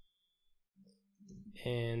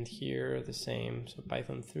 and here the same. So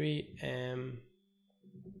Python 3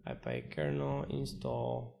 mypykernel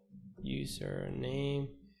install user name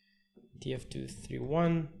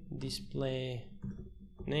tf231 display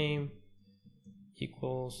name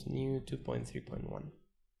equals new 2.3.1.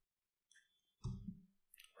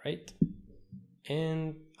 right?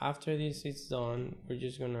 And after this is done, we're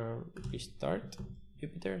just gonna restart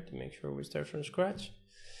Jupyter to make sure we start from scratch,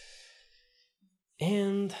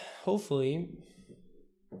 and hopefully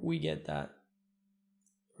we get that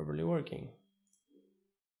properly working.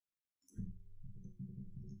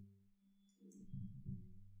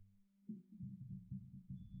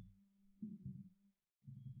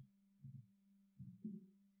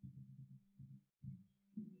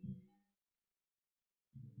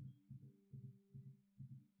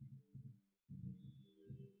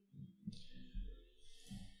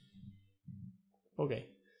 Okay,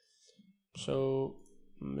 so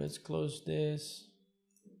let's close this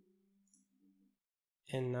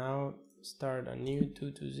and now start a new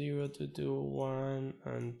 220, 221,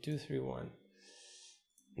 and 231.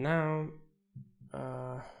 Now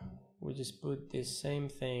we just put this same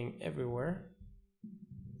thing everywhere.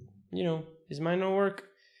 You know, this might not work,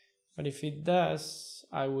 but if it does,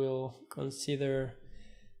 I will consider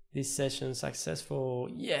this session successful.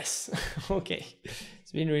 Yes. Okay,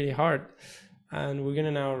 it's been really hard, and we're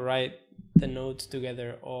gonna now write the notes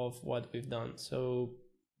together of what we've done. So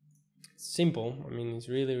simple, I mean, it's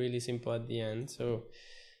really simple at the end. So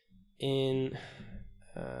in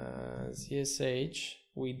CSH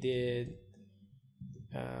we did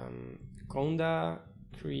Anaconda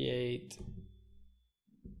create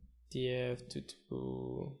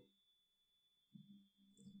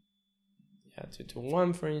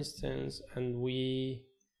tf221 for instance, and we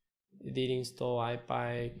did install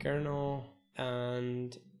mypykernel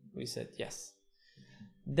and we said yes.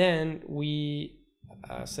 Then we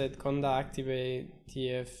said conda activate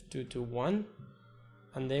tf221,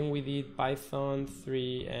 and then we did python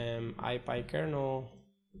 3 mypykernel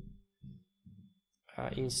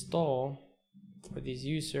install for this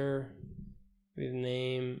user with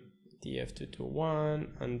name tf221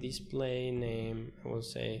 and display name, I will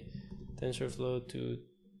say TensorFlow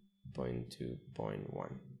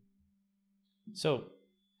 2.2.1. So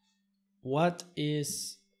what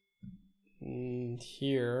is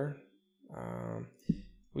here?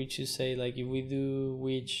 We should say, like, if we do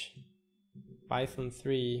which Python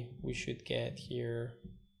 3, we should get here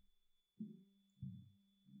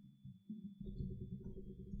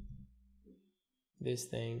this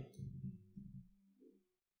thing.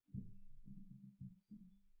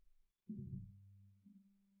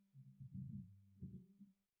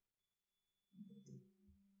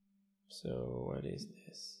 So what is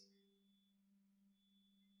this?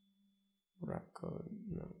 Wrap code,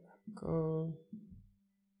 no wrap code.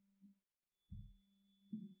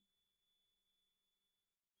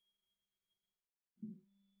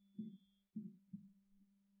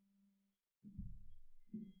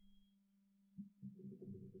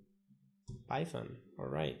 Python, all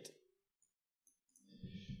right.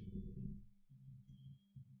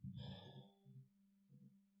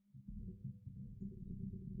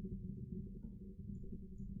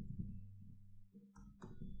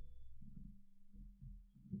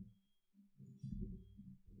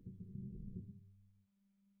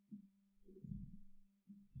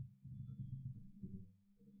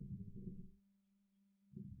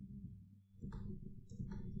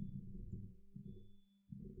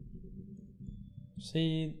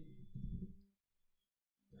 Seed,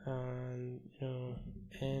 and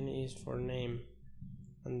N is for name,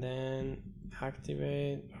 and then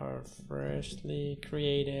activate our freshly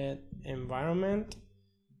created environment,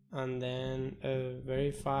 and then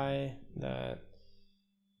verify that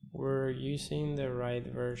we're using the right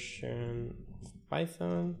version of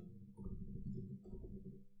Python,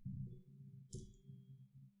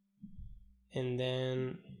 and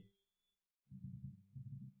then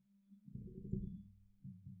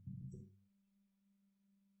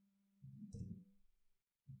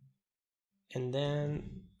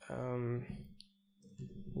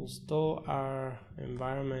install our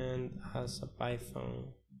environment as a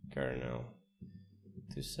Python kernel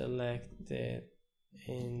to select it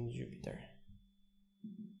in Jupyter.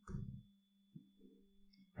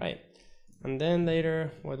 Right, and then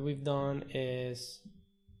later what we've done is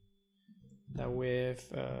that we've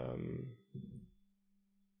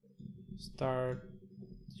start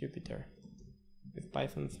Jupyter with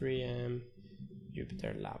Python 3 and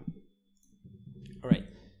Jupyter Lab. All right,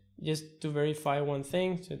 just to verify one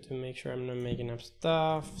thing, so to make sure I'm not making up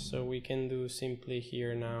stuff, so we can do simply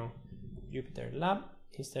here now Jupyter Lab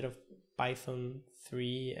instead of Python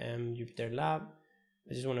 3 and Jupyter Lab.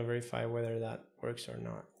 I just want to verify whether that works or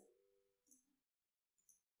not.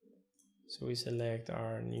 So we select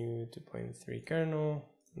our new 2.3 kernel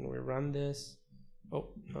and we run this. Oh,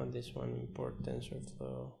 not this one, import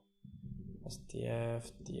TensorFlow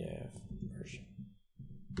STF TF version.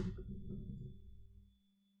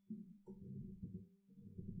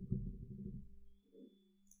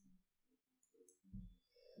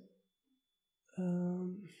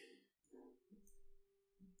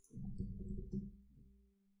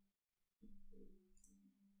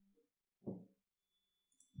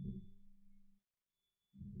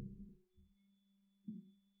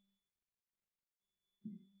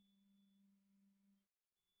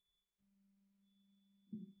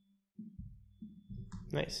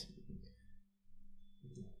 Nice.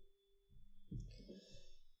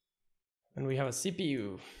 And we have a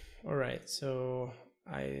CPU. All right, so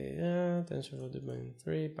TensorFlow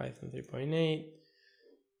 2.3, Python 3.8,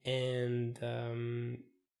 and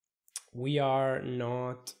we are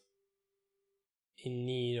not in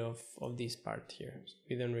need of this part here. So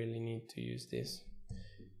we don't really need to use this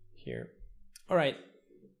here. All right,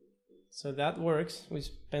 so that works. We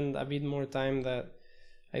spent a bit more time than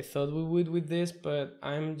I thought we would with this, but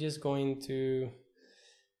I'm just going to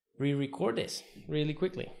re-record this really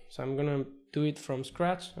quickly. So I'm gonna do it from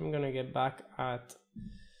scratch. I'm gonna get back at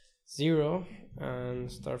 0 and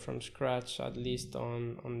start from scratch, at least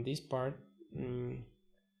on this part.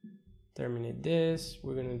 Terminate this.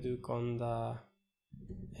 We're gonna do conda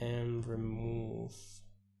and remove.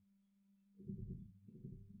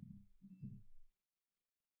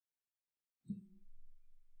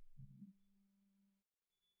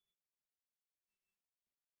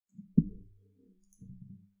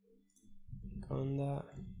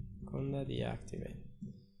 Conda deactivate.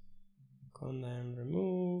 Conda and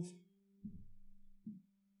remove.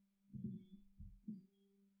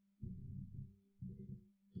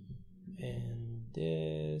 And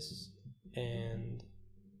this and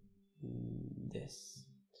this.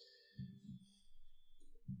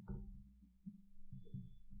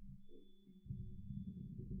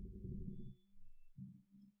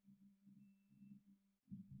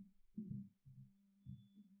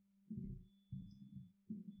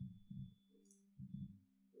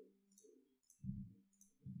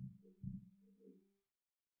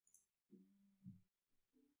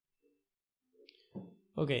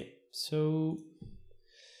 Okay, so,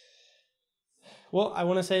 well, I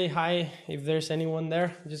want to say hi if there's anyone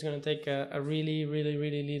there. I'm just going to take a really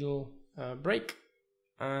little break,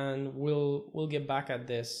 and we'll get back at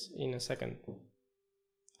this in a second.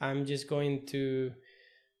 I'm just going to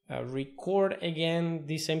record again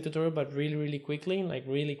this same tutorial, but really quickly,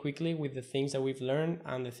 with the things that we've learned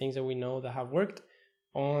and the things that we know that have worked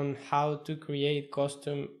on how to create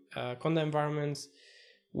custom conda environments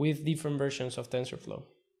with different versions of TensorFlow.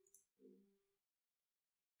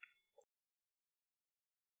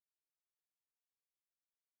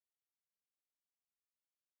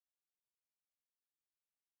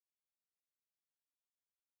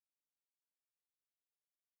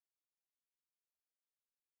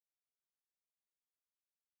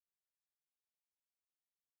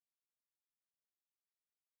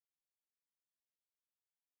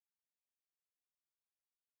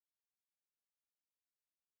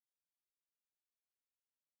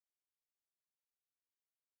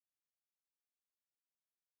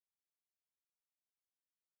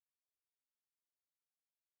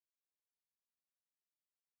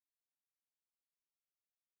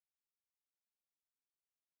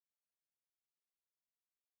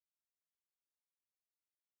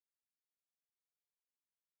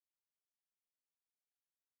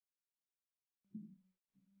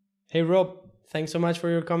 Hey Rob, thanks so much for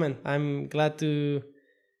your comment. I'm glad to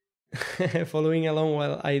following along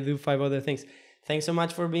while I do 5 other things. Thanks so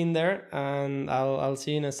much for being there, and I'll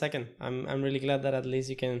see you in a second. I'm really glad that at least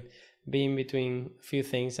you can be in between a few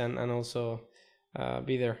things and also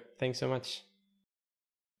be there. Thanks so much.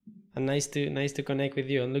 And nice to connect with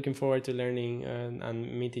you. I'm looking forward to learning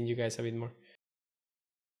and meeting you guys a bit more.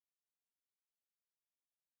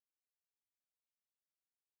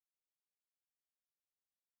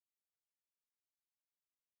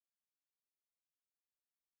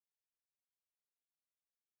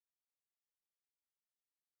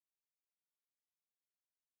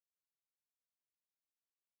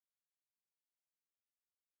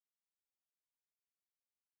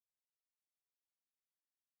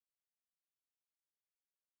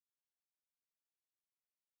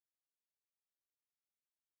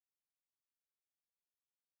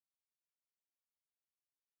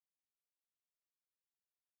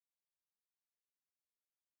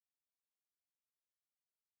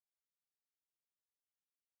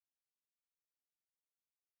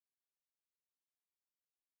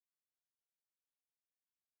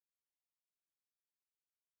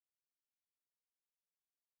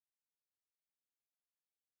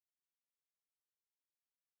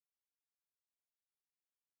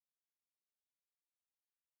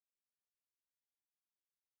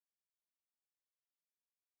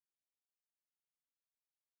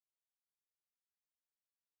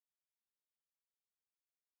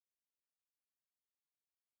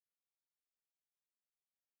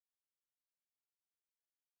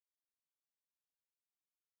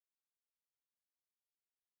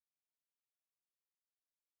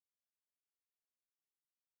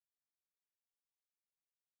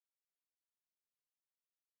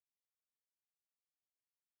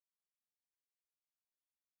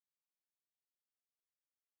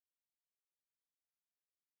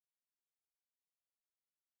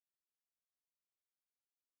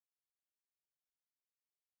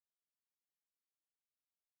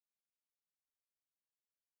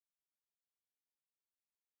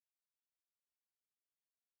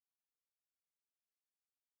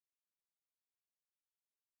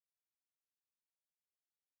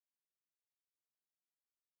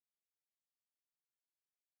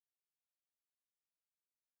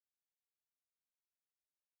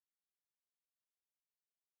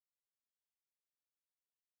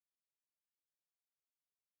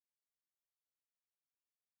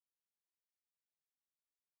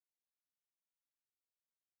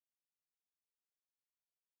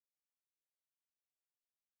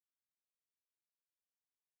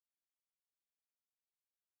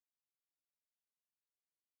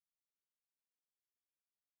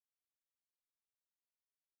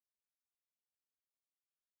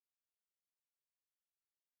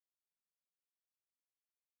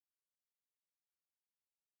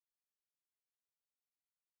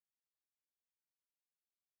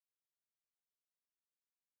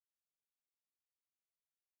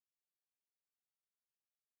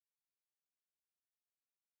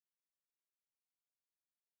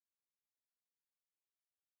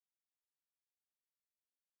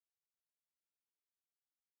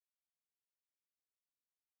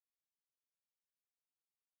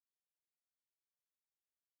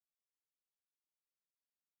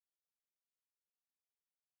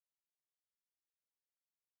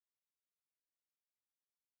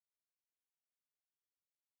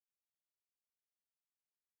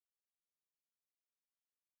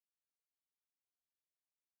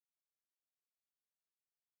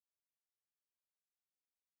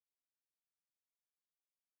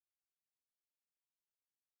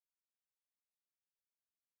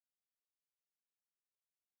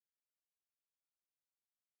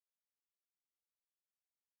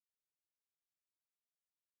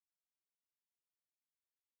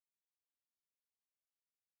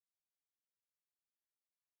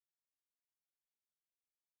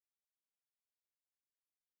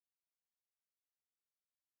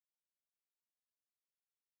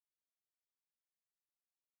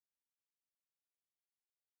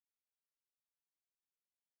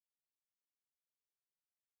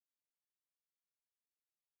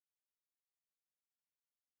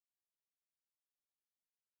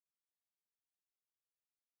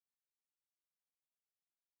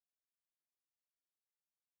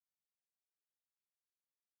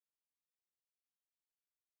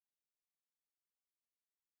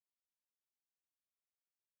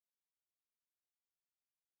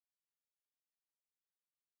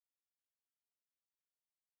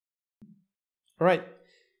 All right.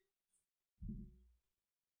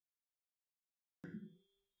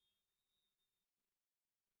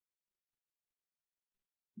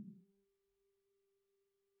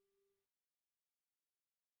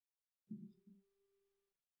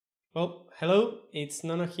 Well, hello, it's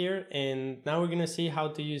Nono here, and now we're gonna see how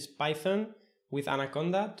to use Python with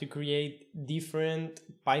Anaconda to create different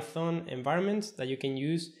Python environments that you can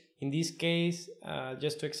use. In this case,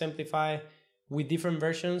 just to exemplify, with different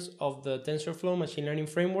versions of the TensorFlow machine learning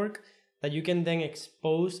framework that you can then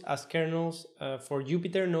expose as kernels for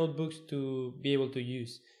Jupyter notebooks to be able to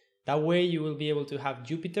use. That way you will be able to have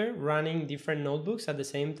Jupyter running different notebooks at the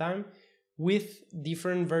same time with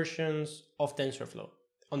different versions of TensorFlow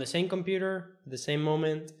on the same computer, the same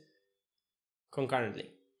moment,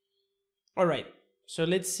 concurrently. All right, so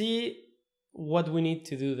let's see what we need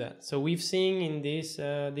to do that. So we've seen in this,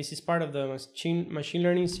 this is part of the machine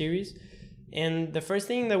learning series. And the first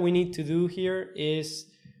thing that we need to do here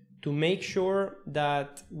is to make sure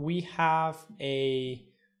that we have a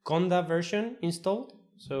Conda version installed.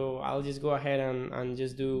 So I'll just go ahead and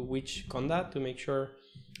just do which Conda to make sure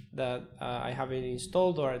that I have it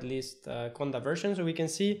installed, or at least Conda version, so we can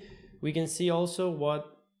see also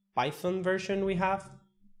what Python version we have,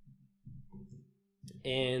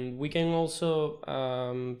 and we can also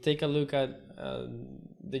take a look at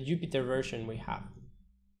the Jupyter version we have.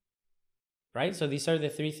 Right, so these are the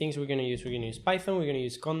three things we're going to use. We're going to use Python, we're going to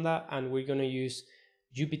use Conda, and we're going to use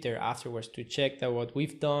Jupyter afterwards to check that what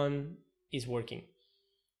we've done is working.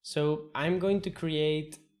 So I'm going to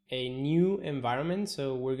create a new environment.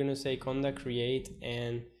 So we're going to say Conda create,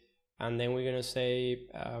 and then we're going to say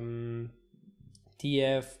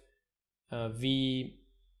tf v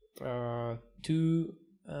 1,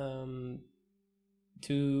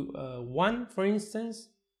 for instance.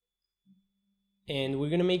 And we're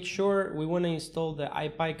going to make sure we want to install the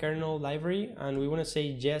ipykernel library, and we want to say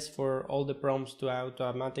yes for all the prompts to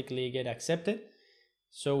automatically get accepted.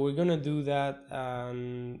 So we're going to do that.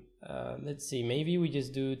 Let's see, maybe we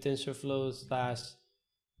just do TensorFlow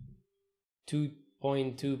 /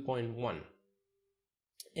 2.2.1.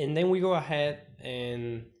 And then we go ahead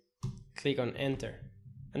and click on enter.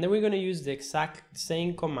 And then we're going to use the exact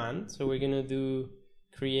same command. So we're going to do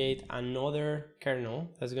create another kernel.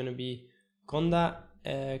 That's going to be Conda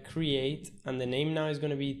create, and the name now is going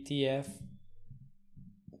to be tf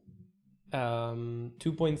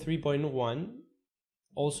 2.3.1,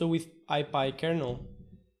 also with ipykernel,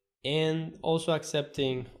 and also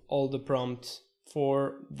accepting all the prompts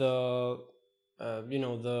for the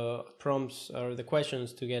the prompts or the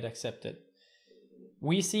questions to get accepted.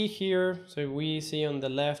 We see here, so we see on the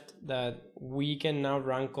left that we can now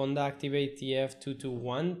run Conda activate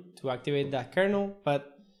tf221 to activate that kernel,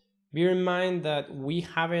 but bear in mind that we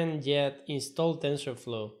haven't yet installed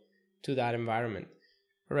TensorFlow to that environment.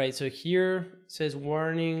 All right, so here it says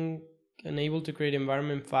warning, unable to create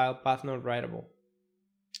environment file, path not writable.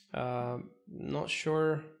 Not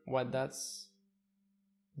sure what that's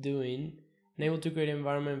doing. Unable to create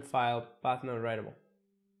environment file, path not writable.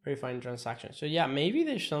 Verifying transaction. So yeah, maybe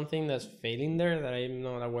there's something that's failing there that I'm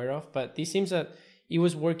not aware of, but this seems that it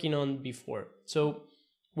was working on before. So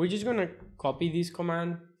we're just gonna copy this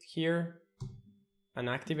command here and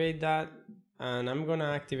activate that, and I'm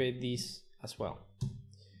gonna activate this as well.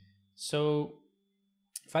 So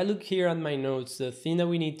if I look here at my notes, the thing that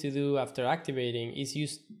we need to do after activating is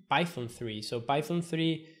use Python 3. So Python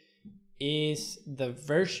 3 is the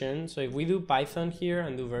version. So if we do Python here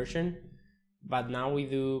and do version, but now we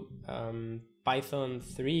do Python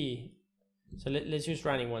 3. So let's just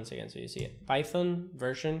run it once again so you see it. Python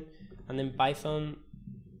version, and then Python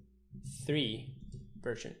 3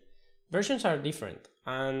 version. Versions are different,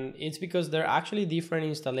 and it's because they're actually different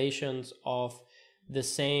installations of the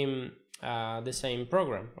same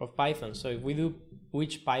program of Python. So if we do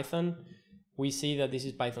which Python, we see that this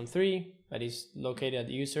is Python 3 that is located at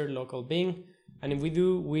user local bin, and if we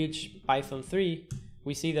do which Python 3,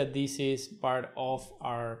 we see that this is part of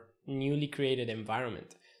our newly created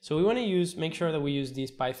environment. So we want to make sure that we use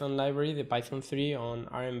this Python library, the Python 3, on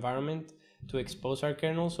our environment to expose our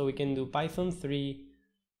kernel. So we can do Python 3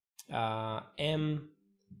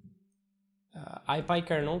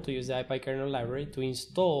 ipykernel to use the ipykernel library to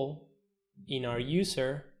install in our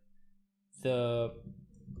user the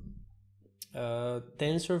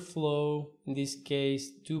TensorFlow, in this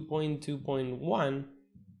case 2.2.1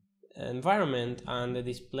 environment, and the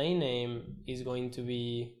display name is going to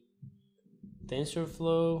be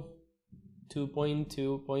TensorFlow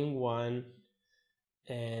 2.2.1,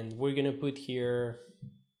 and we're gonna put here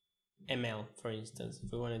ML, for instance,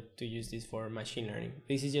 if we wanted to use this for machine learning.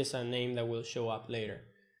 This is just a name that will show up later.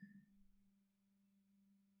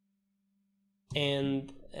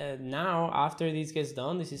 And now after this gets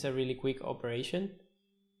done, this is a really quick operation.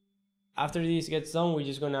 After this gets done, we're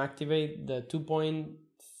just going to activate the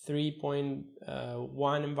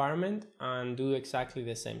 2.3.1 environment and do exactly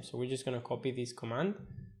the same. So we're just going to copy this command.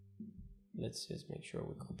 Let's just make sure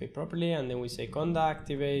we copy properly, and then we say conda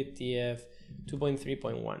activate tf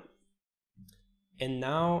 2.3.1. And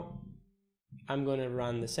now I'm going to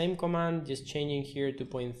run the same command, just changing here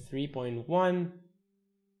 2.3.1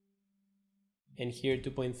 and here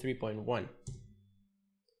 2.3.1.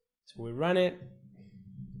 So we run it.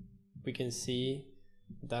 We can see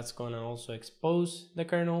that's going to also expose the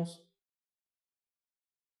kernels.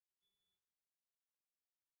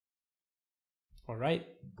 All right.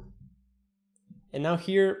 And now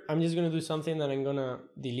here, I'm just going to do something that I'm going to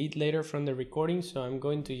delete later from the recording. So I'm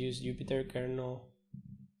going to use Jupyter kernel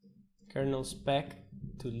spec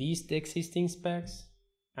to list the existing specs.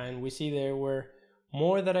 And we see there were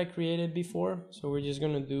more that I created before. So we're just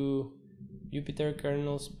going to do Jupyter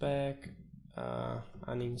kernel spec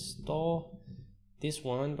and install this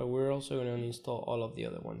one, but we're also going to install all of the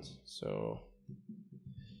other ones. So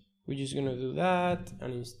we're just going to do that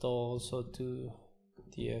and install also to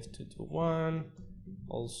TF221,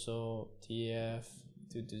 also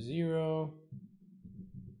TF220,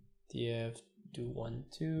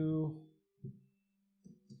 TF212,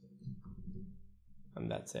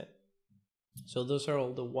 and that's it. So those are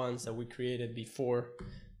all the ones that we created before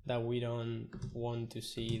that we don't want to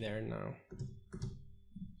see there now.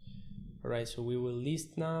 All right, so we will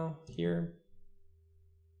list now here,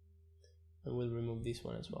 and we'll remove this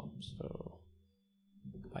one as well. So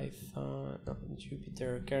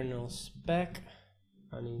Jupyter kernel spec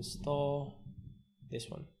and install this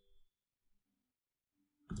one.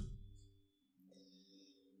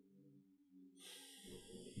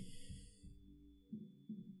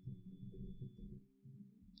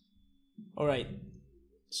 All right,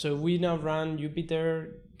 so we now run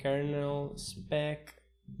Jupyter kernel spec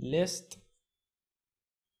list.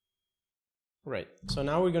 Right, so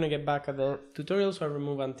now we're gonna get back at the tutorial, so I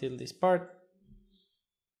remove until this part.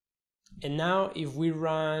 And now if we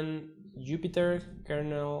run Jupyter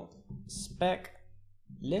kernel spec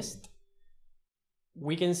list,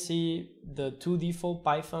 we can see the two default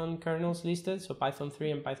Python kernels listed, so Python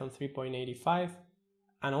 3 and Python 3.85,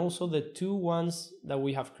 and also the two ones that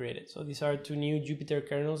we have created. So these are two new Jupyter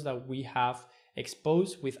kernels that we have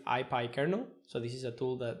exposed with ipykernel. So this is a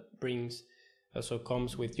tool that also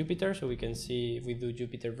comes with Jupyter, so we can see if we do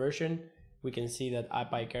Jupyter version, we can see that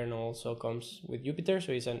ipykernel also comes with Jupyter,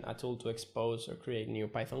 so it's a tool to expose or create new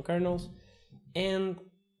Python kernels. And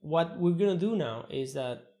what we're going to do now is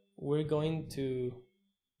that we're going to,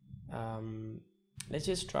 let's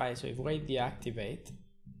just try. So if we deactivate,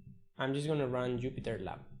 I'm just going to run Jupyter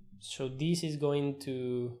Lab. So this is going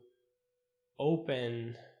to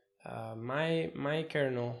open my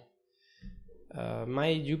kernel,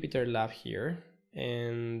 my Jupyter Lab here,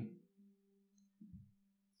 and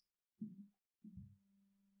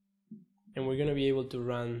we're going to be able to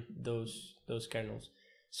run those kernels.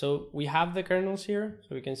 So we have the kernels here,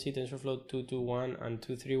 so we can see TensorFlow 221 and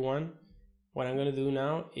 231. What I'm going to do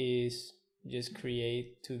now is just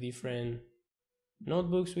create two different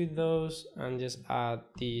notebooks with those and just add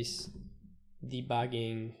this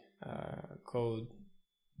debugging code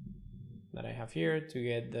that I have here to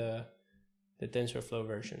get the TensorFlow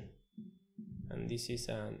version. And this is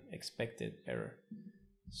an expected error.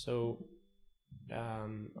 So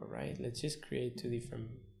all right, let's just create two different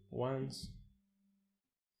ones.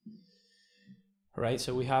 All right,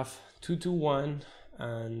 so we have 221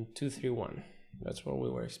 and 231. That's what we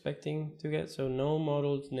were expecting to get. So no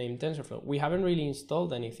models named TensorFlow. We haven't really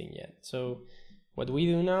installed anything yet. So what we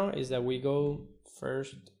do now is that we go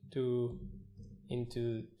first into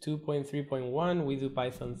 2.3.1. We do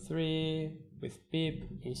Python 3 with pip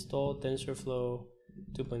install TensorFlow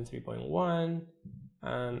 2.3.1,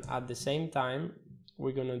 and at the same time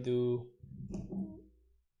we're gonna do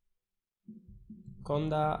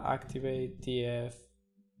conda activate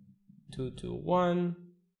tf221,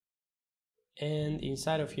 and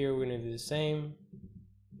inside of here we're gonna do the same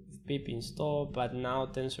with pip install, but now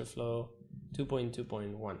TensorFlow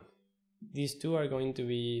 2.2.1. These two are going to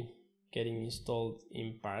be getting installed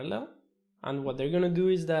in parallel, and what they're going to do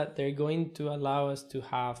is that they're going to allow us to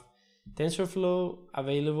have TensorFlow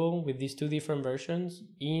available with these two different versions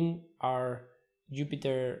in our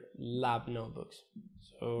Jupyter Lab notebooks.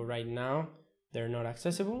 So right now they're not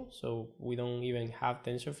accessible, so we don't even have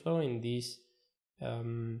TensorFlow in these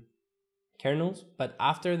kernels, but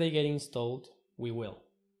after they get installed we will.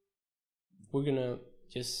 We're gonna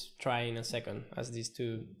just try in a second as these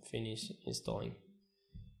two finish installing.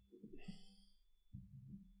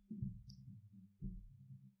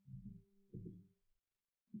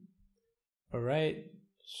 All right,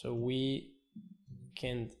 so we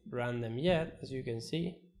can't run them yet, as you can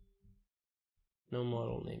see. No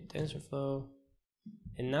model named TensorFlow.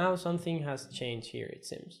 And now something has changed here, it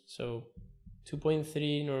seems. So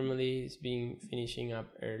 2.3 normally is finishing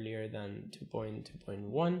up earlier than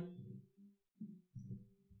 2.2.1.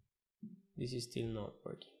 This is still not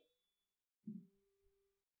working.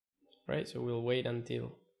 Right, so we'll wait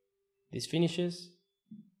until this finishes.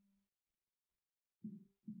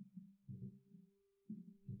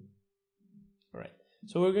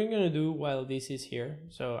 So what we're going to do while this is here,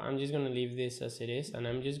 so I'm just going to leave this as it is, and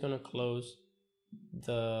I'm just going to close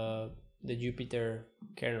the Jupyter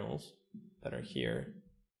kernels that are here.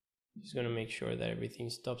 Just going to make sure that everything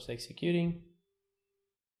stops executing,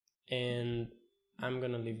 and I'm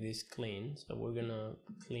going to leave this clean. So we're going to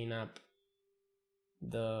clean up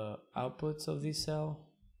the outputs of this cell,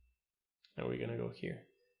 and we're going to go here.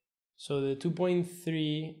 So the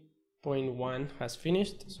 2.3.1 has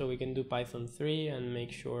finished, so we can do Python 3 and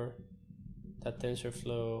make sure that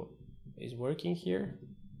TensorFlow is working here.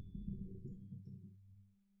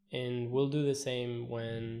 And we'll do the same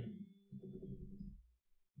when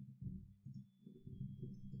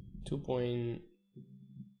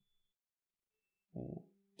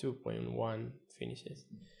 2.1 finishes.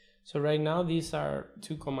 So right now these are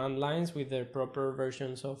two command lines with their proper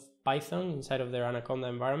versions of Python inside of their Anaconda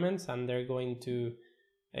environments, and they're going to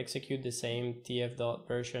execute the same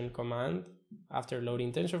tf.version command after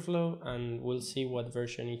loading TensorFlow, and we'll see what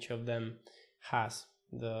version each of them has.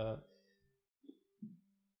 The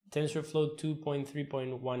TensorFlow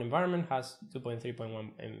 2.3.1 environment has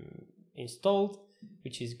 2.3.1 installed,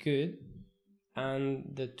 which is good,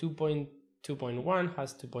 and the 2.2.1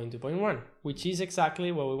 has 2.2.1, which is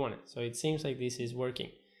exactly what we wanted. So it seems like this is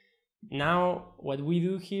working. Now what we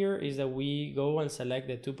do here is that we go and select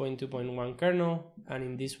the 2.2.1 kernel, and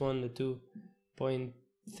in this one the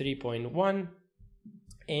 2.3.1,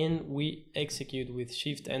 and we execute with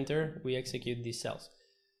Shift Enter, we execute these cells.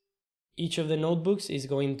 Each of the notebooks is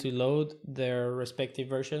going to load their respective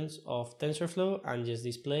versions of TensorFlow and just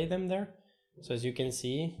display them there. So as you can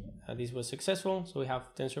see, this was successful. So we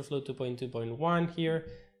have TensorFlow 2.2.1 here,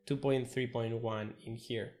 2.3.1 in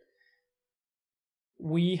here.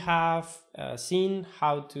 We have seen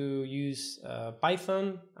how to use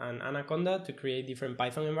Python and Anaconda to create different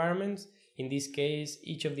Python environments. In this case,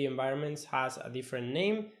 each of the environments has a different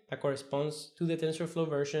name that corresponds to the TensorFlow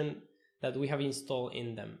version that we have installed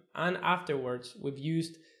in them. And afterwards, we've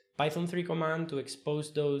used Python 3 command to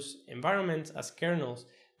expose those environments as kernels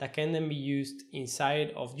that can then be used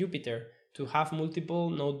inside of Jupyter to have multiple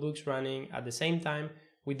notebooks running at the same time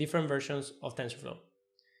with different versions of TensorFlow.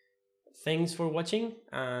 Thanks for watching,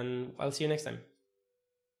 and I'll see you next time.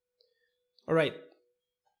 All right,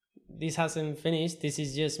 this hasn't finished. This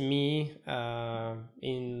is just me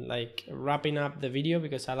in like wrapping up the video,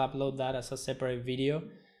 because I'll upload that as a separate video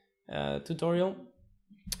tutorial.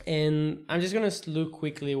 And I'm just gonna look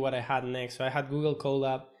quickly what I had next. So I had Google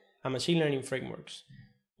Colab and machine learning frameworks.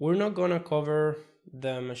 We're not gonna cover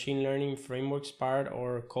the machine learning frameworks part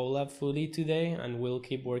or Colab fully today, and we'll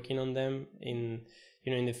keep working on them in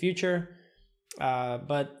the future.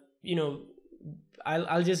 But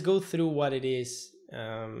I'll just go through what it is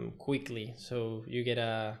quickly, so you get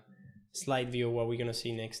a slight view of what we're gonna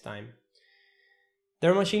see next time.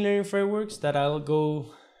 There are machine learning frameworks that I'll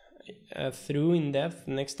go through in depth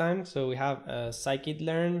next time. So we have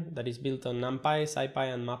scikit-learn that is built on NumPy,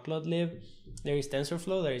 SciPy, and Matplotlib. There is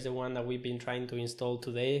TensorFlow, that is the one that we've been trying to install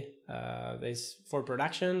today. This for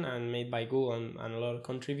production and made by Google and a lot of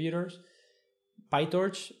contributors.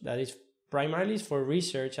 PyTorch, that is primarily for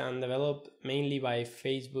research and developed mainly by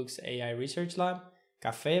Facebook's AI Research Lab.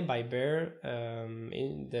 Caffe by Bear,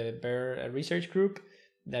 in the Bear Research Group,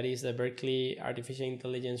 that is the Berkeley Artificial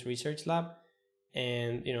Intelligence Research Lab.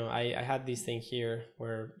 And I had this thing here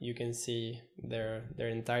where you can see their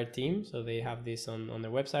entire team. So they have this on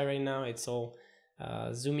their website right now. It's all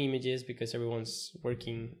Zoom images because everyone's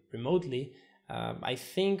working remotely. I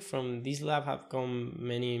think from this lab have come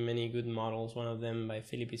many good models. One of them by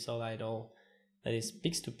Philippe Isola et al. That is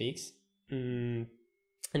Pix2Pix. And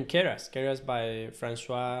Keras by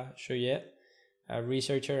Francois Choyet, a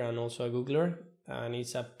researcher and also a Googler. And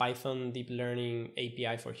it's a Python deep learning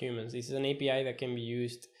API for humans. This is an API that can be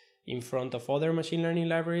used in front of other machine learning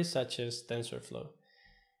libraries such as TensorFlow.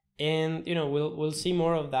 And we'll see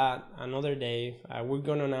more of that another day. We're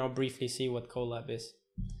gonna now briefly see what Colab is.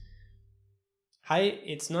 Hi,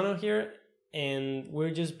 it's Nono here, and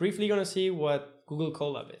we're just briefly gonna see what Google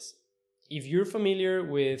Colab is. If you're familiar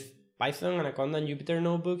with Python, Anaconda, and Jupyter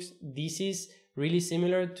notebooks, this is really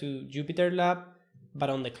similar to Jupyter Lab, but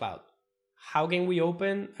on the cloud. how can we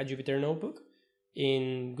open a Jupyter notebook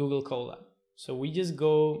in Google Colab? So we just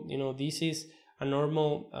go, this is a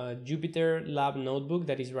normal Jupyter Lab notebook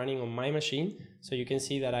that is running on my machine. So you can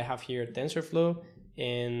see that I have here TensorFlow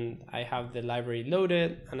and I have the library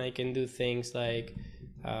loaded, and I can do things like,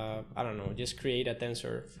 I don't know, just create a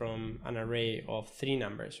tensor from an array of 3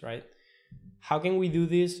 numbers, right? How can we do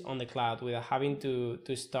this on the cloud without having to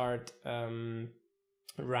start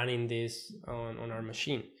running this on our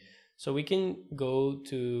machine? So we can go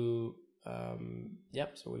to, so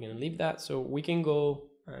we're gonna leave that. So we can go,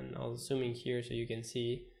 and I'll zoom in here so you can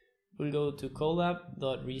see, we'll go to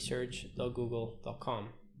colab.research.google.com,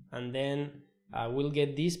 and then we'll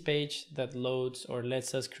get this page that loads or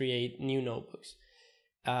lets us create new notebooks.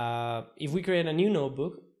 If we create a new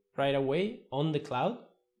notebook right away on the cloud,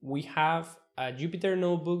 we have a Jupyter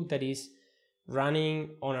notebook that is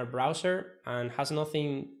running on our browser and has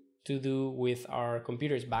nothing to do with our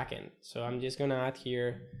computer's backend. So I'm just gonna add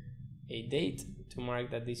here a date to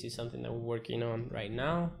mark that this is something that we're working on right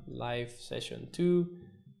now. Live session 2,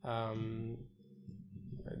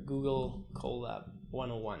 Google Colab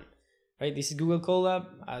 101. Right, this is Google Colab.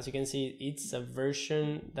 As you can see, it's a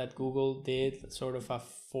version that Google did, sort of a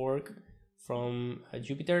fork from a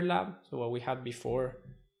Jupyter Lab. So what we had before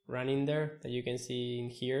running there that you can see in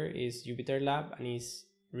here is Jupyter Lab, and is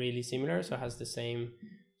really similar, so it has the same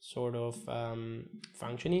sort of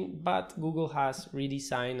functioning, but Google has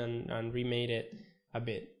redesigned and remade it a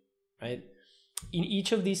bit, right? In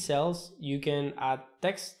each of these cells you can add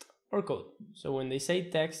text or code. So when they say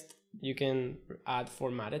text, you can add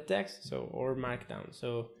formatted text, so, or markdown.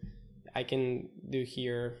 So I can do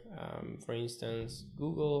here, for instance,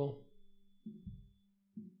 Google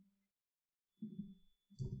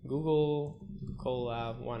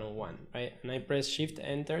Colab 101, right? And I press Shift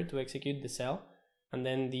Enter to execute the cell, and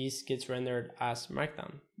then this gets rendered as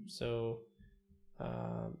markdown. So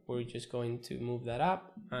we're just going to move that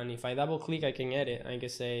up, and if I double click, I can edit. I can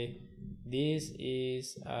say this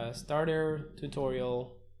is a starter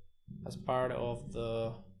tutorial as part of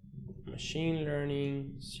the machine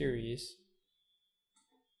learning series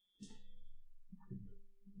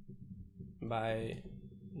by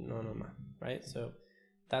Nono, right? So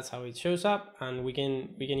that's how it shows up, and we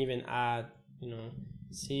can even add,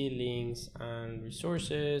 see links and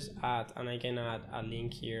resources, and I can add a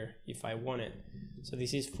link here if I want it. So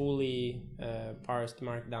this is fully parsed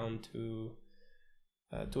markdown to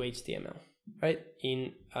HTML, right,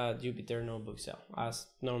 in a Jupyter notebook cell as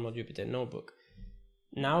normal Jupyter notebook.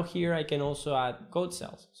 Now here I can also add code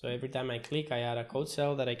cells. So every time I click, I add a code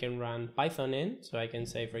cell that I can run Python in. So I can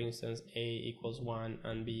say, for instance, a equals 1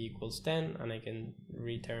 and b equals 10, and I can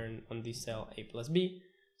return on this cell a plus b.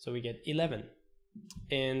 So we get 11.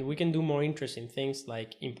 And we can do more interesting things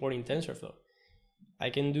like importing TensorFlow. I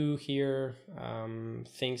can do here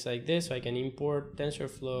things like this. So I can import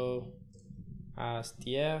TensorFlow as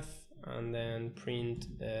TF and then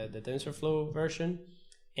print the TensorFlow version.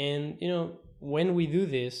 And when we do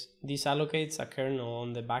this, this allocates a kernel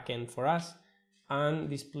on the backend for us and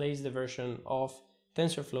displays the version of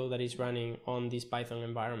TensorFlow that is running on this Python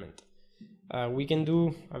environment. We can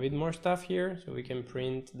do a bit more stuff here, so we can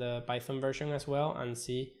print the Python version as well and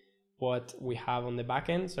see what we have on the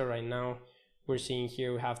backend. So right now we're seeing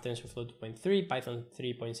here we have TensorFlow 2.3, Python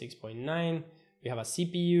 3.6.9, we have a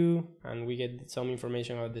CPU, and we get some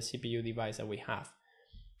information about the CPU device that we have.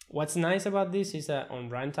 What's nice about this is that on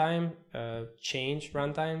runtime, change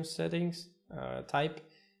runtime settings type,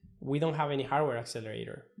 we don't have any hardware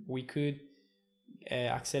accelerator. We could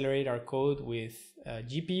accelerate our code with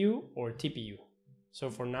GPU or TPU. So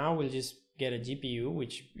for now, we'll just get a GPU,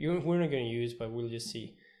 which we're not going to use, but we'll just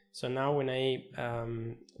see. So now when I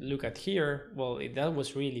look at here, well, that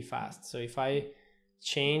was really fast. So if I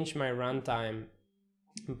change my runtime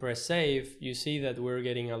and press save, you see that we're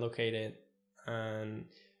getting allocated and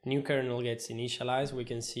new kernel gets initialized. We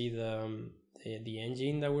can see the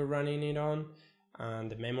engine that we're running it on,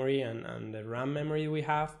 and the memory and the RAM memory we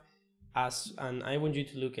have. And I want you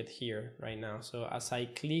to look at here right now. So as I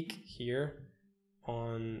click here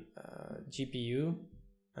on GPU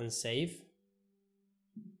and save,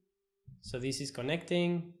 so this is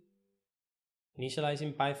connecting,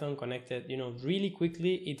 initializing Python, connected, really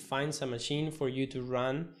quickly. It finds a machine for you to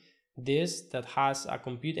run this that has a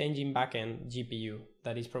compute engine backend GPU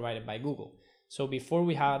that is provided by Google. So before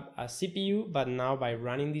we had a CPU, but now by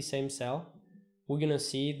running the same cell, we're gonna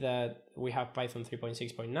see that we have Python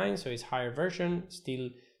 3.6.9, so it's higher version, still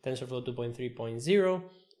TensorFlow 2.3.0,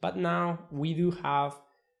 but now we do have,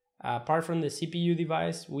 apart from the CPU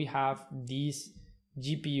device, we have this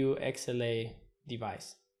GPU XLA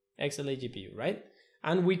device, XLA GPU, right?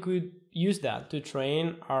 And we could use that to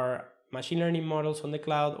train our machine learning models on the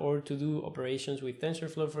cloud, or to do operations with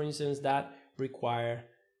TensorFlow, for instance, that require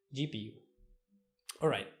GPU. All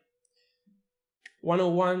right.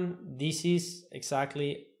 101, this is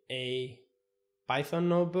exactly a Python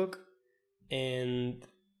notebook, and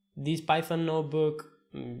this Python notebook,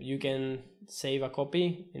 you can save a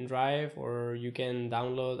copy in Drive, or you can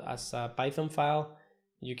download as a Python file.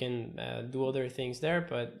 You can do other things there,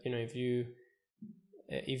 but if you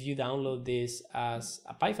download this as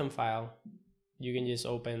a Python file, you can just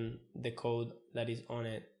open the code that is on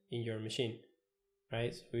it in your machine,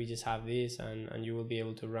 right? So we just have this, and you will be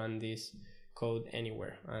able to run this code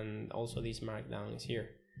anywhere. And also this markdown is here.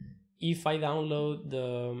 If I download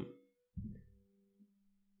the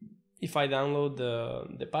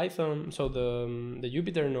Python, so the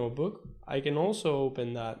Jupyter notebook, I can also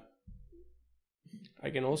open that.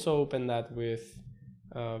 With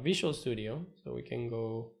Visual Studio. So we can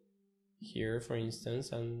go here, for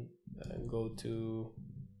instance, and go to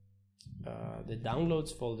the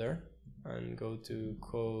downloads folder and go to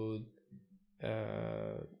code.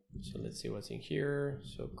 So let's see what's in here.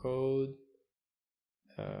 So code,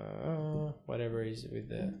 whatever is with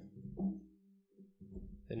the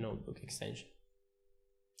notebook extension.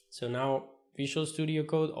 So now Visual Studio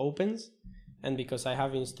Code opens, and because I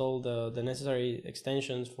have installed the necessary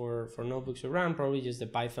extensions for notebooks to run, probably just the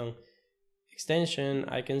Python extension,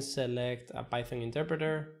 I can select a Python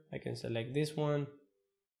interpreter. I can select this one,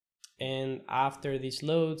 and after this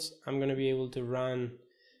loads, I'm going to be able to run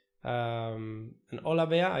an Hola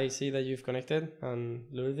Bea. I see that you've connected, and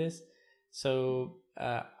Lourdes. So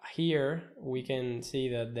here we can see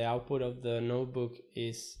that the output of the notebook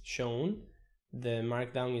is shown, the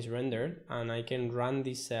markdown is rendered, and I can run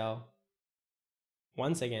this cell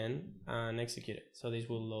once again and execute it. So this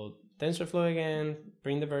will load TensorFlow again,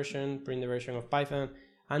 print the version of Python,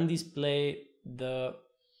 and display the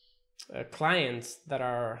clients that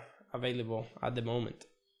are available at the moment,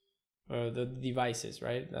 the devices,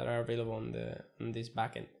 right, that are available on this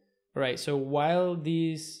backend. All right, so while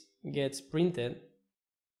this gets printed,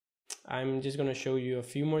 I'm just going to show you a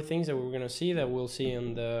few more things that we're going to see, that we'll see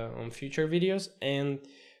on future videos, and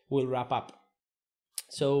we'll wrap up.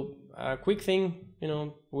 So a quick thing,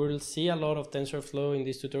 we'll see a lot of TensorFlow in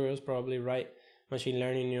these tutorials, probably, right? Machine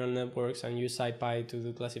learning, neural networks, and use SciPy to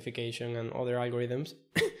do classification and other algorithms.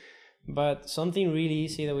 But something really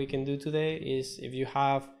easy that we can do today is, if you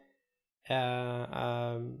have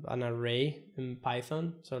an array in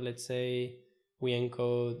Python, so let's say we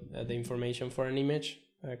encode the information for an image,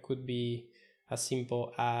 could be as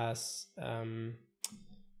simple as a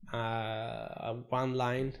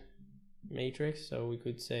one-line matrix. So we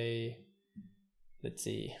could say, let's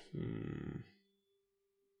see,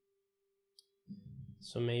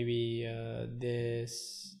 so maybe the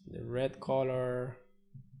red color,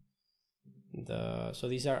 so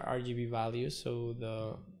these are RGB values, so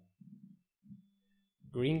the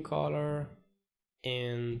green color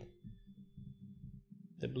and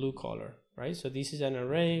the blue color, right? So this is an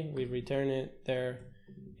array, we return it there.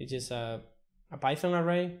 It's just a Python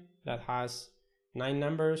array that has 9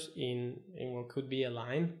 numbers in what could be a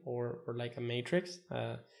line or like a matrix.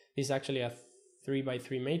 This is actually a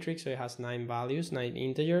 3x3 matrix, so it has 9 values, 9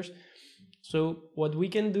 integers. So what we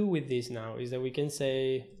can do with this now is that we can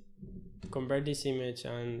say, convert this image,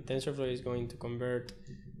 and TensorFlow is going to convert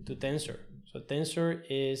to tensor. So tensor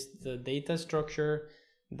is the data structure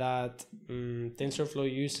that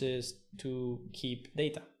TensorFlow uses to keep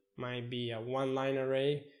data. Might be a one-line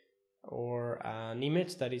array, or an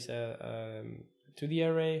image that is a 2D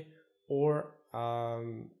array, or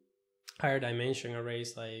higher dimension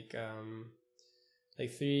arrays like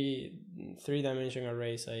three-dimension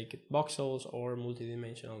arrays like voxels, or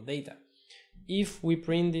multidimensional data. If we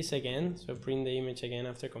print this again, so print the image again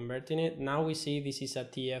after converting it, now we see this is a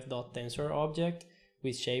tf.tensor object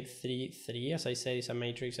with shape 3, 3. As I said, it's a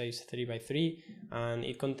matrix that is 3x3, and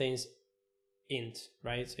it contains int,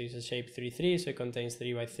 right? So it's a shape 3, 3, so it contains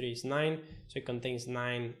 3x3 is 9, so it contains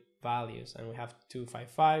 9 values, and we have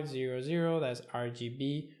 255, 0, 0, that's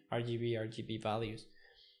RGB values.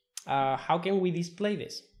 How can we display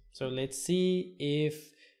this? So let's see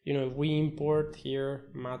if, if we import here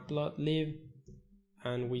matplotlib,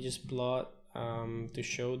 and we just plot to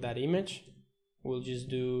show that image. We'll just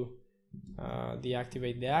do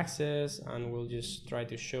deactivate the access, and we'll just try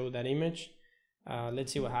to show that image.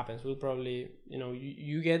 Let's see what happens. We'll probably,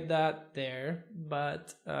 you get that there,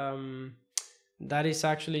 but that is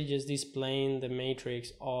actually just displaying the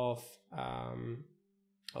matrix of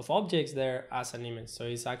objects there as an image. So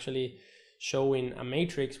it's actually showing a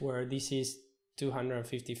matrix where this is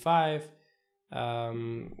 255,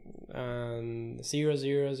 and 0,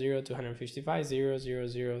 0, 0 to 155, 0, 0,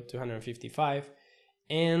 0 to 155.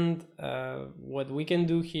 And what we can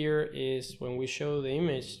do here is when we show the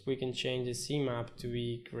image, we can change the CMAP to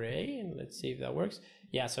be gray, and let's see if that works.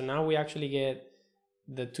 Yeah, so now we actually get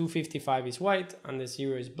the 255 is white and the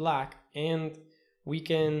 0 is black, and we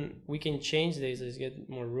can change this. Let's get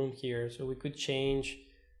more room here, so we could change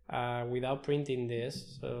without printing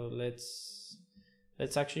this. So let's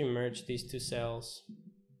actually merge these two cells.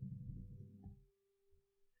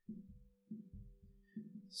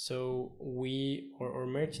 So we or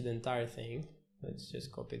merge the entire thing. Let's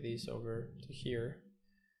just copy this over to here.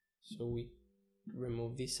 So we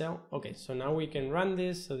remove this cell. Okay, so now we can run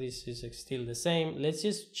this. So this is still the same. Let's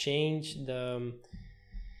just change the,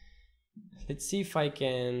 let's see if I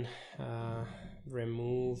can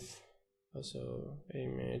remove also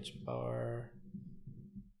image bar.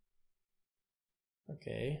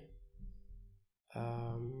 Okay.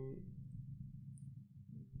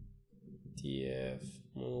 TF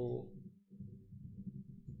move.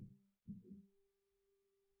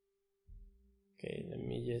 Okay, let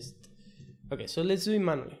me just, okay, so let's do it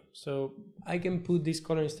manually. So I can put this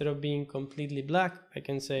color, instead of being completely black, I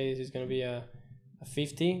can say this is going to be a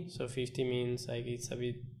 50. So 50 means like it's a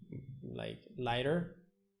bit like lighter.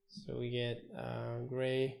 So we get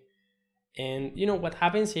gray. And you know what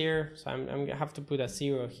happens here, so I'm gonna have to put a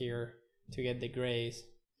 0 here to get the grays,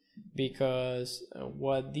 because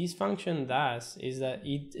what this function does is that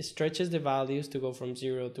it stretches the values to go from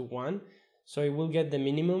 0 to 1. So it will get the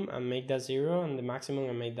minimum and make that 0, and the maximum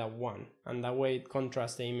and make that 1, and that way it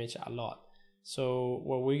contrasts the image a lot. So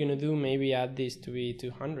what we're gonna do, maybe add this to be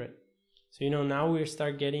 200. So you know, now we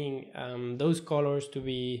start getting those colors to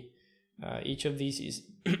be, each of these is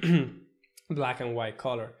black and white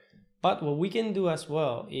color. But what we can do as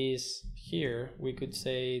well is here we could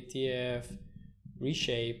say TF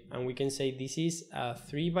reshape, and we can say this is a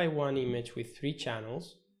 3x1 image with 3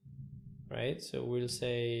 channels, right? So we'll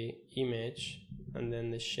say image, and then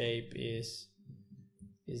the shape is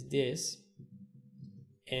this.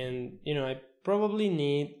 And you know, I probably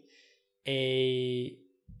need a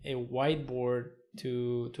whiteboard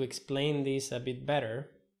to explain this a bit better,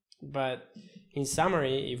 but in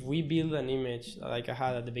summary, if we build an image like I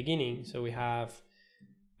had at the beginning, so we have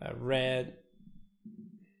a red,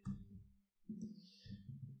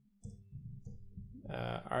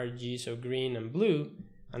 RG, so green and blue,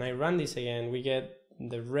 and I run this again, we get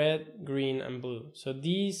the red, green, and blue. So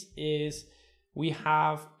this is, we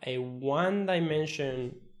have a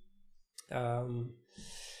 1-dimension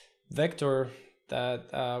vector that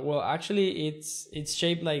well, actually it's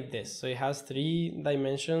shaped like this. So it has 3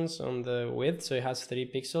 dimensions on the width, so it has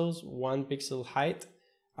 3 pixels, 1 pixel height,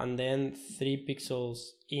 and then 3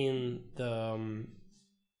 pixels in the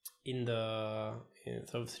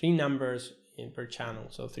so 3 numbers per channel,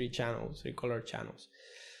 so 3 channels, 3 color channels.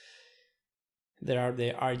 There are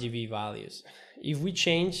the RGB values. If we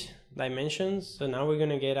change dimensions, so now we're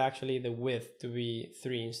gonna get actually the width to be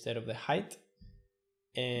 3 instead of the height.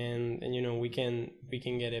 And you know, we can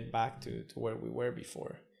get it back to where we were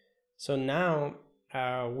before. So now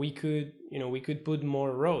we could, you know, we could put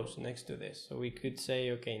more rows next to this. So we could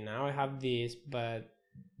say, okay, now I have this, but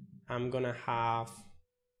I'm gonna have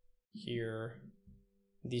here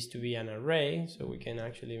this to be an array. So we can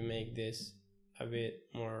actually make this a bit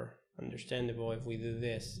more understandable if we do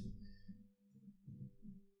this.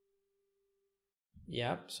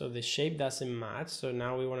 Yep, so the shape doesn't match, so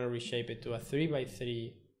now we want to reshape it to a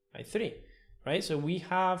 3x3x3, right? So we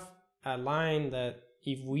have a line that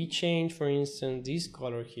if we change, for instance, this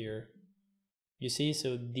color here, you see,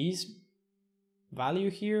 so this value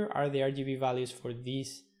here are the RGB values for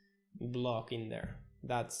this block in there,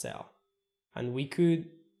 that cell. And we could,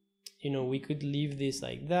 you know, we could leave this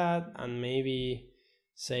like that and maybe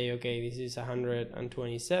say, okay, this is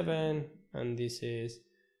 127 and this is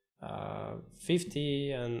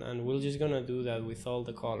 50, and we're just gonna do that with all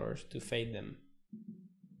the colors to fade them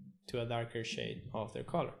to a darker shade of their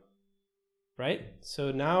color, right?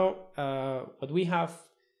 So now what we have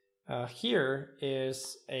here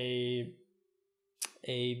is a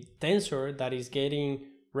tensor that is getting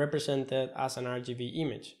represented as an RGB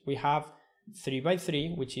image. We have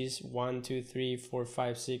 3x3, which is 1, 2, 3, 4,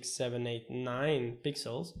 5, 6, 7, 8, 9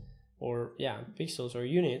 pixels, or yeah, pixels or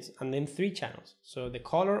units, and then 3 channels. So the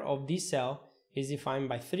color of this cell is defined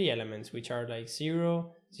by 3 elements, which are like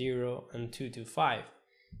 0, 0, and 2 to 5.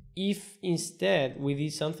 If instead we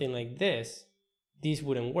did something like this, this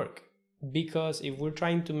wouldn't work, because if we're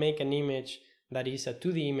trying to make an image that is a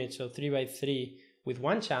 2D image, so 3x3 with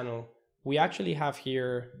 1 channel, we actually have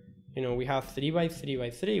here you know, we have 3 by 3 by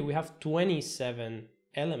 3, we have 27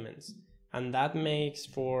 elements, and that makes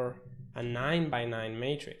for a 9 by 9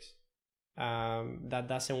 matrix. That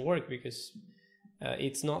doesn't work because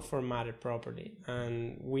it's not formatted properly,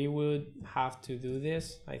 and we would have to do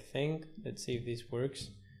this, I think. Let's see if this works.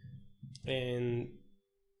 And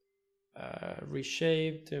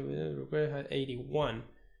reshape to 81.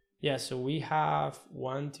 Yeah, so we have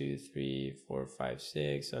 1 2 3 4 5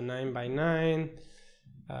 6, so 9 by 9.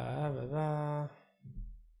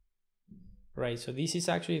 Right, so this is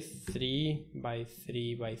actually 3 by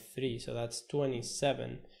 3 by 3, so that's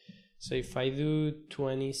 27. So if I do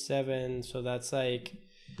 27, so that's like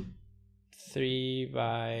 3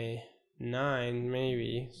 by 9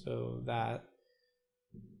 maybe, so that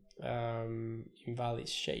invalid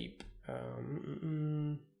shape.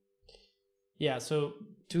 Yeah, so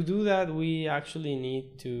to do that we actually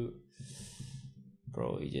need to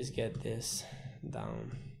probably just get this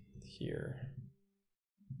down here.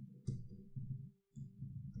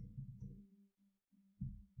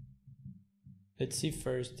 Let's see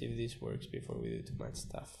first if this works before we do too much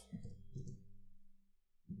stuff.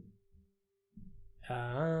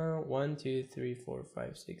 1 2 3 4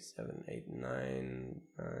 5 6 7 8 9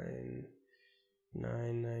 9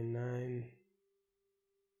 9 9 9.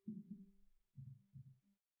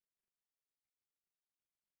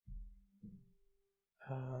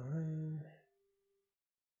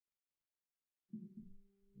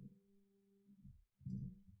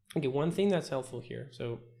 Okay, one thing that's helpful here.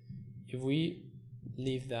 So if we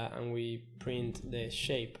leave that and we print the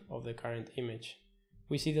shape of the current image,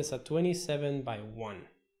 we see that's a 27 by 1.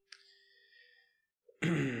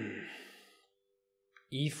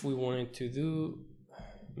 If we wanted to do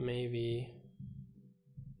maybe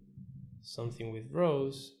something with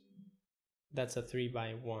rows, that's a 3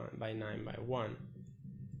 by 1 by 9 by 1.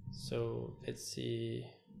 So let's see,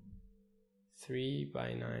 3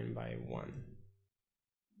 by 9 by 1.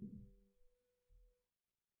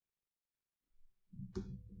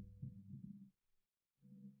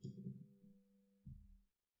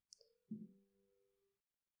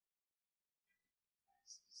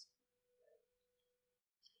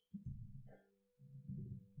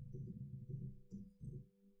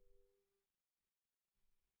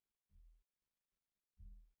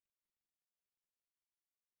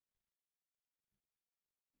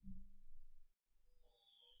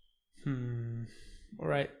 All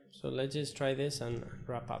right, so let's just try this and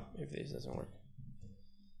wrap up if this doesn't work.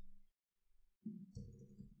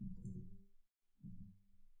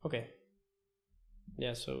 Okay.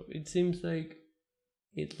 Yeah, so it seems like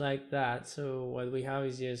it's like that. So what we have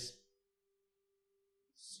is just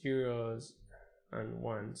zeros and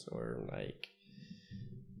ones, or like,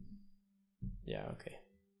 yeah, okay.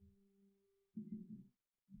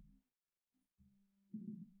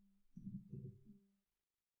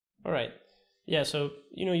 All right. Yeah, so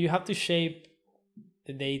you know, you have to shape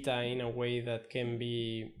the data in a way that can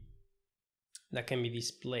be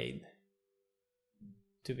displayed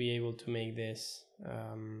to be able to make this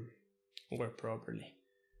work properly.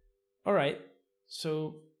 All right,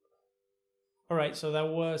 so that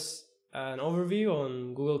was an overview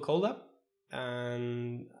on Google Colab,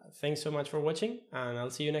 and thanks so much for watching, and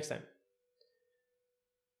I'll see you next time.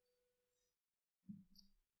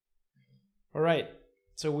 All right,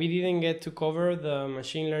 so we didn't get to cover the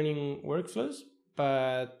machine learning workflows,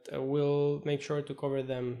 but we'll make sure to cover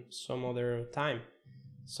them some other time.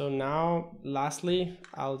 So now, lastly,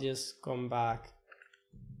 I'll just come back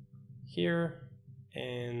here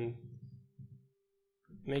and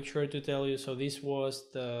make sure to tell you, so this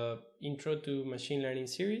was the intro to machine learning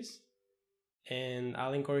series, and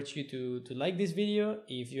I'll encourage you to like this video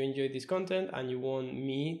if you enjoyed this content and you want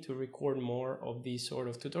me to record more of these sort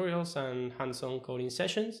of tutorials and hands-on coding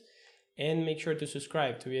sessions, and make sure to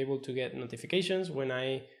subscribe to be able to get notifications when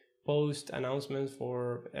I post announcements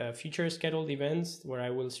for future scheduled events where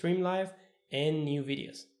I will stream live and new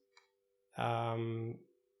videos.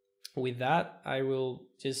 With that, I will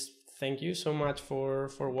just thank you so much for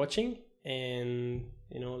watching, and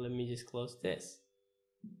you know, let me just close this.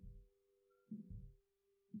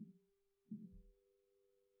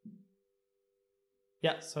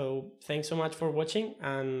 Yeah, so thanks so much for watching,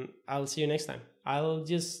 and I'll see you next time. I'll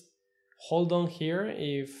just hold on here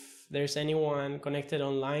if there's anyone connected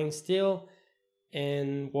online still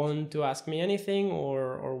and want to ask me anything,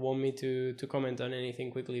 or want me to comment on anything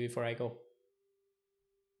quickly before I go.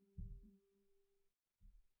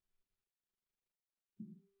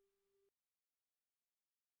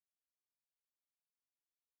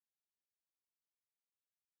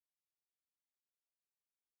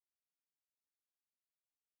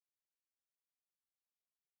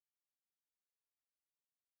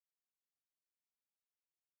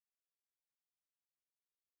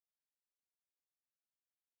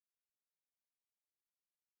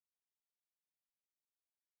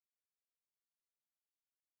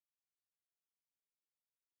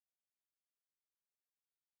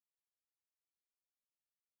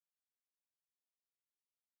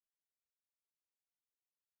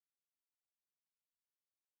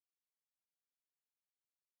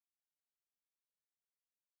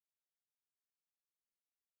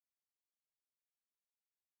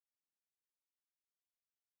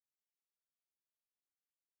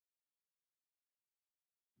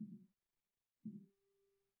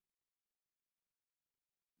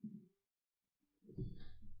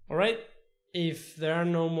 All right. If there are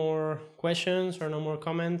no more questions or no more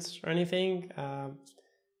comments or anything,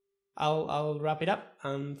 I'll wrap it up.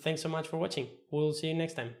 And thanks so much for watching. We'll see you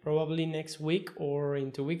next time. Probably next week or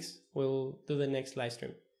in 2 weeks, we'll do the next live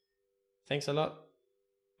stream. Thanks a lot.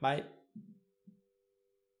 Bye.